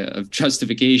criteria of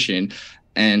justification.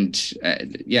 And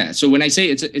so when I say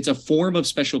it's a form of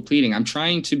special pleading, I'm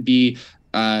trying to be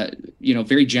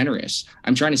very generous.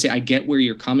 I'm trying to say I get where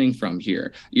you're coming from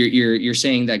here. You're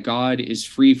saying that God is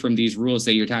free from these rules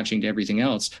that you're attaching to everything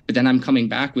else, but then I'm coming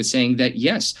back with saying that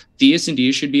yes, theists and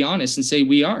deists should be honest and say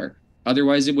we are.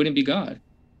 Otherwise, it wouldn't be God.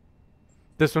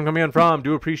 This one coming in from,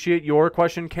 do appreciate your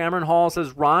question. Cameron Hall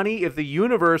says, Ronnie, if the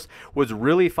universe was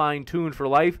really fine-tuned for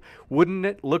life, wouldn't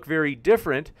it look very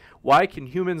different? Why can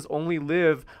humans only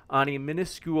live on a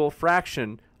minuscule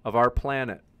fraction of our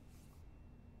planet?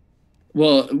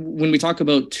 Well, when we talk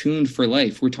about tuned for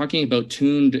life, we're talking about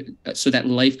tuned so that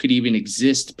life could even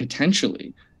exist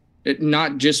potentially,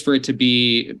 not just for it to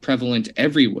be prevalent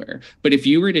everywhere. But if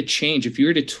you were to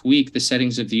tweak the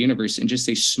settings of the universe in just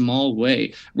a small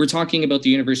way, we're talking about the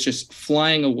universe just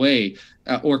flying away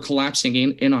or collapsing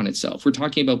in on itself. We're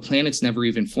talking about planets never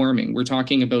even forming. We're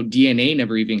talking about DNA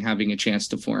never even having a chance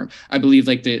to form. I believe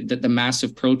like the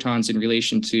massive protons in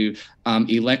relation to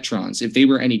electrons, if they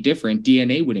were any different,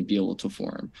 DNA wouldn't be able to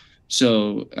form.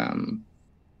 So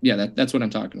that's what I'm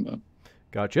talking about.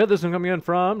 Gotcha. This one coming in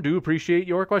from, do appreciate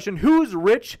your question. Who's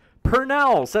rich,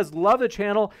 Purnell says, love the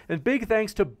channel, and big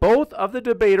thanks to both of the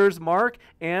debaters, Mark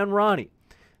and Ronny.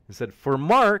 He said, for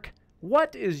Mark,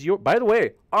 what is your... By the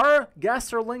way, our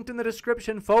guests are linked in the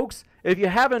description, folks. If you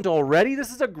haven't already,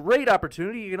 this is a great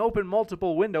opportunity. You can open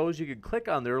multiple windows. You can click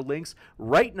on their links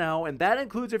right now, and that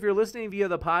includes if you're listening via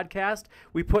the podcast.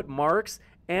 We put Mark's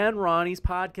and Ronny's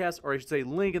podcast, or I should say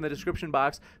link in the description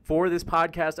box for this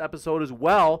podcast episode as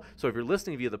well. So if you're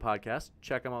listening via the podcast,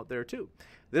 check them out there too.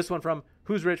 This one from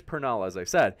Who's Rich Purnell, as I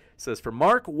said, says, for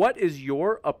Mark, what is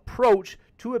your approach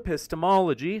to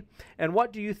epistemology, and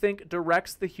what do you think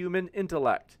directs the human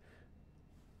intellect?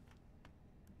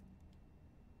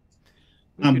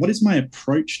 What is my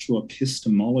approach to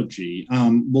epistemology?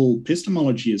 Well,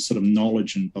 epistemology is sort of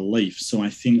knowledge and belief. So I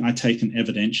think I take an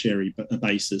evidentiary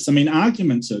basis. I mean,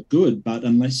 arguments are good, but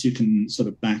unless you can sort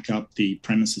of back up the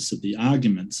premises of the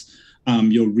arguments,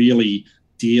 you're really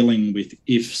dealing with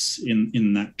ifs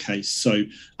in that case. So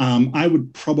I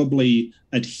would probably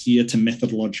adhere to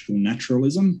methodological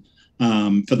naturalism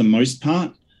for the most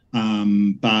part.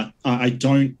 But I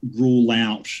don't rule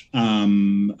out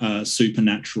a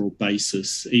supernatural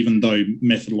basis, even though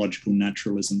methodological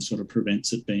naturalism sort of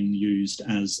prevents it being used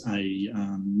as a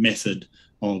method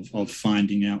of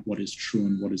finding out what is true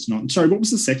and what is not. Sorry, what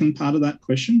was the second part of that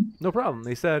question? No problem.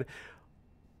 They said,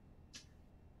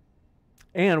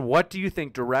 and what do you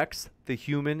think directs the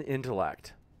human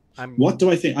intellect? What do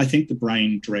I think? I think the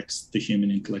brain directs the human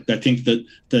intellect. I think that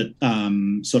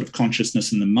sort of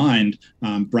consciousness in the mind,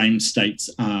 brain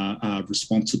states are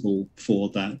responsible for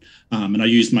that. And I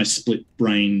use my split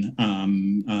brain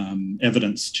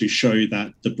evidence to show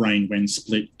that the brain, when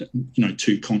split,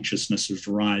 two consciousnesses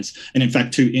arise, and in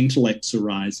fact, two intellects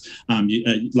arise.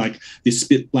 Like this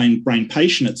split brain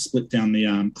patient, it split down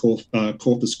the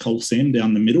corpus callosum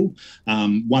down the middle.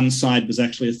 One side was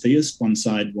actually a theist, one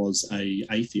side was a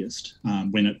atheist.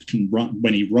 When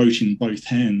he wrote in both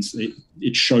hands,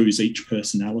 it shows each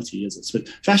personality as it's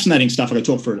fascinating stuff. I could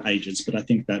talk for ages, but I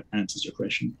think that answers your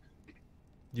question.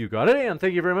 You got it, and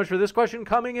thank you very much for this question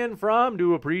coming in from.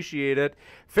 Do appreciate it.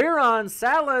 Farron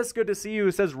Salas, good to see you,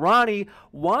 says, Ronny,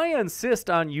 why insist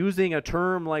on using a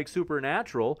term like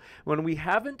supernatural when we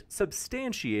haven't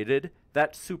substantiated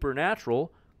that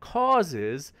supernatural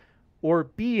causes or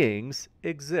beings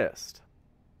exist?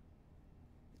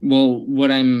 Well,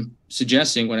 what I'm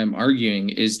suggesting, what I'm arguing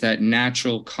is that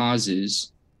natural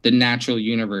causes, the natural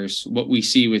universe, what we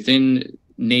see within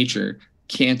nature,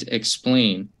 can't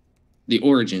explain the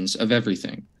origins of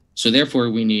everything. So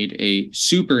therefore, we need a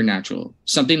supernatural,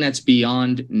 something that's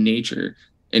beyond nature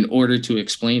in order to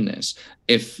explain this.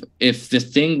 If the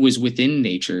thing was within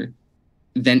nature,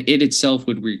 then it itself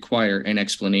would require an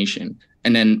explanation.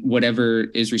 And then whatever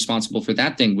is responsible for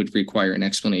that thing would require an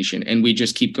explanation. And we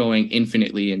just keep going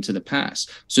infinitely into the past.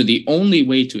 So the only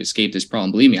way to escape this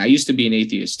problem, believe me, I used to be an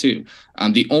atheist too.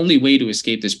 The only way to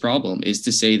escape this problem is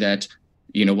to say that,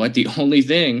 you know what, the only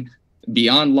thing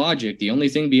beyond logic, the only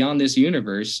thing beyond this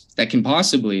universe that can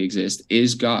possibly exist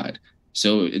is God.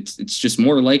 So it's just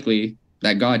more likely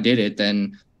that God did it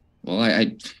than, well,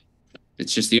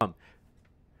 it's just the...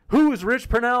 Who's Rich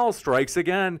Purnell strikes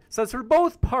again, says for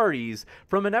both parties,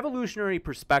 from an evolutionary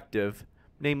perspective,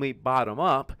 namely bottom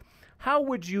up, how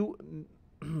would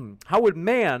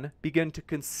man begin to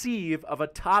conceive of a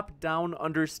top-down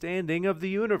understanding of the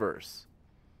universe?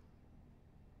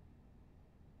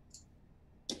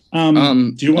 Do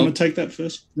you want to take that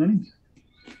first, Ronny?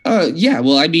 Yeah,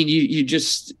 well, I mean, you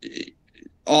just...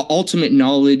 ultimate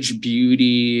knowledge,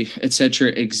 beauty, etc.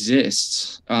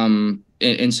 exists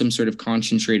in some sort of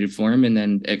concentrated form, and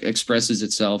then expresses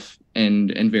itself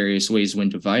in various ways when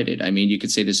divided. I mean, you could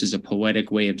say this is a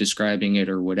poetic way of describing it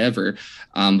or whatever,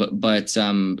 but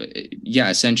yeah,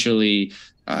 essentially,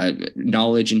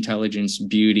 knowledge, intelligence,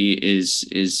 beauty is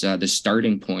the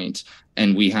starting point,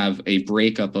 and we have a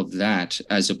breakup of that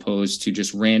as opposed to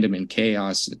just random and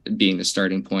chaos being the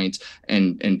starting point,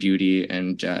 and beauty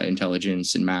and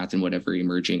intelligence and math and whatever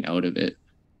emerging out of it.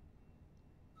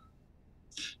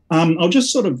 I'll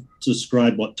just sort of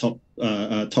describe what top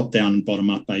down and bottom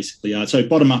up basically are. So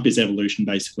bottom up is evolution.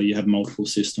 Basically, you have multiple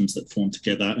systems that form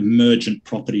together. Emergent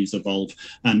properties evolve,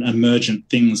 and emergent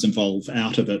things evolve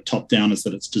out of it. Top down is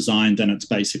that it's designed, and it's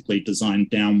basically designed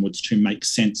downwards to make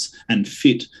sense and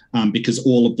fit, because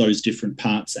all of those different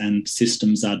parts and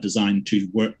systems are designed to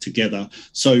work together.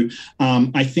 So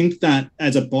I think that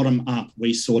as a bottom up,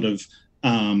 we sort of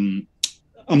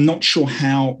I'm not sure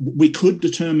how we could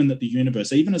determine that the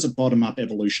universe, even as a bottom-up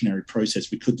evolutionary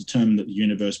process, we could determine that the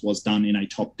universe was done in a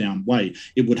top-down way.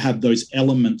 It would have those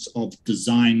elements of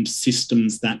designed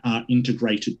systems that are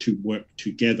integrated to work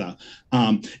together.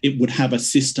 It would have a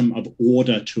system of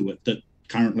order to it that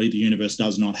currently the universe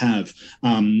does not have.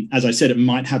 As I said, it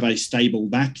might have a stable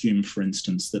vacuum, for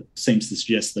instance, that seems to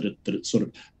suggest that it's sort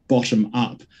of bottom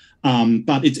up.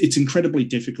 But it's incredibly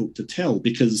difficult to tell,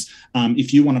 because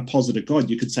if you want to posit a God,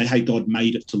 you could say, hey, God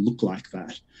made it to look like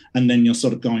that. And then you're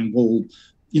sort of going, well,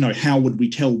 how would we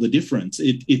tell the difference?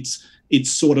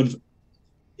 It's sort of,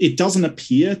 it doesn't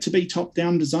appear to be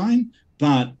top-down design,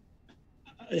 but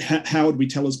how would we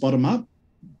tell as bottom up?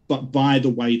 But by the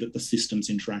way that the systems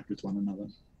interact with one another.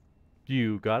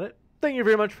 You got it. Thank you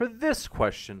very much for this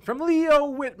question. From Leo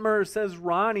Whitmer says,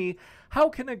 Ronnie, how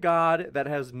can a God that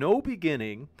has no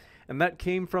beginning and that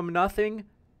came from nothing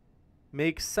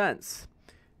make sense?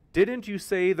 Didn't you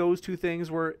say those two things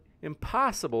were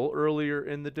impossible earlier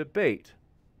in the debate?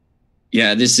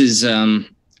 Yeah, this is,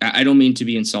 I don't mean to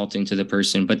be insulting to the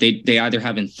person, but they either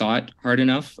haven't thought hard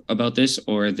enough about this,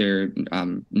 or they're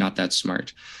not that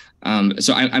smart.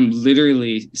 So I'm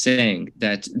literally saying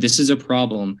that this is a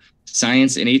problem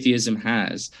science and atheism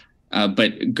has,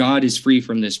 but God is free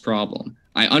from this problem.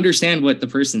 I understand what the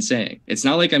person's saying. It's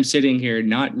not like I'm sitting here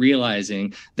not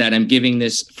realizing that I'm giving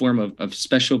this form of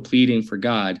special pleading for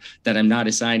God that I'm not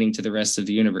assigning to the rest of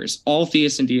the universe. All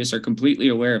theists and deists are completely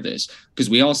aware of this, because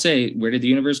we all say, where did the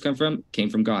universe come from? Came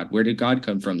from God. Where did God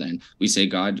come from then? We say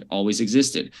God always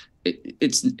existed.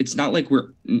 It's not like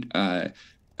we're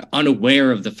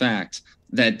unaware of the fact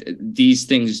that these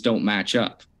things don't match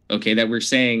up. Okay, that we're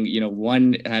saying,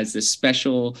 one has this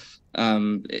special, I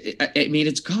mean,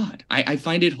 it's God. I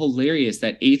find it hilarious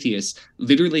that atheists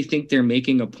literally think they're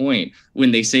making a point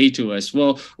when they say to us,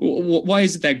 well, why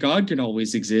is it that God can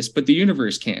always exist, but the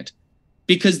universe can't?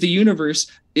 Because the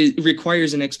universe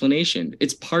requires an explanation.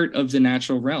 It's part of the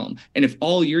natural realm. And if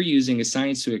all you're using is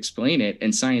science to explain it,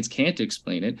 and science can't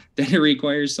explain it, then it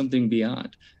requires something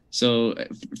beyond. So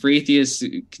for atheists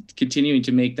continuing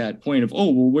to make that point of,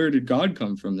 oh, well, where did God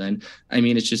come from then? I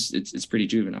mean, it's pretty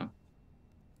juvenile.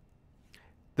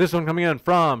 This one coming in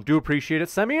from, do appreciate it,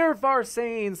 Samir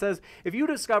Varsain says, if you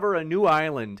discover a new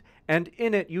island and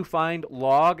in it you find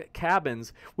log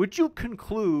cabins, would you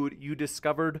conclude you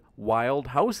discovered wild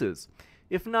houses?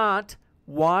 If not,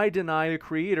 why deny a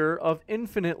creator of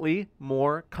infinitely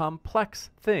more complex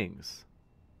things?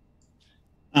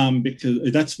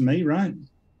 Because that's me, right?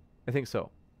 I think so.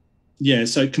 Yeah,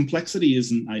 so complexity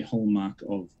isn't a hallmark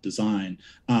of design.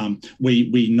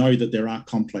 We know that there are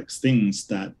complex things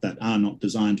that are not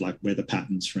designed, like weather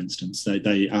patterns, for instance.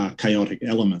 They are chaotic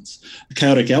elements.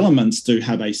 Chaotic elements do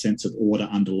have a sense of order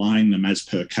underlying them as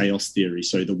per chaos theory.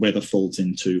 So the weather falls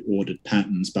into ordered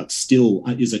patterns, but still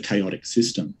is a chaotic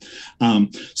system.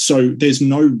 So there's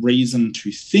no reason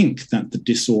to think that the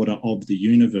disorder of the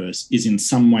universe is in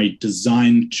some way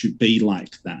designed to be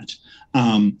like that.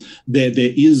 There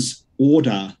is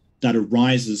order that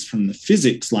arises from the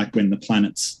physics, like when the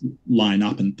planets line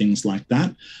up and things like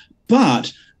that.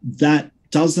 But that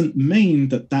doesn't mean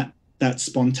that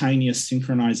spontaneous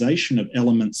synchronization of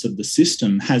elements of the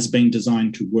system has been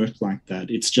designed to work like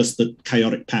that. It's just that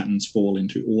chaotic patterns fall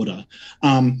into order.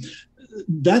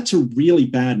 That's a really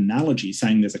bad analogy,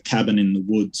 saying there's a cabin in the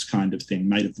woods kind of thing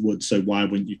made of wood. So why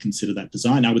wouldn't you consider that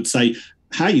design? I would say,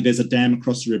 hey, there's a dam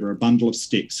across the river, a bundle of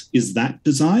sticks. Is that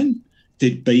design?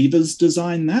 Did beavers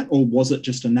design that, or was it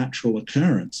just a natural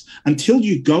occurrence? Until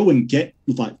you go and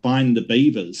find the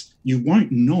beavers, you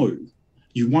won't know.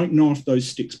 You won't know if those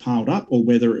sticks piled up or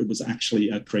whether it was actually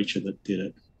a creature that did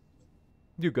it.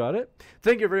 You got it.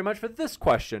 Thank you very much for this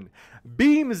question.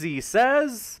 Beamsy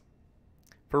says,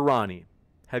 for Ronnie,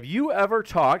 have you ever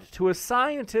talked to a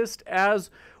scientist as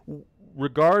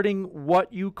regarding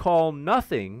what you call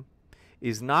nothing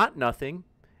is not nothing,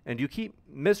 and you keep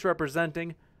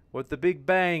misrepresenting what the Big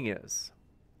Bang is?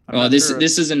 Well, this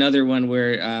is another one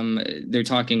where they're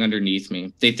talking underneath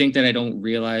me. They think that I don't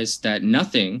realize that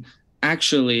nothing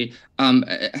actually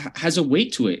has a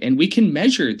weight to it, and we can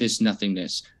measure this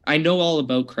nothingness. I know all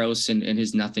about Krauss and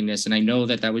his nothingness, and I know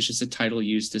that was just a title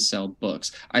used to sell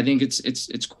books. I think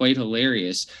it's quite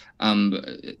hilarious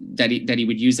that he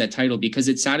would use that title, because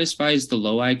it satisfies the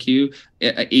low IQ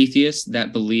atheist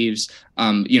that believes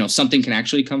something can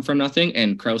actually come from nothing,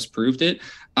 and Krauss proved it.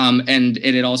 And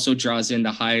it also draws in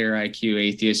the higher IQ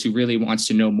atheist who really wants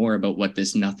to know more about what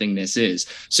this nothingness is.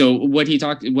 So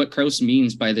what Krauss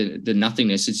means by the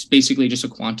nothingness, it's basically just a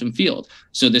quantum field.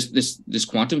 So this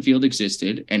quantum field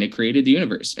existed and it created the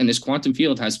universe. And this quantum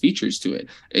field has features to it.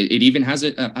 It even has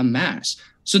a mass.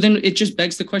 So then it just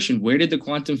begs the question, where did the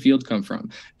quantum field come from?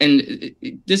 And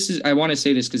I want to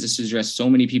say this because this has addressed so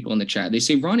many people in the chat. They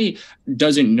say Ronny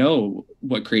doesn't know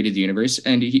what created the universe,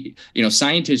 and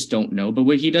scientists don't know, but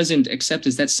what he doesn't accept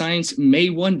is that science may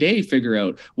one day figure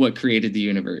out what created the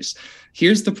universe.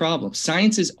 Here's the problem.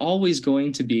 Science is always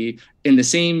going to be in the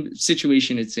same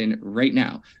situation it's in right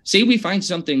now. Say we find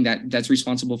something that's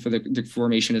responsible for the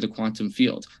formation of the quantum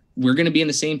field. We're going to be in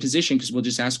the same position because we'll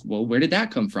just ask, well, where did that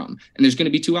come from? And there's going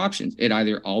to be two options. It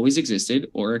either always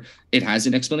existed or it has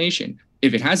an explanation.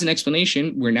 If it has an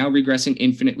explanation, we're now regressing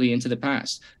infinitely into the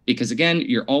past. Because again,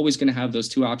 you're always going to have those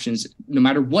two options no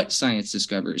matter what science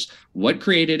discovers. What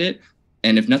created it?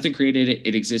 And if nothing created it,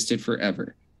 it existed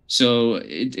forever. So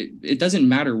it doesn't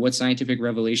matter what scientific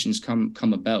revelations come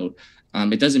about.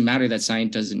 It doesn't matter that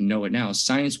science doesn't know it now.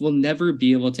 Science will never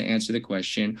be able to answer the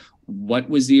question, what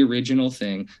was the original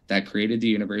thing that created the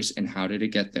universe and how did it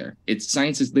get there?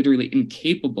 Science is literally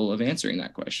incapable of answering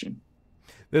that question.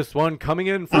 This one coming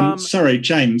in from... sorry,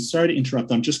 James, sorry to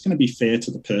interrupt. I'm just going to be fair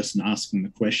to the person asking the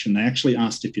question. They actually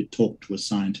asked if you talked to a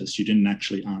scientist. You didn't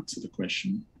actually answer the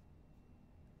question.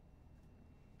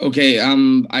 Okay,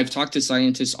 I've talked to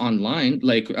scientists online,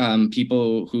 like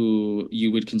people who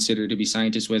you would consider to be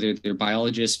scientists, whether they're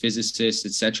biologists, physicists,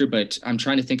 etc. But I'm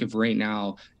trying to think of right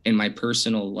now in my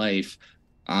personal life.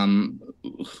 No,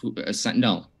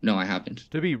 I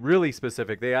haven't. To be really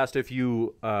specific, they asked if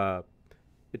you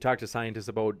talked to scientists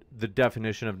about the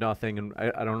definition of nothing, and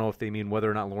I don't know if they mean whether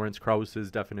or not Lawrence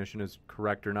Krauss's definition is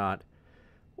correct or not,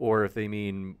 or if they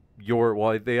mean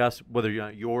they asked whether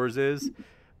yours is,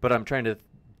 but I'm trying to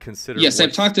consider. Yes,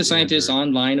 I've talked to scientists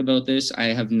online about this.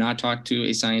 I have not talked to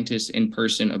a scientist in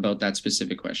person about that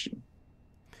specific question.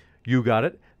 You got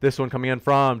it. This one coming in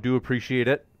from, do appreciate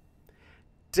it,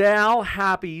 Dal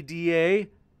Happy DA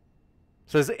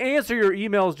says, answer your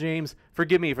emails, James.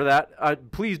 Forgive me for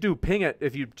that. Please do ping it.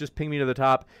 If you just ping me to the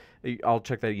top, I'll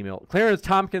check that email. Clarence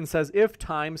Tompkins says, if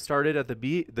time started at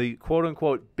the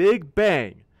quote-unquote Big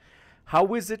Bang,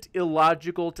 how is it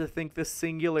illogical to think the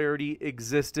singularity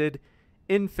existed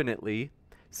infinitely,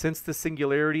 since the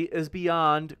singularity is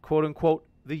beyond, quote-unquote,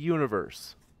 the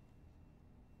universe?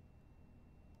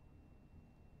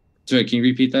 Sorry, can you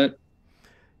repeat that?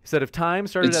 He said, if time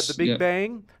started at the Big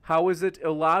Bang, how is it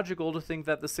illogical to think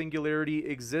that the singularity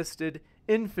existed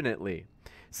infinitely,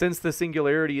 since the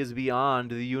singularity is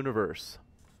beyond the universe?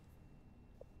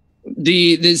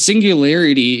 The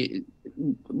singularity,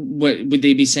 what would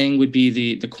they be saying would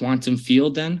be the quantum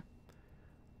field then?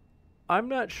 I'm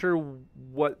not sure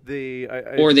what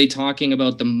or are they talking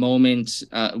about the moment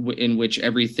in which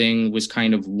everything was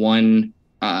kind of one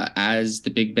as the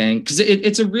Big Bang? Because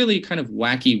it's a really kind of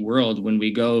wacky world when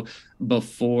we go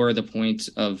before the point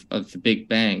of the Big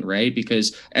Bang, right?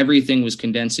 Because everything was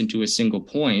condensed into a single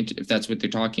point, if that's what they're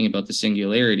talking about, the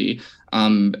singularity.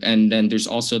 And then there's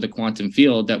also the quantum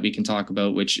field that we can talk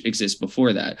about, which exists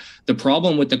before that. The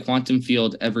problem with the quantum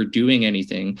field ever doing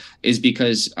anything is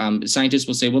because scientists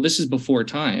will say, well, this is before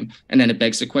time. And then it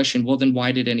begs the question, well, then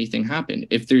why did anything happen?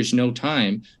 If there's no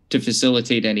time to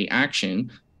facilitate any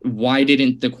action, why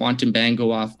didn't the quantum bang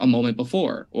go off a moment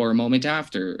before or a moment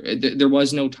after? There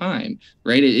was no time,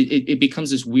 right? It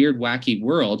becomes this weird, wacky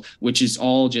world, which is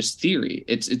all just theory.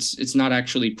 It's not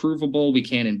actually provable. We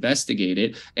can't investigate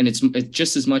it, and it's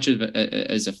just as much of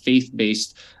as a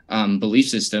faith-based belief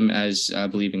system as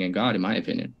believing in God, in my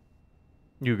opinion.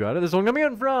 You got it. This one coming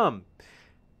in from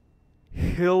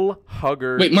Hill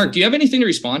Hugger. Wait, Mark, do you have anything to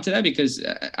respond to that? Because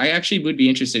I actually would be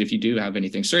interested if you do have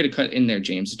anything. Sorry to cut in there,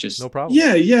 James. It's just no problem.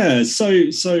 Yeah. So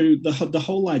the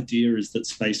whole idea is that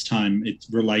space-time, it's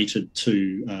related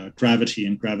to gravity,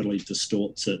 and gravity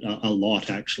distorts it a lot,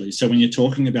 actually. So when you're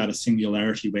talking about a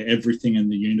singularity where everything in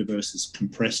the universe is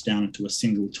compressed down into a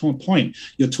single point,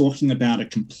 you're talking about a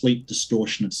complete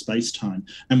distortion of space-time,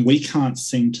 and we can't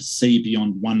seem to see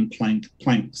beyond one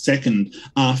Planck second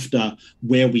after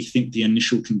where we think the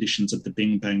initial conditions of the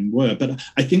Big Bang were. But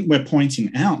I think we're pointing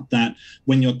out that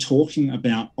when you're talking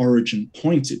about origin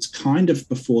points, it's kind of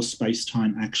before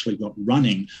space-time actually got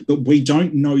running, but we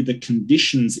don't know the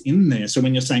conditions in there. So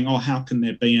when you're saying, oh, how can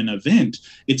there be an event?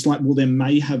 It's like, well, there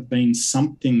may have been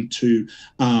something to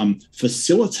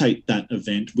facilitate that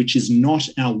event, which is not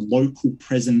our local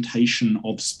presentation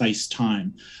of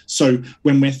space-time. So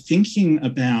when we're thinking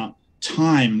about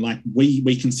time, like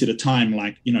we consider time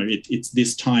like, it's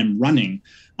this time running,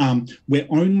 we're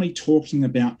only talking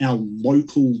about our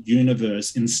local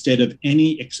universe instead of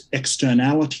any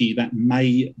externality that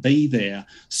may be there.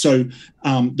 So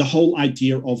the whole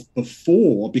idea of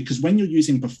before, because when you're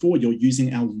using before, you're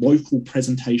using our local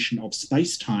presentation of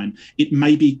space-time, it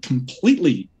may be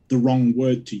completely the wrong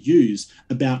word to use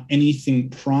about anything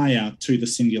prior to the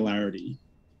singularity.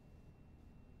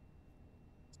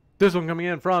 This one coming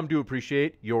in from Do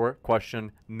Appreciate Your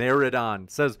Question, Meridon,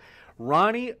 says,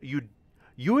 Ronnie,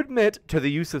 you admit to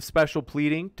the use of special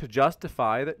pleading to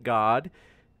justify God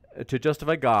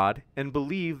and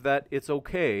believe that it's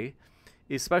okay.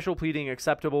 Is special pleading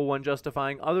acceptable when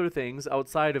justifying other things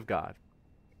outside of God?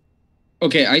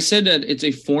 Okay, I said that it's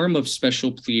a form of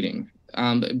special pleading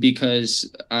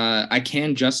because I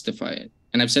can justify it.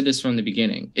 And I've said this from the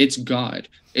beginning. It's God.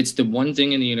 It's the one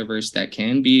thing in the universe that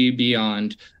can be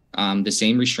beyond the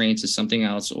same restraints as something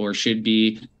else, or should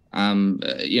be,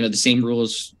 the same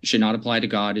rules should not apply to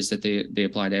God as that they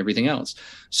apply to everything else.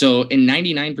 So in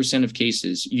 99% of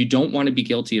cases, you don't want to be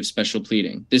guilty of special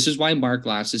pleading. This is why Mark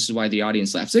laughs. This is why the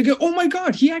audience laughs. They go, oh my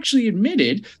God, he actually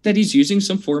admitted that he's using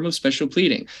some form of special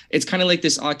pleading. It's kind of like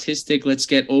this autistic, let's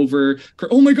get over,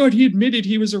 oh my God, he admitted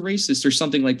he was a racist or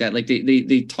something like that. Like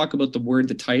they talk about the word,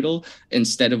 the title,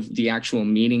 instead of the actual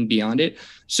meaning beyond it.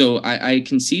 So I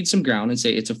concede some ground and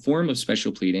say it's a form of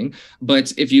special pleading.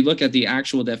 But if you look at the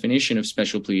actual definition of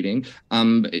special pleading,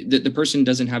 the person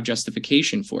doesn't have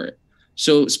justification for it.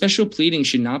 So special pleading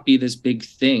should not be this big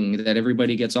thing that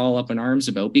everybody gets all up in arms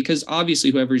about, because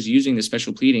obviously whoever's using the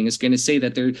special pleading is going to say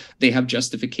that they have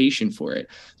justification for it.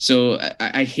 So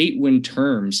I hate when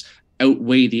terms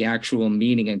outweigh the actual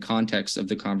meaning and context of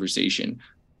the conversation.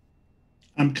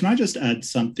 Can I just add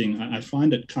something? I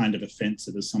find it kind of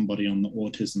offensive as somebody on the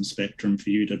autism spectrum for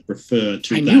you to refer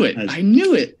to I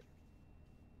knew it.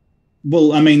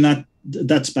 Well, I mean,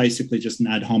 that's basically just an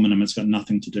ad hominem. It's got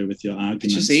nothing to do with your argument.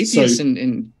 It's just atheists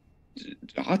and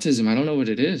autism. I don't know what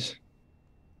it is.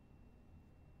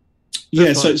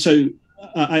 Yeah, so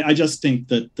I just think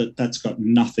that's got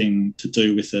nothing to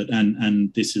do with it.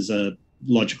 And this is a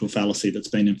logical fallacy that's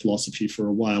been in philosophy for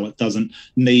a while. It doesn't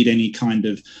need any kind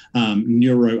of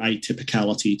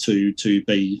neuroatypicality to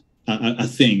be a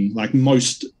thing. Like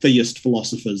most theist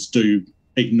philosophers do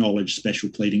acknowledge special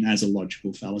pleading as a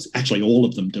logical fallacy. Actually, all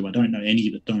of them do. I don't know any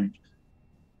that don't.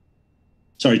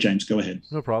 Sorry, James, go ahead.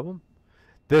 No problem.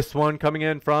 This one coming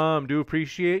in from Do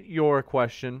Appreciate Your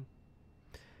Question,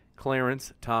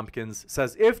 Clarence Tompkins,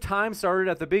 says, if time started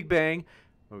at the Big Bang,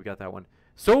 we got that one.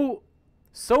 So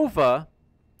Sofa,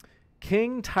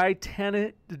 King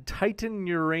Titan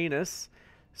Uranus.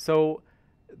 So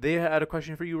they had a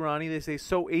question for you, Ronnie. They say,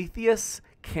 so atheists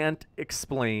can't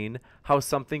explain how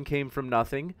something came from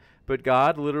nothing, but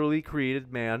God literally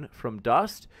created man from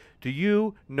dust. Do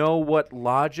you know what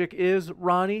logic is,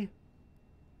 Ronnie?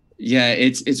 Yeah,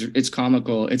 it's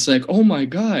comical. It's like, oh my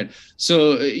God.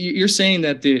 So you're saying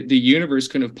that the universe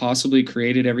couldn't have possibly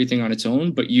created everything on its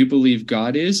own, but you believe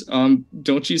God is?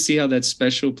 Don't you see how that's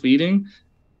special pleading?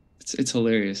 It's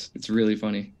hilarious. It's really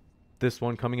funny. This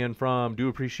one coming in from Do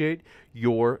Appreciate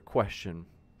Your Question.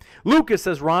 Lucas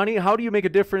says, Ronnie, how do you make a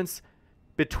difference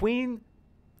between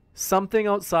something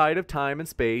outside of time and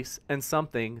space and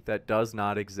something that does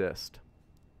not exist?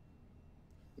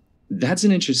 That's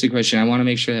an interesting question. I want to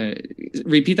make sure.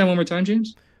 Repeat that one more time,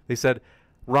 James. They said,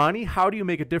 Ronnie, how do you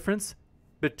make a difference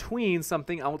between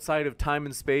something outside of time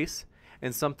and space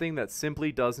and something that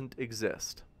simply doesn't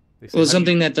exist? Well,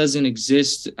 something that doesn't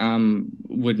exist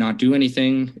would not do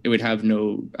anything. It would have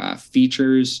no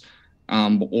features,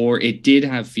 or it did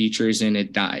have features and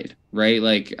it died, right?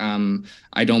 Like,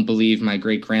 I don't believe my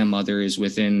great-grandmother is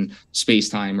within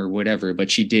space-time or whatever, but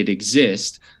she did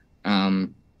exist.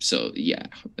 So, yeah,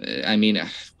 I mean,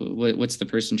 what's the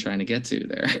person trying to get to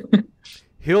there?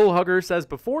 Hill Hugger says,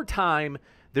 before time,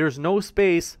 there's no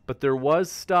space, but there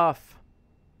was stuff.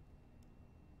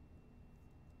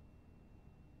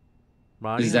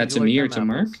 Ronnie, is that to me or to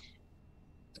Mark?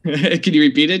 Can you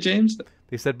repeat it, James?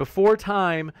 They said, before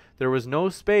time, there was no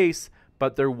space,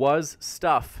 but there was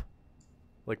stuff,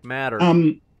 like matter.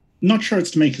 Not sure it's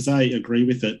to me because I agree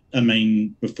with it. I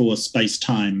mean, before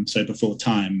space-time, so before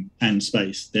time and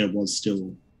space, there was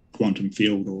still quantum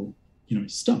field or,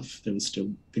 stuff. There was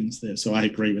still things there. So I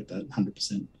agree with that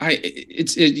 100%.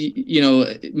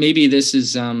 Maybe this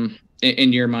is,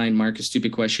 in your mind, Mark, a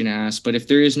stupid question to ask, but if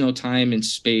there is no time and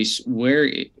space,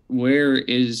 where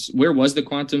was the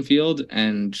quantum field,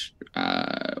 and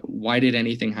why did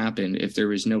anything happen if there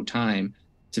was no time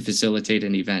to facilitate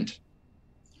an event?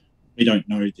 We don't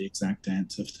know the exact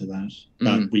answer to that,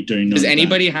 but we do know. Does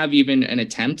anybody have even an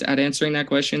attempt at answering that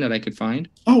question that I could find?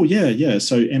 Oh, yeah.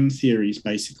 So M theories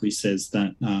basically says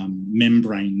that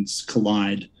membranes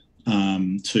collide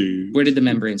to... Where did the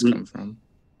membranes come from?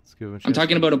 I'm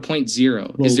talking about a point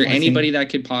zero. Well, is there anybody that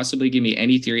could possibly give me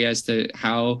any theory as to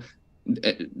how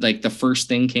like the first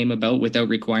thing came about without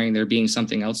requiring there being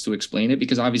something else to explain it?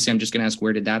 Because obviously I'm just going to ask,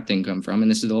 where did that thing come from?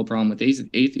 And this is the whole problem with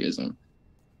atheism.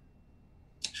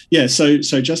 Yeah, so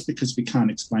just because we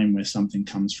can't explain where something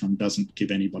comes from doesn't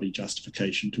give anybody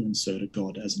justification to insert a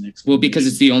God as an explanation. Well, because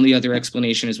it's the only other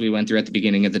explanation, as we went through at the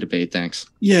beginning of the debate. Thanks.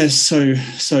 Yes,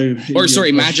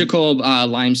 Magical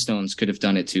limestones could have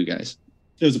done it too, guys.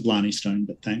 There was a Blarney Stone,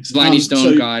 but thanks. Blarney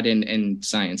Stone, God, and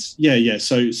science. Yeah.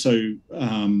 So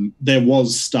there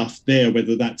was stuff there.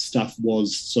 Whether that stuff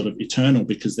was sort of eternal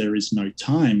because there is no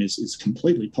time is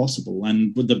completely possible.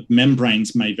 And the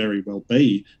membranes may very well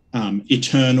be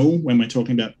eternal when we're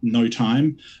talking about no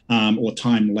time or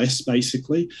timeless,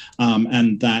 basically,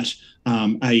 and that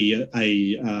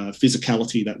a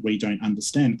physicality that we don't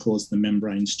understand caused the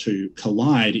membranes to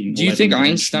collide. Do you think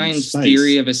Einstein's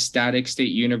theory of a static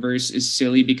state universe is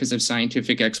silly because of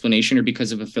scientific explanation or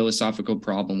because of a philosophical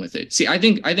problem with it? See, I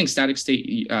think static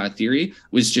state theory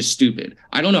was just stupid.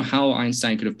 I don't know how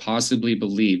Einstein could have possibly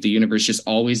believed the universe just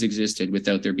always existed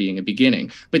without there being a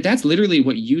beginning. But that's literally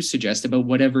what you suggest about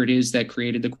whatever it is that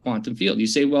created the quantum field. You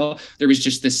say, well, there was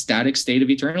just this static state of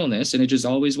eternalness and it just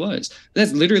always was.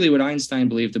 That's literally what Einstein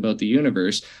believed about the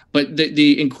universe. But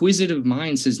the inquisitive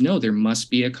mind says, no, there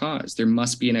must be a cause. There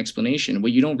must be an explanation.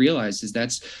 What you don't realize is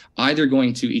that's either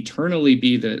going to eternally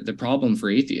be the problem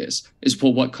for atheists, is,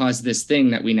 well, what caused this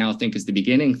thing that we now think is the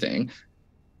beginning thing?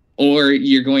 Or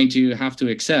you're going to have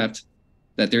to accept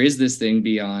that there is this thing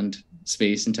beyond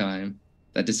space and time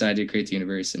that decided to create the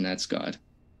universe, and that's God.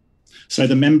 So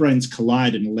the membranes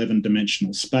collide in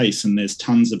 11-dimensional space, and there's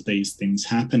tons of these things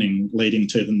happening, leading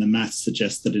to them. The math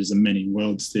suggests that it is a many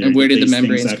worlds theory. And where did the these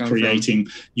membranes things are come creating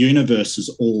from? Universes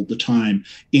all the time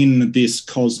in this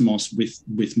cosmos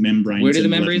with membranes. Where did the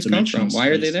membranes come from? Why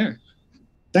are they there?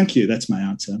 Thank you. That's my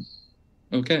answer.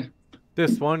 Okay.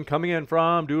 This one coming in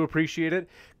from, do appreciate it,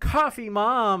 Coffee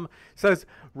Mom says,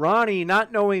 Ronnie,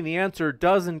 not knowing the answer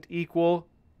doesn't equal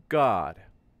God.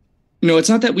 No, it's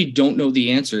not that we don't know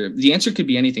the answer. The answer could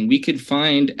be anything. We could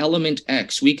find element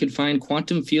X. We could find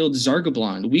quantum field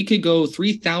Zargablon. We could go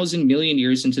 3,000 million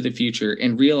years into the future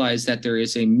and realize that there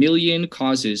is a million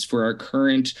causes for our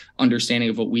current understanding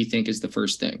of what we think is the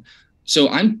first thing. So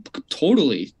I'm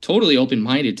totally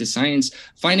open-minded to science,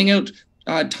 finding out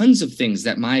tons of things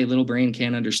that my little brain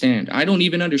can't understand. I don't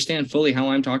even understand fully how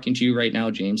I'm talking to you right now,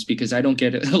 James, because I don't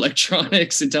get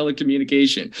electronics and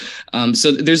telecommunication.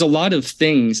 So there's a lot of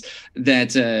things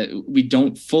that we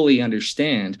don't fully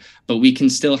understand, but we can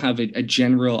still have a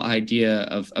general idea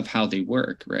of how they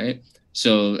work, right?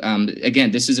 So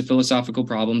again, this is a philosophical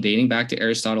problem dating back to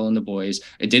Aristotle and the boys.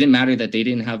 It didn't matter that they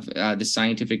didn't have the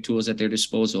scientific tools at their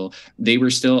disposal. They were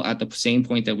still at the same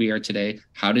point that we are today.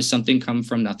 How does something come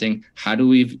from nothing? How do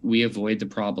we avoid the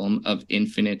problem of an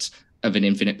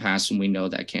infinite past when we know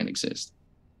that can't exist?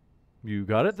 You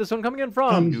got it. This one coming in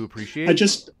from, you appreciate. I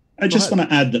just want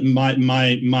to add that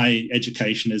my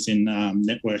education is in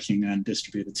networking and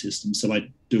distributed systems, so I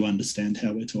do understand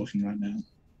how we're talking right now.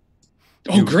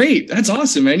 Oh, great. That's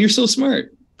awesome, man. You're so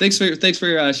smart. Thanks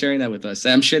for sharing that with us.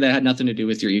 I'm sure that had nothing to do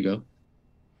with your ego.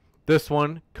 This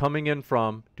one coming in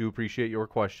from, do appreciate your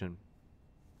question.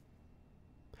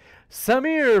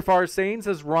 Samir Farsain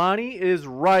says, Ronnie is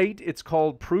right. It's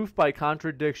called proof by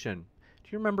contradiction. Do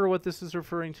you remember what this is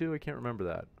referring to? I can't remember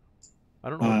that. I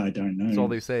don't know. I don't know. That's all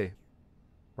they say.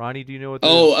 Ronnie, do you know what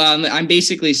this is? I'm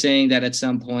basically saying that at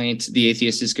some point the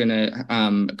atheist is going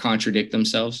to contradict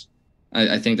themselves.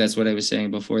 I think that's what I was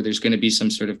saying before. There's going to be some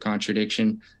sort of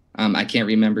contradiction. I can't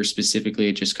remember specifically.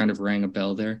 It just kind of rang a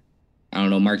bell there. I don't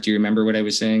know. Mark, do you remember what I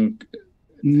was saying?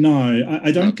 No,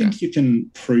 I don't think you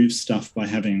can prove stuff by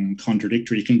having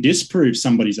contradictory. You can disprove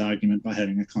somebody's argument by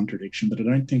having a contradiction, but I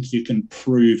don't think you can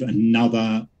prove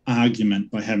another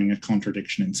argument by having a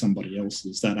contradiction in somebody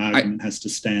else's. That argument has to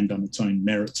stand on its own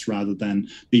merits rather than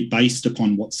be based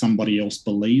upon what somebody else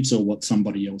believes or what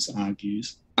somebody else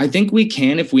argues. I think we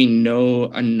can if we know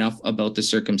enough about the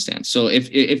circumstance. So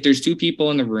if there's two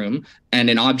people in the room and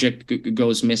an object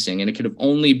goes missing and it could have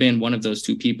only been one of those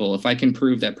two people, if I can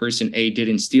prove that person A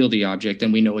didn't steal the object,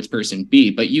 then we know it's person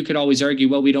B. But you could always argue,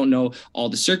 well, we don't know all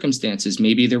the circumstances.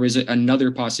 Maybe there was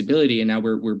another possibility and now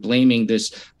we're blaming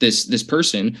this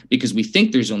person because we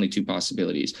think there's only two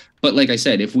possibilities. But like I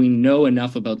said, if we know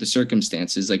enough about the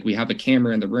circumstances, like we have a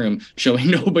camera in the room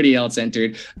showing nobody else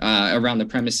entered around the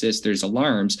premises, there's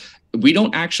alarms, we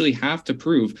don't actually have to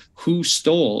prove who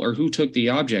stole or who took the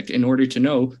object in order to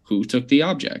know who took the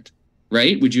object,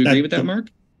 right? Would you agree with that, Mark?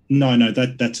 No,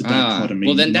 that's a dichotomy.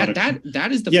 Well, then that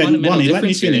is the fundamental Ronny, difference let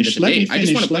me finish. I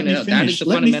just want to point out that is the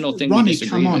fundamental thing we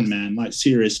disagree Ronny, come on, with. man. Like,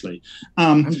 seriously.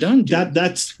 I'm done, dude.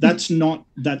 That's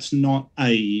not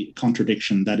a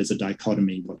contradiction. That is a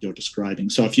dichotomy, what you're describing.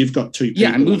 So if you've got two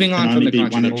people, I'm moving on from the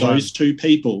contradiction. One of those two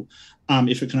people,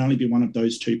 if it can only be one of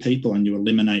those two people and you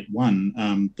eliminate one,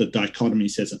 the dichotomy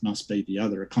says it must be the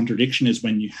other. A contradiction is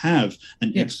when you have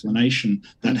an explanation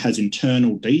that has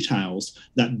internal details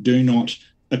that do not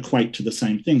equate to the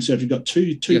same thing. So if you've got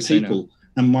two people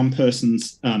and one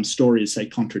person's story is, say,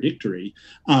 contradictory,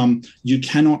 you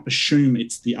cannot assume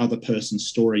it's the other person's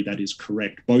story that is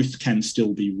correct. Both can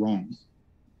still be wrong.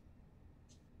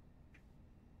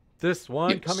 This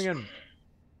one coming in. Do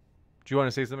you want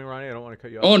to say something, Ronny? I don't want to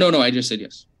cut you off. Oh, no, I just said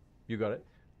yes. You got it.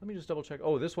 Let me just double check.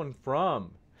 Oh, this one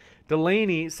from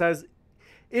Delaney says,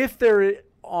 if there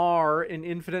are an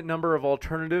infinite number of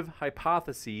alternative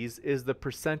hypotheses, is the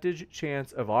percentage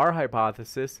chance of our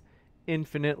hypothesis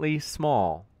infinitely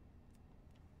small?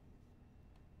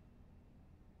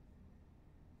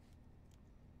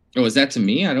 Oh, is that to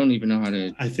me? I don't even know how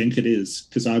to... I think it is,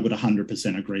 because I would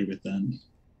 100% agree with them.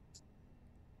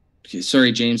 Okay,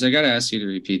 sorry, James, I got to ask you to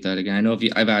repeat that again. I know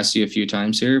I've asked you a few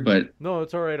times here, but... No,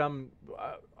 it's all right.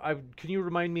 Can you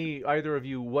remind me, either of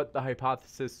you, what the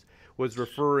hypothesis was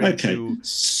referring to?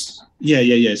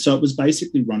 Yeah. So it was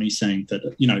basically Ronny saying that,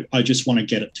 I just want to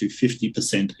get it to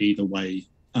 50% either way,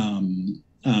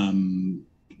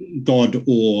 God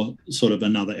or sort of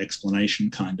another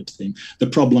explanation kind of thing. The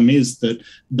problem is that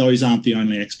those aren't the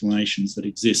only explanations that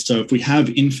exist. So if we have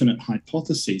infinite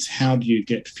hypotheses, how do you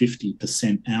get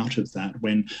 50% out of that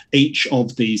when each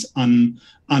of these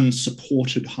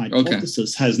unsupported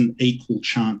hypothesis has an equal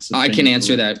chance of I can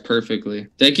answer that perfectly.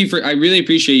 Thank you I really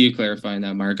appreciate you clarifying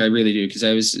that, Mark. I really do,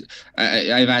 because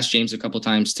I've asked James a couple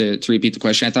times to repeat the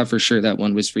question. I thought for sure that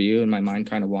one was for you, and my mind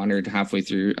kind of wandered halfway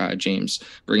through James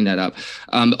bring that up.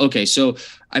 Okay, so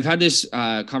I've had this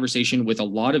conversation with a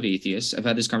lot of atheists. I've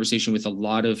had this conversation with a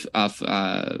lot of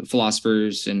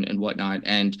philosophers and whatnot,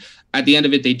 and at the end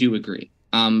of it, they do agree.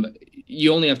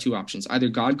 You only have two options. Either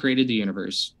God created the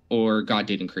universe or God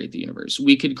didn't create the universe.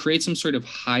 We could create some sort of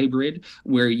hybrid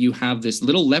where you have this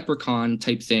little leprechaun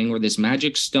type thing or this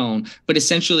magic stone, but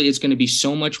essentially it's going to be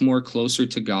so much more closer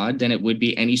to God than it would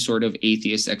be any sort of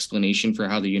atheist explanation for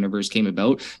how the universe came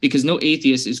about, because no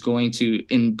atheist is going to,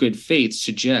 in good faith,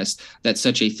 suggest that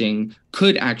such a thing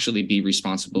could actually be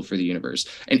responsible for the universe.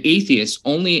 An atheist,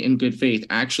 only in good faith,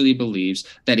 actually believes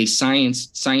that a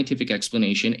scientific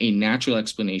explanation, a natural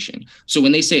explanation. So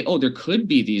when they say, oh, there could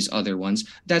be these other ones,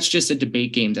 that's just a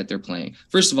debate game that they're playing.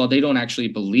 First of all, they don't actually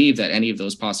believe that any of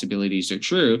those possibilities are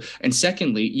true. And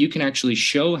secondly, you can actually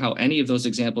show how any of those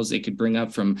examples they could bring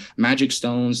up, from magic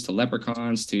stones to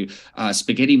leprechauns to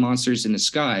spaghetti monsters in the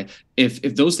sky, if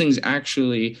those things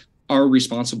actually are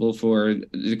responsible for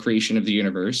the creation of the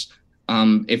universe,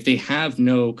 if they have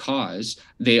no cause,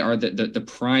 they are the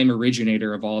prime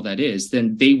originator of all that is,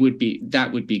 then that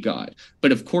would be God.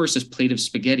 But of course, a plate of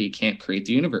spaghetti can't create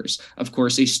the universe. Of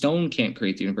course, a stone can't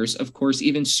create the universe. Of course,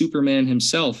 even Superman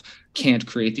himself can't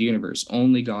create the universe.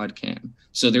 Only God can.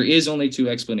 So there is only two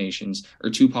explanations, or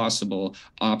two possible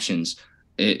options.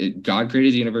 God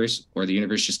created the universe, or the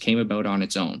universe just came about on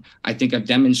its own. I think I've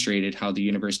demonstrated how the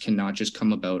universe cannot just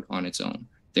come about on its own.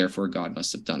 Therefore, God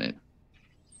must have done it.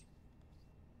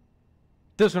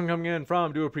 This one coming in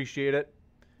from, do appreciate it,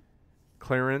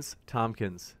 Clarence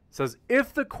Tompkins says,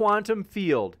 if the quantum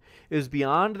field is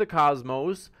beyond the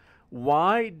cosmos,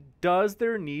 why does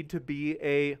there need to be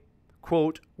a,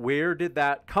 quote, where did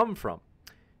that come from?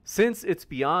 Since it's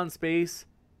beyond space,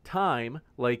 time,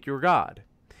 like your God.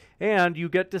 And you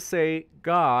get to say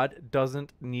God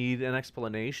doesn't need an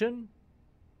explanation?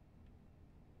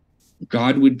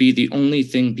 God would be the only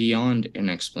thing beyond an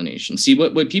explanation. See,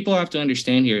 what people have to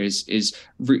understand here is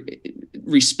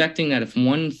respecting that if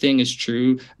one thing is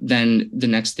true, then the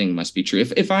next thing must be true.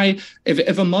 If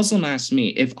a Muslim asks me,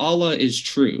 if Allah is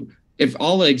true, if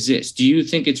Allah exists, do you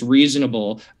think it's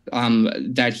reasonable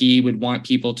that he would want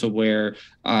people to wear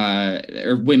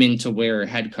or women to wear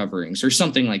head coverings or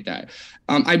something like that?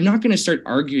 I'm not going to start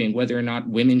arguing whether or not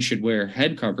women should wear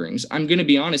head coverings. I'm going to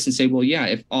be honest and say, well, yeah,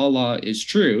 if Allah is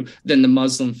true, then the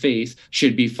Muslim faith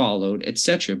should be followed,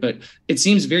 etc. But it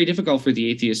seems very difficult for the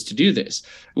atheists to do this.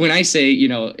 When I say,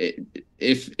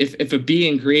 if a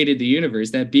being created the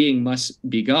universe, that being must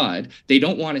be God, they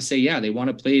don't want to say, yeah, they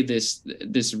want to play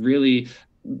this really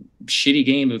shitty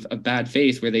game of bad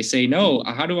faith where they say, no,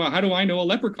 how do I know a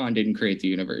leprechaun didn't create the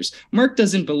universe? Mark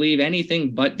doesn't believe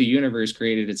anything but the universe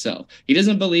created itself. He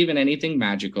doesn't believe in anything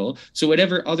magical. So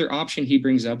whatever other option he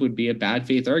brings up would be a bad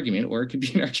faith argument, or it could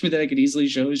be an argument that I could easily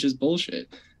show is just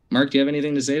bullshit. Mark, do you have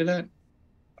anything to say to that?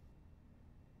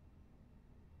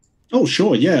 Oh,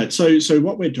 sure. Yeah. So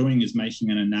what we're doing is making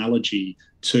an analogy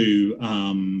to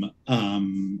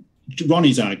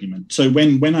Ronnie's argument. So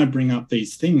when I bring up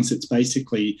these things, it's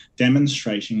basically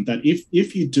demonstrating that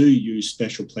if you do use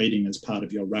special pleading as part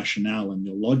of your rationale and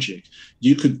your logic,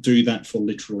 you could do that for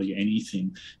literally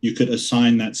anything. You could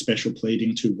assign that special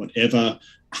pleading to whatever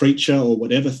creature or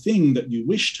whatever thing that you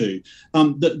wish to.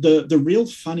 The real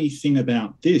funny thing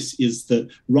about this is that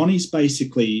Ronnie's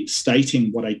basically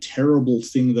stating what a terrible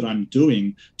thing that I'm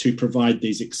doing to provide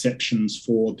these exceptions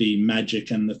for the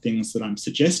magic and the things that I'm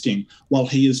suggesting, while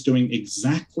he is doing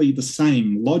exactly the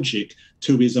same logic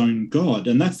to his own God.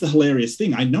 And that's the hilarious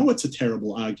thing. I know it's a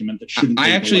terrible argument that shouldn't be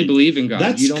I actually believe in God.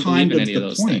 That's you don't kind believe in any of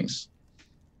those things.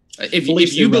 If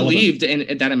you believed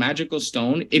that a magical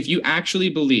stone, if you actually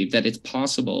believe that it's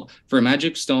possible for a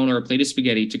magic stone or a plate of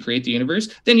spaghetti to create the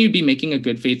universe, then you'd be making a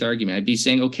good faith argument. I'd be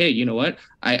saying, okay, you know what?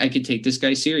 I could take this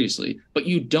guy seriously, but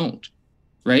you don't,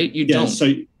 right? You don't.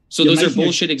 So those are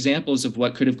bullshit examples of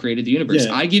what could have created the universe.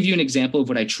 Yeah. I give you an example of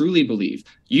what I truly believe.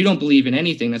 You don't believe in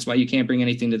anything. That's why you can't bring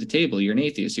anything to the table. You're an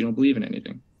atheist. You don't believe in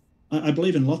anything. I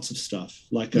believe in lots of stuff.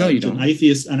 Like no, you don't. An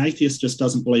atheist just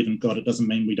doesn't believe in God. It doesn't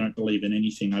mean we don't believe in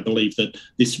anything. I believe that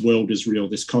this world is real.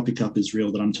 This coffee cup is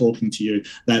real. That I'm talking to you.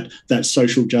 That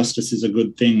social justice is a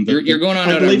good thing. You're going on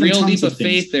a real leap of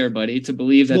faith there, buddy, to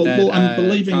believe that. Well, I'm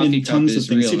believing in tons of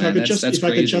things. Real,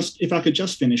 if I could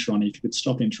just finish, Ronnie, if you could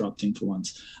stop interrupting for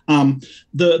once.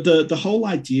 The whole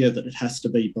idea that it has to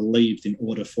be believed in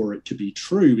order for it to be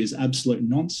true is absolute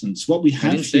nonsense. What we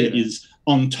have here is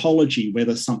ontology,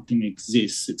 whether something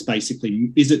exists. It's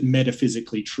basically, is it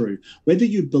metaphysically true? Whether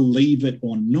you believe it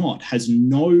or not has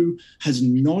no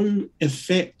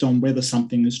effect on whether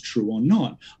something is true or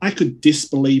not. I could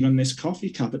disbelieve in this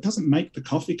coffee cup. It doesn't make the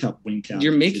coffee cup wink out.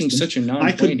 You're making such a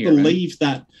non-point here. I could believe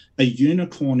that a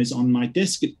unicorn is on my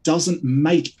desk. It doesn't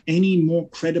make any more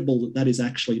credible that is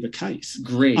actually the case.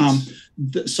 Great.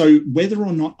 So whether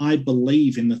or not I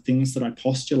believe in the things that I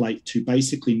postulate to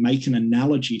basically make an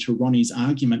analogy to Ronnie's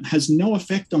argument has no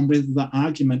effect on whether the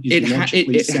argument is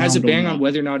logically sound. It has a bearing on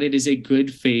whether or not it is a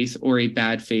good faith or a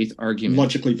bad faith argument.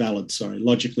 Logically valid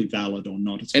or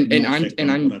not.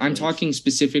 I'm talking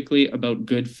specifically about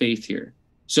good faith here.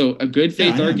 So a good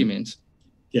faith argument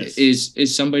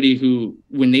is somebody who,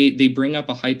 when they bring up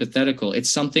a hypothetical, it's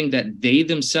something that they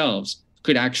themselves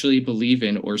could actually believe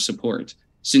in or support.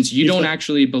 Since you don't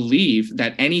actually believe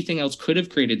that anything else could have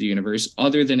created the universe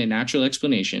other than a natural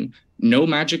explanation, no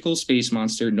magical space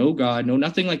monster, no God, no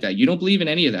nothing like that. You don't believe in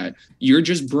any of that. You're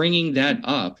just bringing that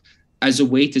up as a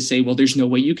way to say, well, there's no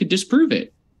way you could disprove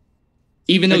it,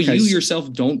 even though you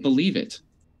yourself don't believe it.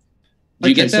 Do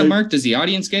you get that, Mark? Does the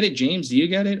audience get it? James, do you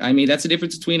get it? I mean, that's the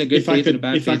difference between a good faith and a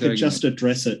bad faith argument. If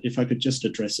I could just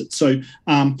address it. So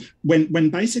when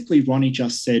basically Ronnie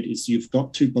just said is you've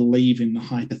got to believe in the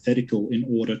hypothetical in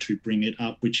order to bring it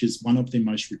up, which is one of the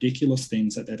most ridiculous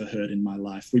things I've ever heard in my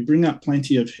life. We bring up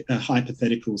plenty of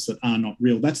hypotheticals that are not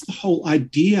real. That's the whole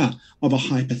idea of a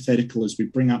hypothetical, is we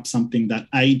bring up something that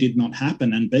A, did not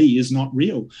happen, and B, is not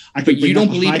real. But you don't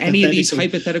believe any of these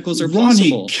hypotheticals are Ronnie,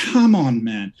 possible. Come on,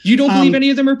 man. You don't believe any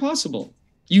of them are possible.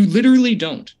 You literally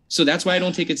don't. So that's why I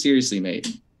don't take it seriously, mate.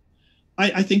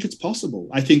 I think it's possible.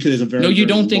 I think it is a very... No, you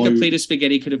don't think a plate of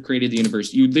spaghetti could have created the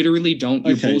universe. You literally don't.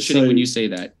 You're bullshitting when you say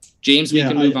that. James, we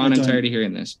can move on. I'm tired of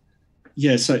hearing this.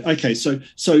 Yeah, so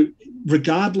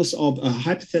regardless of a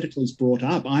hypothetical is brought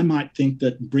up, I might think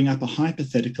that bring up a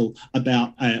hypothetical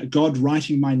about God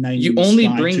writing my name. You only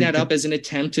bring that up as an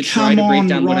attempt to try to break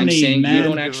down what I'm saying. You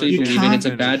don't actually believe it. It's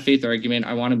a bad faith argument.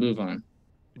 I want to move on.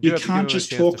 You can't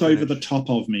just talk over the top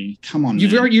of me. Come on,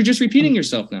 you're just repeating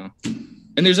yourself now.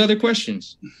 And there's other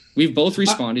questions. We've both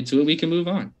responded to it. We can move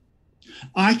on.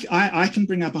 I can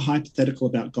bring up a hypothetical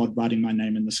about God writing my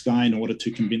name in the sky in order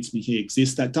to convince me he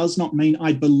exists. That does not mean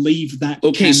I believe that.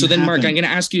 Okay, so then, Mark, I'm going to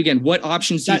ask you again. What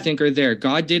options do you think are there?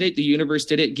 God did it. The universe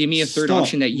did it. Give me a third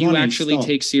option that you actually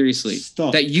take seriously.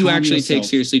 That you actually take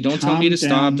seriously. Don't tell me to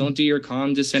stop. Don't do your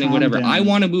condescending, whatever. I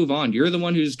want to move on. You're the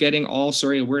one who's getting all,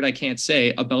 sorry, a word I can't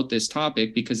say about this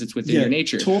topic because it's within your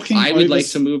nature. I would like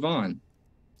to move on.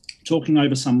 Talking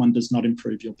over someone does not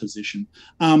improve your position.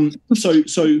 I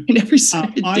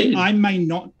may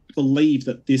not believe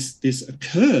that this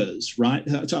occurs, right?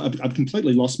 So I've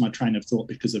completely lost my train of thought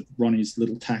because of Ronnie's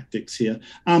little tactics here.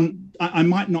 I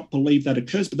might not believe that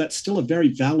occurs, but that's still a very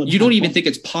valid. You don't even think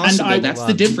it's possible. That's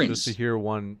the difference. Just to hear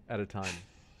one at a time.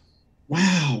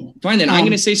 Wow. Fine, then I'm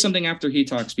going to say something after he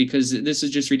talks, because this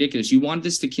is just ridiculous. You want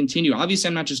this to continue. Obviously,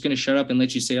 I'm not just going to shut up and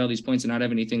let you say all these points and not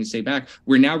have anything to say back.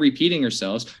 We're now repeating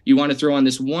ourselves. You want to throw on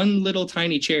this one little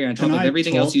tiny cherry on top of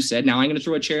everything else you said. Now I'm going to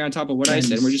throw a cherry on top of what I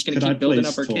said, and we're just going to keep building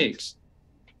up our cakes.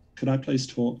 Could I please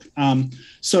talk?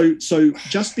 So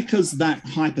just because that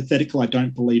hypothetical, I don't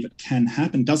believe it can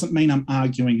happen, doesn't mean I'm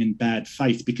arguing in bad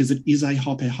faith, because it is a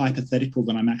hypothetical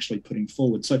that I'm actually putting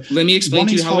forward. So let me explain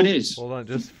to you how it is. Hold on,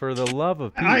 just for the love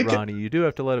of Pete, Ronnie, you do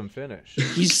have to let him finish.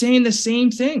 He's saying the same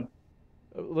thing.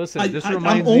 Listen, this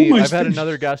reminds me, I've had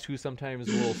another guest who sometimes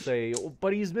will say, oh,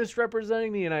 but he's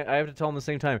misrepresenting me, and I have to tell him the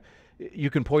same time.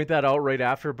 You can point that out right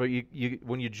after, but you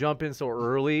when you jump in so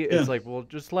early, it's like, well,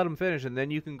 just let him finish, and then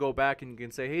you can go back and you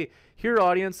can say, hey, here,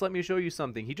 audience, let me show you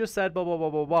something. He just said blah, blah, blah,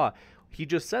 blah, blah. He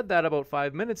just said that about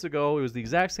 5 minutes ago. It was the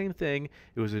exact same thing.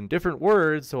 It was in different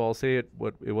words, so I'll say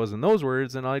what it was in those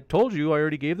words, and I told you I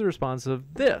already gave the response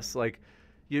of this. Like,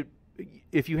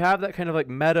 if you have that kind of like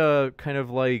meta kind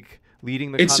of like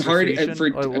leading the conversation. It's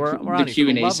hard for the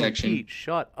Q&A section. Pete,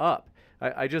 shut up.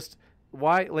 I just...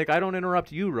 Why, like, I don't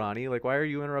interrupt you, Ronnie. Like, why are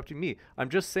you interrupting me? I'm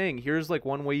just saying, here's, like,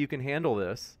 one way you can handle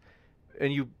this.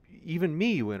 And even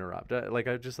me, you interrupt.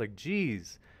 I'm just like,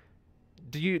 geez.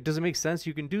 Does it make sense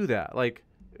you can do that? Like,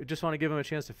 I just want to give him a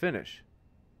chance to finish.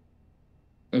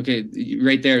 Okay,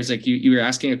 right there. It's like you were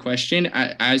asking a question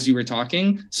as you were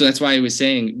talking. So that's why I was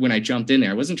saying when I jumped in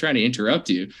there, I wasn't trying to interrupt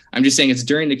you. I'm just saying it's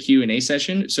during the Q&A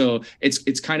session. So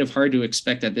it's kind of hard to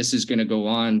expect that this is going to go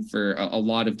on for a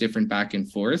lot of different back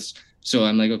and forths. So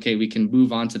I'm like, okay, we can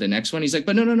move on to the next one. He's like,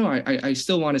 but no, I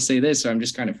still want to say this. So I'm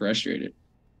just kind of frustrated.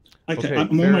 Okay,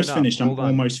 I'm almost finished. I'm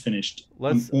almost finished.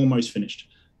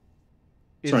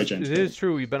 Sorry, James. It is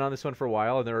true. We've been on this one for a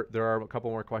while, and there are a couple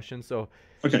more questions. So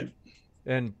okay.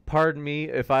 And pardon me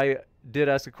if I did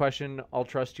ask a question. I'll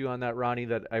trust you on that, Ronnie,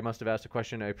 that I must have asked a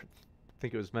question. I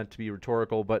think it was meant to be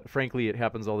rhetorical, but frankly, it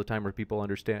happens all the time where people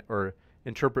understand or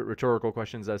interpret rhetorical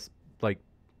questions as like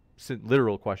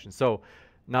literal questions. So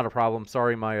not a problem.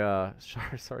 Sorry,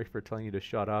 sorry for telling you to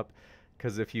shut up.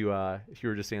 Because if you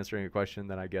were just answering a question,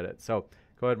 then I get it. So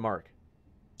go ahead, Mark.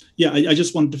 Yeah, I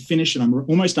just wanted to finish, and I'm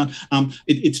almost done.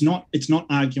 It's not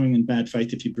arguing in bad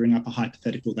faith if you bring up a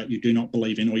hypothetical that you do not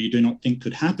believe in or you do not think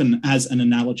could happen as an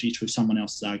analogy to someone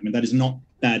else's argument. That is not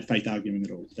bad faith arguing at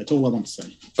all. That's all I want to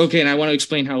say. Okay, and I want to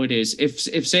explain how it is.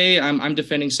 If say I'm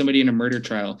defending somebody in a murder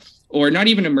trial, or not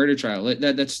even a murder trial,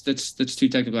 that's too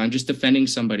technical. I'm just defending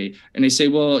somebody, and they say,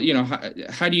 well,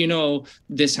 how do you know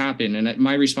this happened? And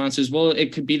my response is, well,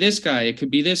 it could be this guy, it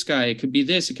could be this guy, it could be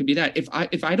this, it could be that.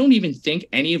 If I don't even think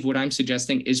any of what I'm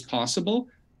suggesting is possible,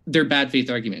 they're bad faith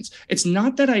arguments. It's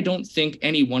not that I don't think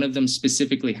any one of them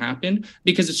specifically happened,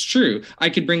 because it's true. I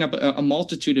could bring up a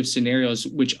multitude of scenarios,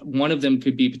 which one of them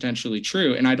could be potentially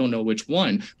true, and I don't know which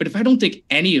one. But if I don't think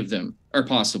any of them are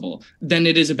possible, then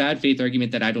it is a bad faith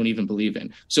argument that I don't even believe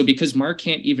in. So because Mark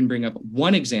can't even bring up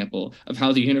one example of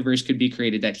how the universe could be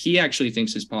created that he actually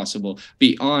thinks is possible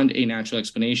beyond a natural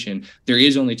explanation, there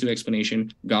is only two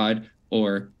explanations: God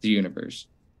or the universe.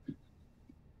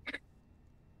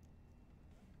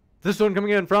 This one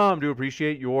coming in from, do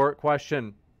appreciate your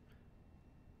question.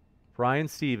 Brian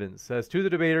Stevens says, to the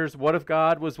debaters, what if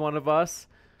God was one of us?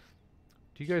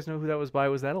 Do you guys know who that was by?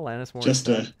 Was that Alanis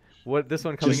Morissette? This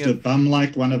one coming in. Just a bum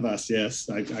like one of us. Yes,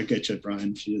 I get you,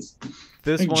 Brian. She is.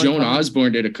 I think Joan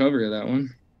Osborne did a cover of that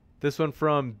one. This one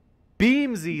from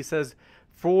Beamsy says,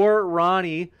 for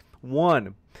Ronnie,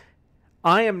 1,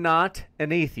 I am not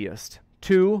an atheist.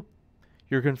 2,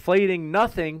 you're conflating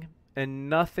nothing and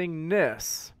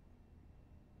nothingness.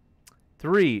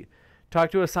 3,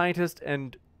 talk to a scientist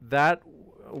and that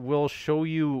will show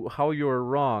you how you're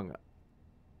wrong.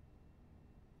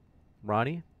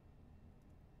 Ronnie?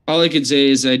 All I could say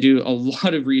is I do a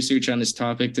lot of research on this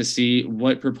topic to see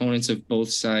what proponents of both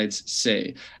sides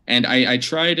say. And I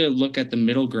try to look at the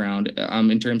middle ground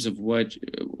in terms of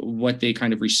what they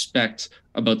kind of respect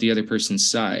about the other person's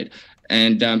side.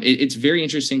 And it's very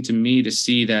interesting to me to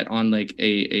see that on like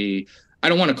I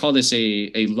don't want to call this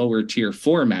a lower tier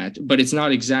format, but it's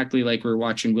not exactly like we're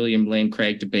watching William Lane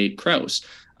Craig debate Krauss.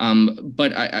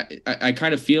 But I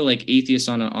kind of feel like atheists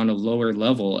on a lower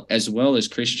level, as well as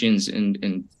Christians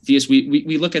and theists,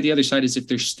 we look at the other side as if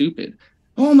they're stupid.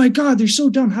 Oh my God, they're so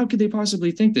dumb. How could they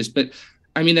possibly think this? But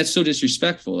I mean, that's so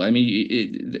disrespectful. I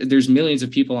mean, there's millions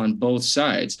of people on both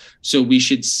sides. So we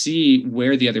should see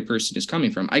where the other person is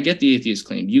coming from. I get the atheist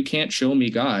claim. You can't show me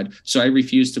God, so I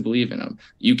refuse to believe in him.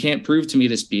 You can't prove to me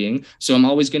this being, so I'm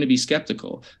always going to be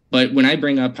skeptical. But when I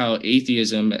bring up how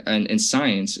atheism and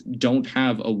science don't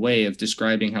have a way of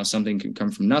describing how something can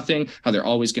come from nothing, how they're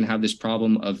always going to have this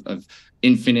problem of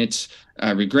infinite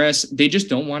regress, they just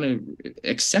don't want to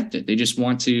accept it. They just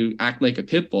want to act like a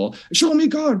pit bull. Show me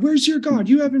God. Where's your God?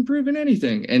 You haven't proven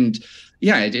anything. And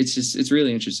yeah, it's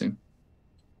really interesting.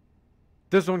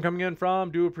 This one coming in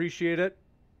from, do appreciate it,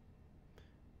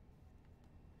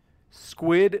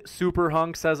 Squid Super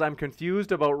Hunk says, I'm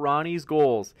confused about Ronnie's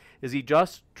goals. Is he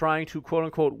just trying to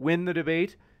quote-unquote win the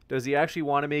debate? Does he actually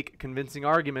want to make convincing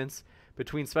arguments?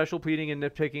 Between special pleading and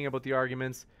nitpicking about the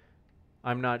arguments,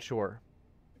 I'm not sure.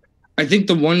 I think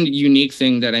the one unique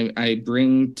thing that I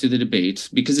bring to the debate,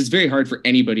 because it's very hard for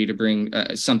anybody to bring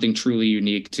something truly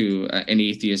unique to an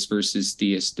atheist versus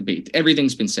theist debate.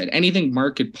 Everything's been said. Anything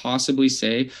Mark could possibly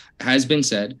say has been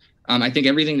said. I think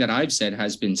everything that I've said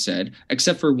has been said,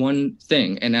 except for one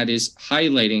thing, and that is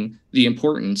highlighting the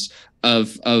importance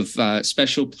of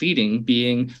special pleading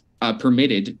being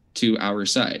permitted to our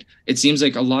side. It seems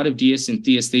like a lot of deists and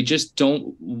theists, they just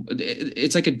don't,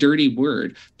 it's like a dirty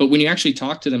word. But when you actually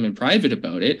talk to them in private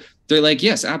about it, they're like,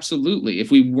 yes, absolutely. If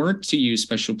we weren't to use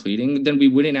special pleading, then we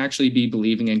wouldn't actually be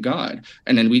believing in God.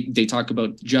 And then they talk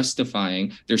about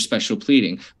justifying their special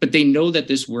pleading. But they know that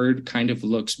this word kind of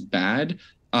looks bad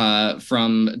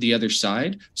from the other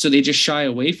side. So they just shy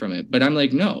away from it. But I'm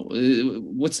like, no,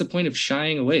 what's the point of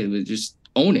shying away? Just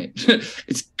own it.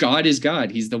 It's God is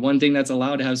God. He's the one thing that's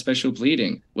allowed to have special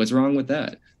pleading. What's wrong with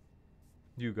that?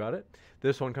 You got it.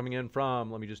 This one coming in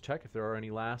from, let me just check if there are any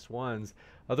last ones.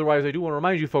 Otherwise, I do want to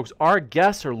remind you folks, our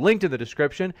guests are linked in the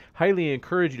description. Highly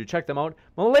encourage you to check them out.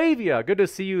 Malavia, good to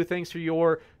see you. Thanks for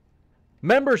your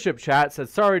membership chat. Said,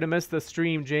 sorry to miss the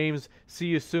stream, James. See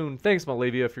you soon. Thanks,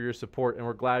 Malavia, for your support, and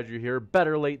we're glad you're here.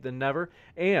 Better late than never.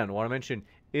 And want to mention,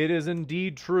 it is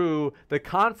indeed true. The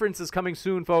conference is coming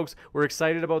soon, folks. We're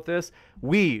excited about this.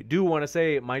 We do want to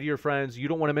say, my dear friends, you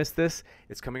don't want to miss this.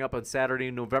 It's coming up on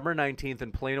Saturday, November 19th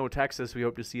in Plano, Texas. We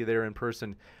hope to see you there in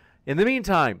person. In the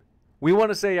meantime, we want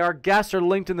to say our guests are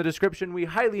linked in the description. We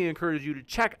highly encourage you to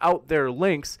check out their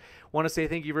links. Want to say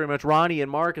thank you very much, Ronnie and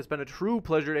Mark. It's been a true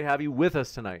pleasure to have you with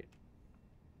us tonight.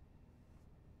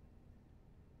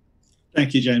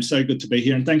 Thank you, James. So good to be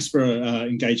here. And thanks for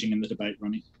engaging in the debate,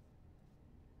 Ronnie.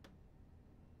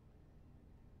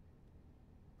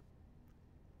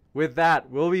 With that,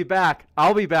 we'll be back.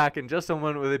 I'll be back in just a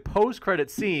moment with a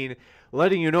post-credit scene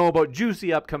letting you know about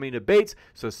juicy upcoming debates,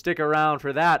 so stick around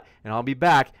for that, and I'll be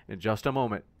back in just a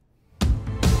moment.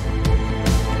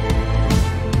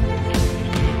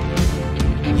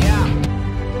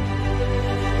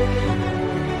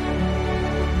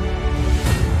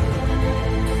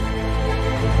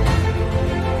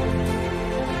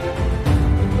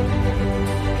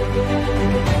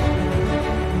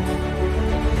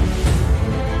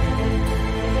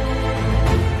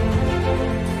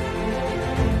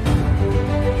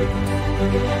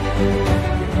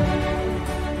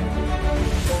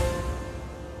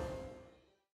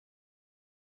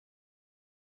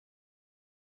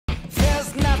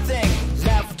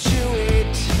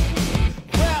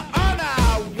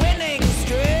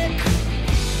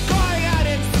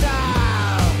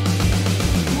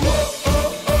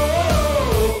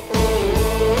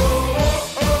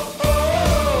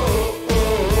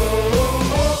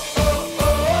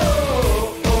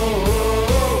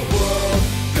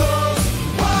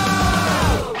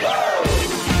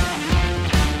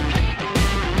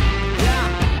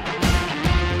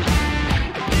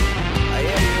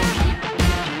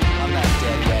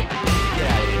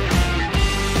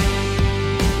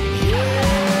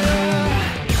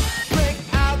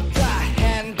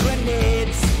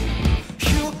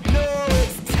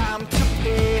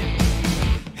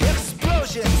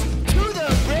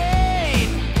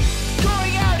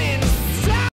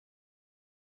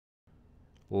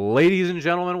 Ladies and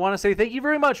gentlemen, want to say thank you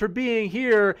very much for being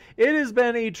here. It has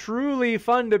been a truly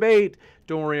fun debate.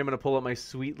 Don't worry, I'm going to pull up my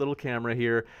sweet little camera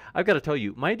here. I've got to tell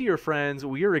you, my dear friends,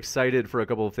 we are excited for a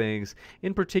couple of things.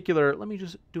 In particular, let me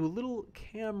just do a little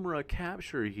camera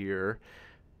capture here.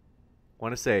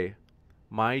 Want to say,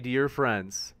 my dear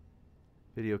friends,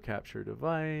 video capture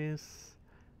device.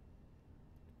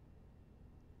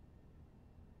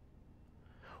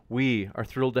 We are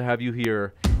thrilled to have you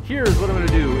here. Here's what I'm going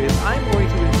to do is I'm going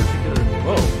to in particular,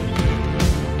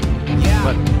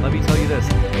 but let me tell you this.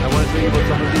 I want to tell you about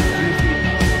some of these juicy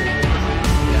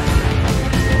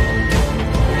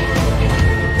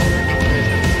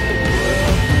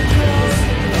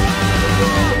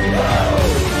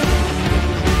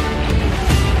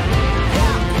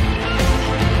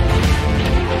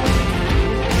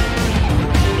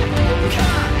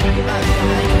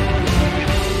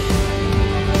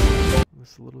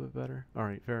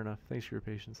right, fair enough. Thanks for your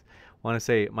patience. Want to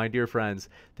say, my dear friends,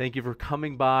 thank you for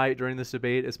coming by during this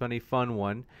debate. It's been a fun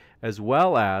one, as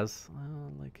well as,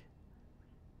 like,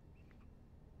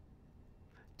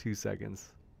 2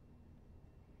 seconds.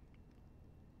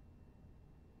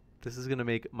 This is going to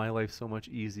make my life so much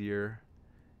easier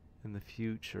in the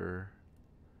future.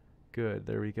 Good,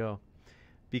 there we go.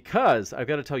 Because I've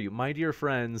got to tell you, my dear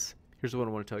friends, here's what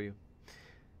I want to tell you.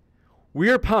 We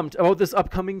are pumped about this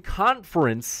upcoming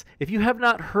conference. If you have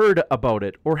not heard about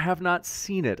it or have not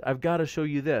seen it, I've got to show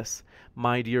you this,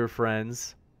 my dear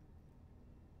friends.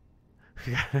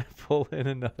 We gotta pull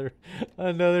in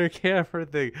another camera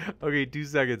thing. Okay, 2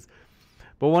 seconds.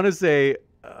 But want to say,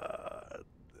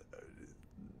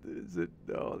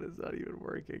 no, that's not even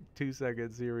working. 2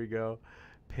 seconds. Here we go.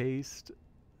 Paste.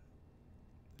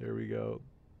 There we go.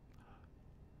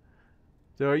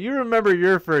 So you remember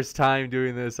your first time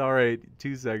doing this. All right,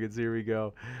 2 seconds. Here we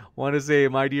go. Want to say,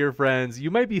 my dear friends,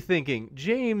 you might be thinking,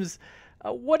 James,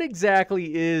 what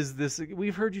exactly is this?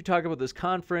 We've heard you talk about this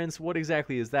conference. What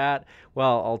exactly is that?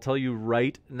 Well, I'll tell you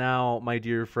right now, my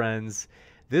dear friends.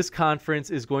 This conference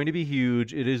is going to be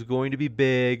huge. It is going to be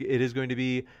big. It is going to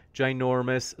be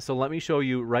ginormous. So let me show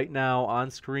you right now on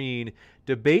screen.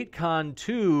 DebateCon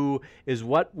 2 is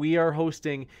what we are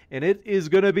hosting, and it is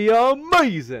going to be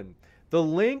amazing. The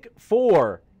link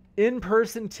for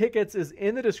in-person tickets is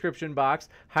in the description box.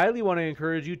 Highly want to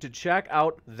encourage you to check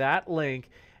out that link,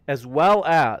 as well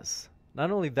as,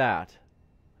 not only that,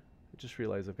 I just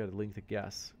realized I've got to link the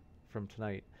guests from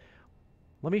tonight.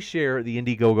 Let me share the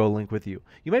Indiegogo link with you.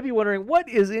 You might be wondering, what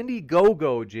is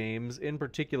Indiegogo, James? In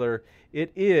particular,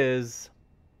 it is...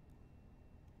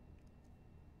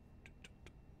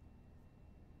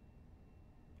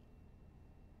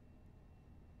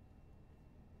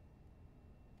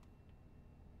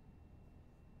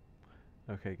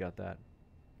 Okay, got that.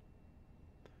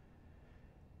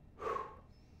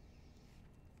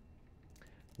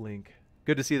 Link.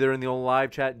 Good to see they're in the old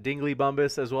live chat. Dingley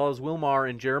Bumbus, as well as Wilmar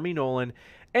and Jeremy Nolan.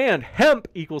 And Hemp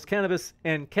equals Cannabis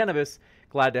and Cannabis.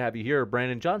 Glad to have you here.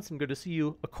 Brandon Johnson, good to see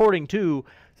you. According to,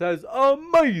 says,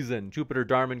 amazing. Jupiter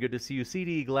Darman, good to see you.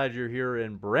 CD, glad you're here.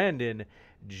 And Brandon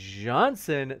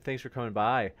Johnson, thanks for coming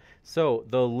by. So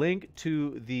the link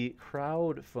to the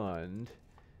crowd fund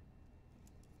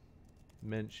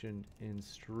mentioned in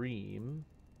stream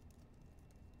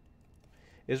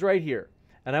is right here.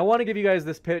 And I want to give you guys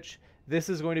this pitch. This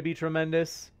is going to be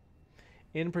tremendous.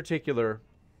 In particular,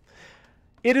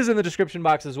 it is in the description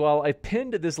box as well. I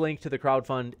pinned this link to the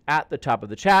crowdfund at the top of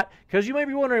the chat because you might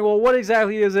be wondering, well, what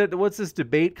exactly is it? What's this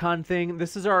DebateCon thing?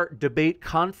 This is our debate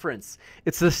conference.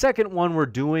 It's the second one we're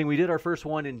doing. We did our first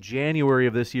one in January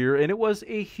of this year, and it was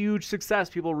a huge success.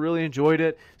 People really enjoyed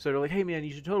it. So they're like, hey, man,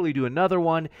 you should totally do another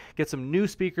one. Get some new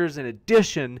speakers in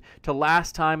addition to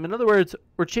last time. In other words,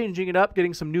 we're changing it up,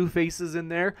 getting some new faces in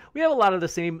there. We have a lot of the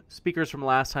same speakers from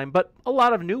last time, but a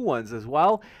lot of new ones as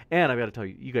well. And I've got to tell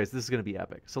you, you guys, this is going to be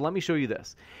epic. So let me show you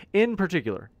this. In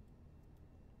particular,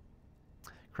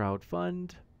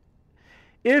 crowdfund.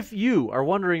 If you are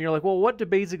wondering, you're like, well, what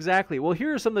debates exactly? Well,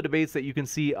 here are some of the debates that you can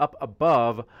see up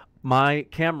above my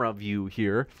camera view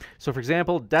here. So for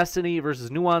example, Destiny versus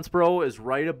Nuance Bro is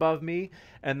right above me.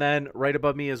 And then right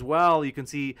above me as well, you can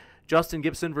see Justin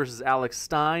Gibson versus Alex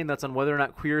Stein. That's on whether or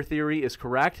not queer theory is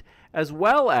correct. As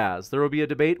well as there will be a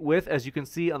debate with, as you can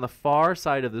see on the far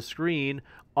side of the screen,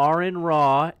 Aaron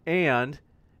Raw and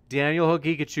Daniel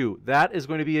Hokikachu. That is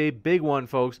going to be a big one,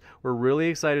 folks. We're really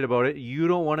excited about it. You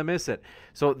don't want to miss it.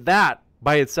 So that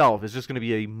by itself is just going to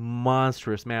be a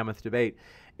monstrous mammoth debate.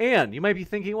 And you might be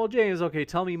thinking, well, James, okay,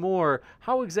 tell me more.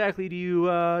 How exactly do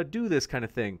you do this kind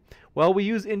of thing? Well, we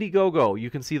use Indiegogo. You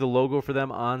can see the logo for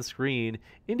them on screen.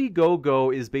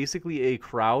 Indiegogo is basically a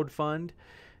crowdfund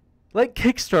like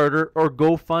Kickstarter or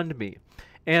GoFundMe.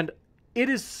 And it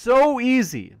is so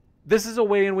easy. This is a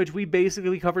way in which we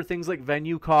basically cover things like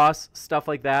venue costs, stuff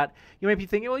like that. You might be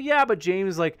thinking, well, yeah, but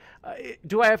James, like,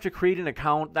 do I have to create an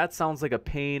account? That sounds like a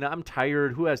pain. I'm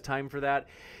tired. Who has time for that?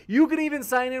 You can even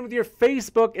sign in with your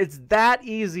Facebook. It's that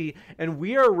easy. And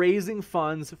we are raising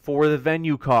funds for the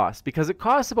venue costs because it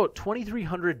costs about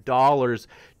 $2,300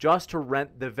 just to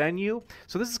rent the venue.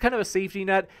 So this is kind of a safety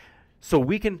net. So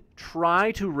we can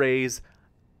try to raise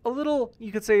a little,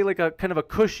 you could say like a kind of a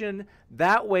cushion.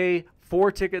 That way, for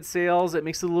ticket sales, it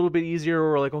makes it a little bit easier.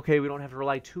 We're like, okay, we don't have to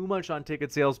rely too much on ticket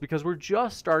sales because we're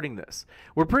just starting this.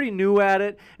 We're pretty new at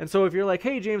it. And so if you're like,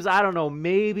 hey, James, I don't know,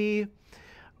 maybe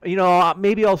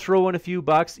I'll throw in a few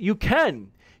bucks. You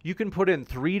can. You can put in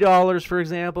 $3, for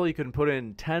example. You can put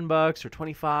in $10 or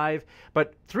 $25.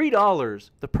 But $3,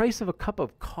 the price of a cup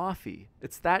of coffee,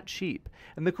 it's that cheap.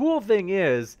 And the cool thing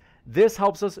is This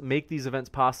helps us make these events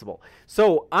possible.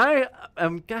 So I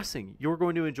am guessing you're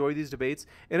going to enjoy these debates.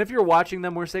 And if you're watching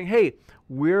them, we're saying, hey,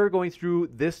 we're going through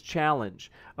this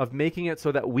challenge of making it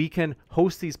so that we can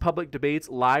host these public debates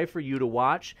live for you to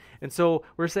watch. And so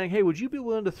we're saying, hey, would you be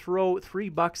willing to throw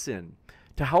 $3 in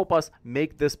to help us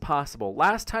make this possible?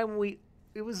 Last time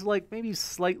it was like maybe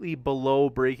slightly below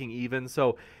breaking even.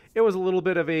 So it was a little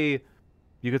bit of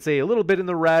you could say a little bit in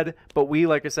the red, but we,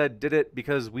 like I said, did it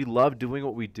because we love doing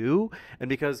what we do and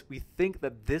because we think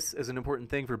that this is an important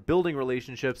thing for building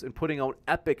relationships and putting out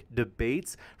epic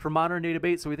debates for modern day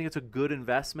debate. So we think it's a good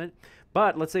investment.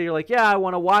 But let's say you're like, yeah, I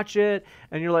want to watch it.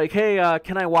 And you're like, hey,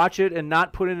 can I watch it and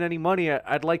not put in any money?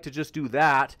 I'd like to just do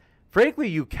that. Frankly,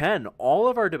 you can. All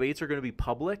of our debates are going to be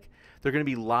public. They're going to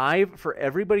be live for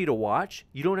everybody to watch.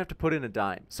 You don't have to put in a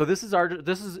dime. So this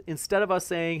is instead of us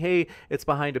saying, hey, it's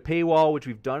behind a paywall, which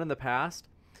we've done in the past,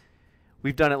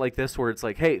 we've done it like this where it's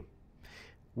like, hey,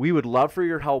 we would love for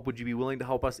your help. Would you be willing to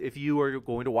help us if you are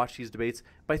going to watch these debates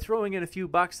by throwing in a few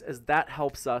bucks, as that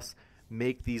helps us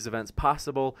make these events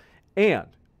possible. And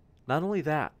not only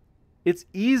that, it's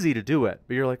easy to do it.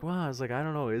 But you're like, wow, I was like, I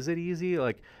don't know, is it easy?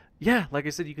 Like, yeah, like I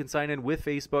said, you can sign in with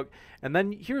Facebook. And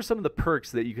then here's some of the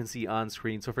perks that you can see on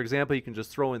screen. So for example, you can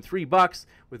just throw in $3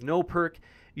 with no perk.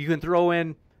 You can throw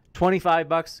in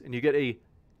 $25 and you get a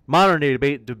modern day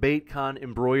DebateCon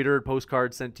embroidered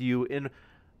postcard sent to you in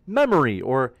memory,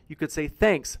 or you could say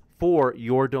thanks for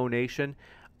your donation.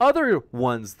 Other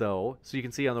ones though, so you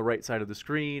can see on the right side of the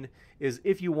screen, is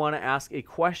if you want to ask a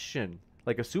question,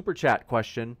 like a super chat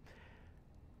question,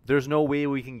 there's no way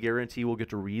we can guarantee we'll get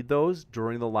to read those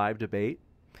during the live debate.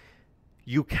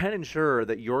 You can ensure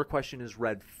that your question is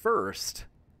read first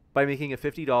by making a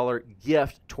 $50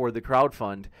 gift toward the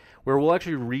crowdfund, where we'll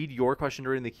actually read your question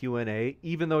during the Q&A,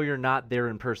 even though you're not there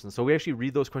in person. So we actually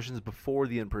read those questions before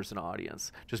the in-person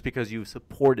audience, just because you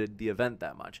supported the event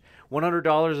that much.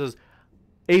 $100 is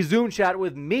a Zoom chat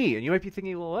with me. And you might be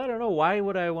thinking, well, I don't know, why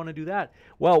would I want to do that?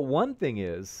 Well, one thing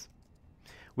is,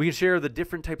 we can share the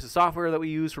different types of software that we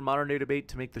use for modern day debate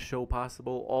to make the show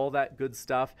possible, all that good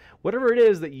stuff. Whatever it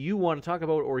is that you want to talk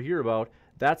about or hear about,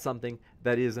 that's something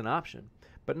that is an option.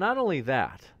 But not only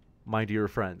that, my dear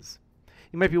friends,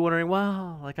 you might be wondering,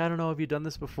 well, like, I don't know, have you done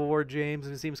this before, James?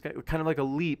 And it seems kind of like a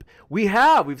leap. We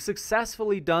have. We've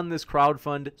successfully done this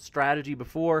crowdfund strategy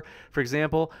before. For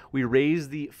example, we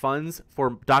raised the funds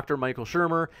for Dr. Michael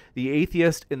Shermer, the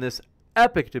atheist, in this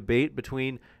epic debate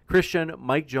between Christian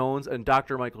Mike Jones and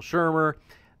Dr. Michael Shermer.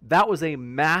 That was a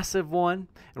massive one.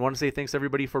 And I want to say thanks to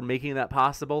everybody for making that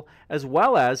possible, as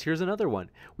well as, here's another one.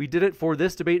 We did it for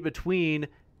this debate between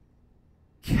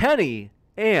Kenny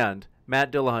and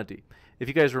Matt Dillahunty. If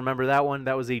you guys remember that one,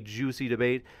 that was a juicy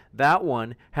debate. That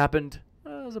one happened,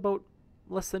 it was about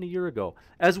less than a year ago,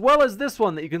 as well as this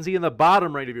one that you can see in the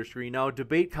bottom right of your screen. Now,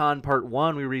 DebateCon Part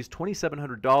 1, we raised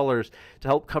 $2,700 to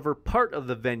help cover part of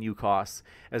the venue costs,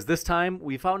 as this time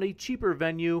we found a cheaper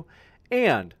venue.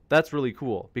 And that's really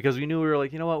cool because we knew, we were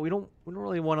like, you know what, we don't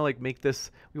really want to like make this,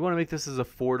 we want to make this as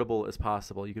affordable as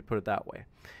possible. You could put it that way.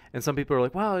 And some people are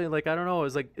like, wow, like, I don't know,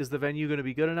 is the venue going to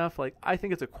be good enough? Like, I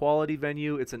think it's a quality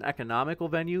venue. It's an economical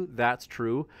venue. That's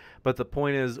true. But the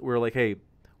point is, we're like, hey,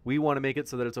 we want to make it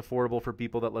so that it's affordable for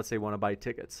people that, let's say, want to buy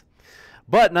tickets.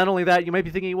 But not only that, you might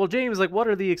be thinking, well, James, like, what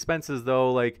are the expenses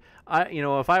though? Like,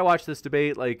 if I watch this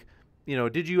debate, like,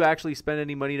 did you actually spend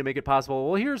any money to make it possible?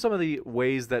 Well, here are some of the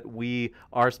ways that we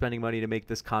are spending money to make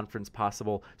this conference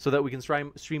possible so that we can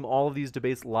stream all of these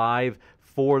debates live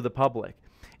for the public.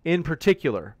 In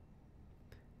particular,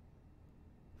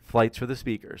 flights for the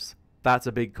speakers. That's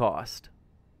a big cost.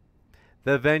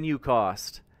 The venue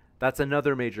cost. That's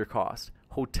another major cost.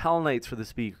 Hotel nights for the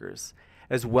speakers,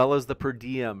 as well as the per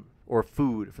diem or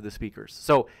food for the speakers.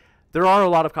 So there are a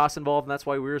lot of costs involved, and that's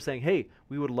why we were saying, hey,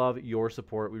 we would love your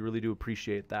support. We really do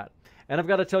appreciate that. And I've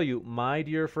got to tell you, my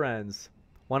dear friends,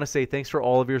 want to say thanks for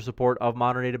all of your support of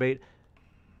Modern Day Debate.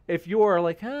 If you're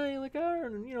like, hey, like,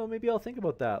 maybe I'll think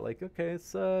about that. Like, okay,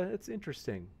 it's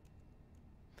interesting.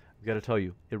 I've got to tell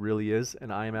you, it really is,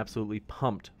 and I am absolutely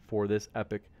pumped for this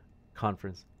epic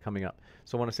conference coming up.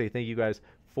 So I want to say thank you guys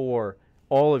for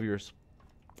all of your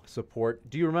support.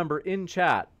 Do you remember in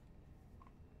chat,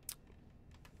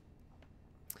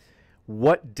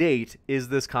 what date is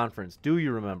this conference? Do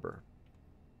you remember?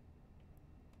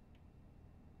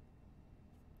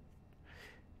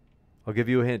 I'll give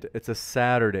you a hint. It's a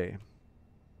Saturday.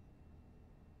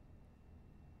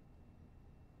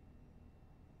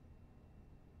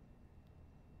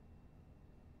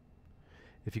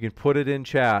 If you can put it in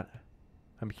chat,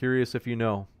 I'm curious if you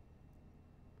know.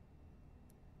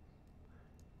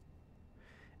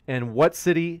 And what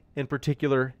city in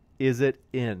particular is it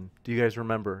in? Do you guys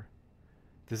remember?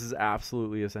 This is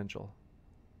absolutely essential.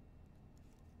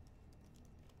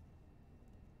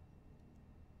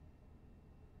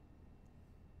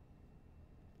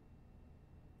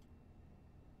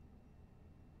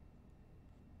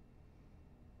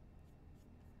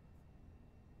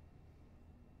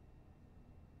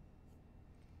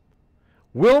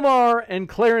 Wilmar and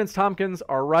Clarence Tompkins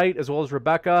are right, as well as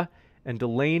Rebecca and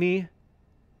Delaney.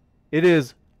 It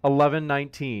is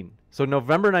 11/19. So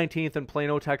November 19th in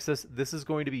Plano, Texas. This is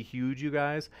going to be huge, you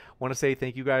guys. Want to say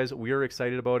thank you, guys. We are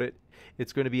excited about it.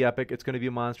 It's going to be epic. It's going to be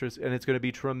monstrous, and it's going to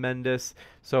be tremendous.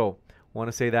 So want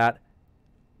to say that.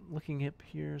 Looking up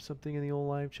here, something in the old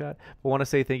live chat. But want to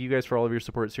say thank you guys for all of your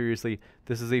support. Seriously,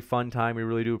 this is a fun time. We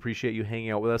really do appreciate you hanging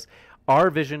out with us. Our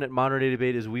vision at Modern Day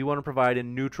Debate is we want to provide a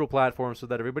neutral platform so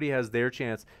that everybody has their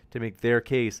chance to make their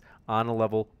case on a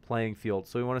level playing field.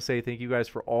 So we want to say thank you guys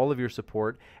for all of your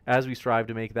support as we strive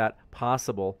to make that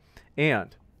possible.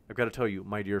 And I've got to tell you,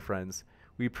 my dear friends,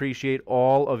 we appreciate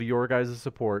all of your guys'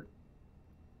 support.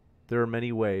 There are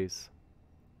many ways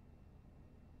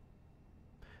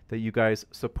that you guys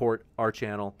support our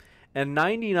channel. And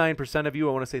 99% of you,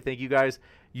 I want to say thank you guys.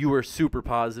 You are super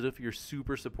positive. You're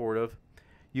super supportive.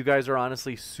 You guys are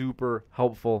honestly super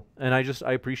helpful. And I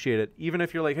appreciate it. Even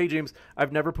if you're like, hey, James,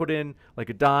 I've never put in like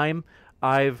a dime.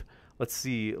 Let's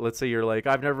say you're like,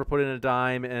 I've never put in a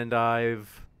dime and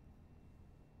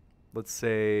let's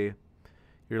say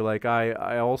you're like,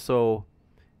 I also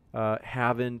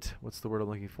haven't, what's the word I'm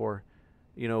looking for?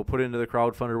 Put into the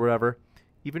crowdfund or whatever.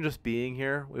 Even just being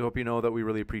here, we hope you know that we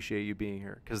really appreciate you being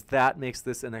here, because that makes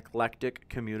this an eclectic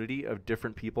community of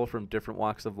different people from different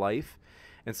walks of life.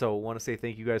 And so I want to say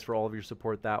thank you guys for all of your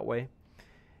support that way.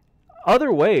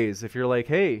 Other ways, if you're like,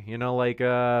 hey,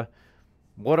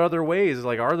 what other ways?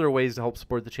 Like, are there ways to help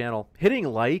support the channel? Hitting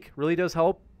like really does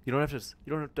help. You don't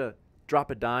have to drop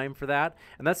a dime for that.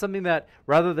 And that's something that,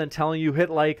 rather than telling you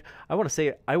hit like, I want to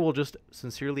say, I will just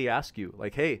sincerely ask you,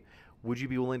 like, hey, would you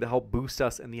be willing to help boost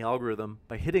us in the algorithm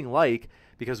by hitting like,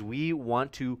 because we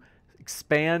want to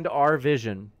expand our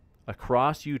vision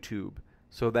across YouTube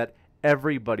so that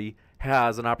everybody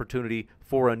has an opportunity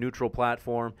for a neutral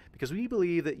platform, because we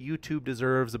believe that YouTube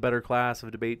deserves a better class of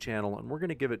debate channel, and we're going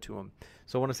to give it to them.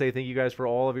 So I want to say thank you guys for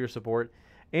all of your support.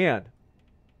 And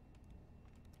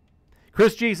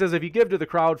Chris G says, if you give to the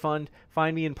crowd fund,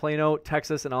 find me in Plano,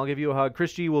 Texas, and I'll give you a hug.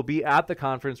 Chris G will be at the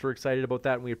conference. We're excited about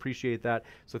that, and we appreciate that.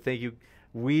 So thank you.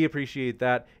 We appreciate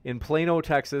that. In Plano,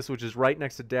 Texas, which is right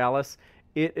next to Dallas,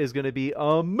 it is going to be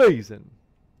amazing.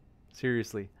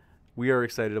 Seriously, we are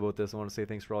excited about this. I want to say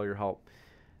thanks for all your help.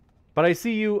 But I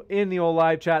see you in the old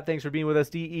live chat. Thanks for being with us.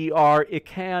 DER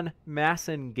Ican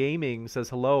Masson Gaming says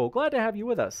hello. Glad to have you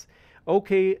with us.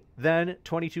 Okay, then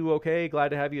 22 okay, glad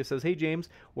to have you. It says, hey James,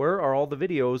 where are all the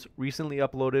videos recently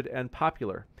uploaded and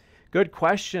popular? Good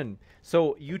question.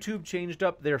 So YouTube changed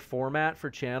up their format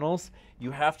for channels. You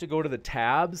have to go to the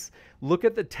tabs. Look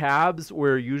at the tabs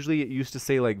where usually it used to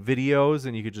say like videos,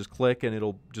 and you could just click and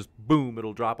it'll just boom,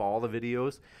 it'll drop all the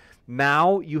videos.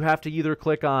 Now you have to either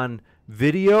click on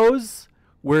videos,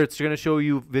 where it's going to show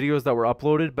you videos that were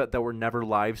uploaded but that were never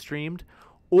live streamed,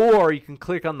 or you can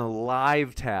click on the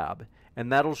live tab,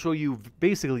 and that'll show you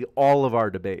basically all of our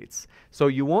debates. So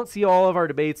you won't see all of our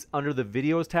debates under the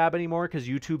videos tab anymore, because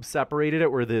YouTube separated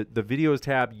it, where the videos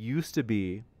tab used to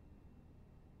be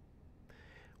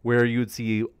where you'd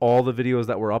see all the videos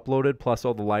that were uploaded plus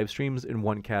all the live streams in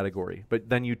one category. But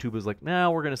then YouTube was like, nah,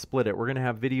 we're going to split it. We're going to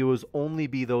have videos only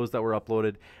be those that were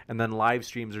uploaded, and then live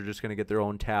streams are just going to get their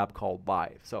own tab called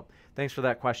live. So thanks for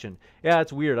that question. Yeah,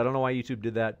 it's weird. I don't know why YouTube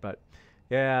did that, but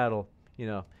yeah, it'll,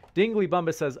 Dingley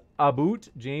Bumba says, Aboot,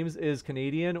 James is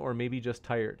Canadian or maybe just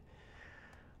tired.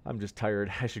 I'm just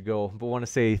tired. I should go. But want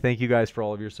to say thank you guys for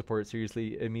all of your support.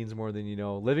 Seriously, it means more than you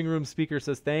know. Living Room Speaker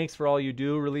says, thanks for all you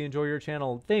do. Really enjoy your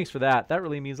channel. Thanks for that. That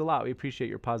really means a lot. We appreciate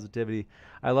your positivity.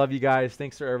 I love you guys.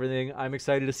 Thanks for everything. I'm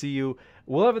excited to see you.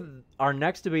 We'll have our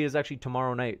next debate is actually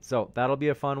tomorrow night. So that'll be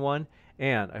a fun one.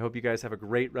 And I hope you guys have a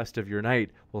great rest of your night.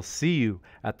 We'll see you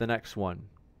at the next one.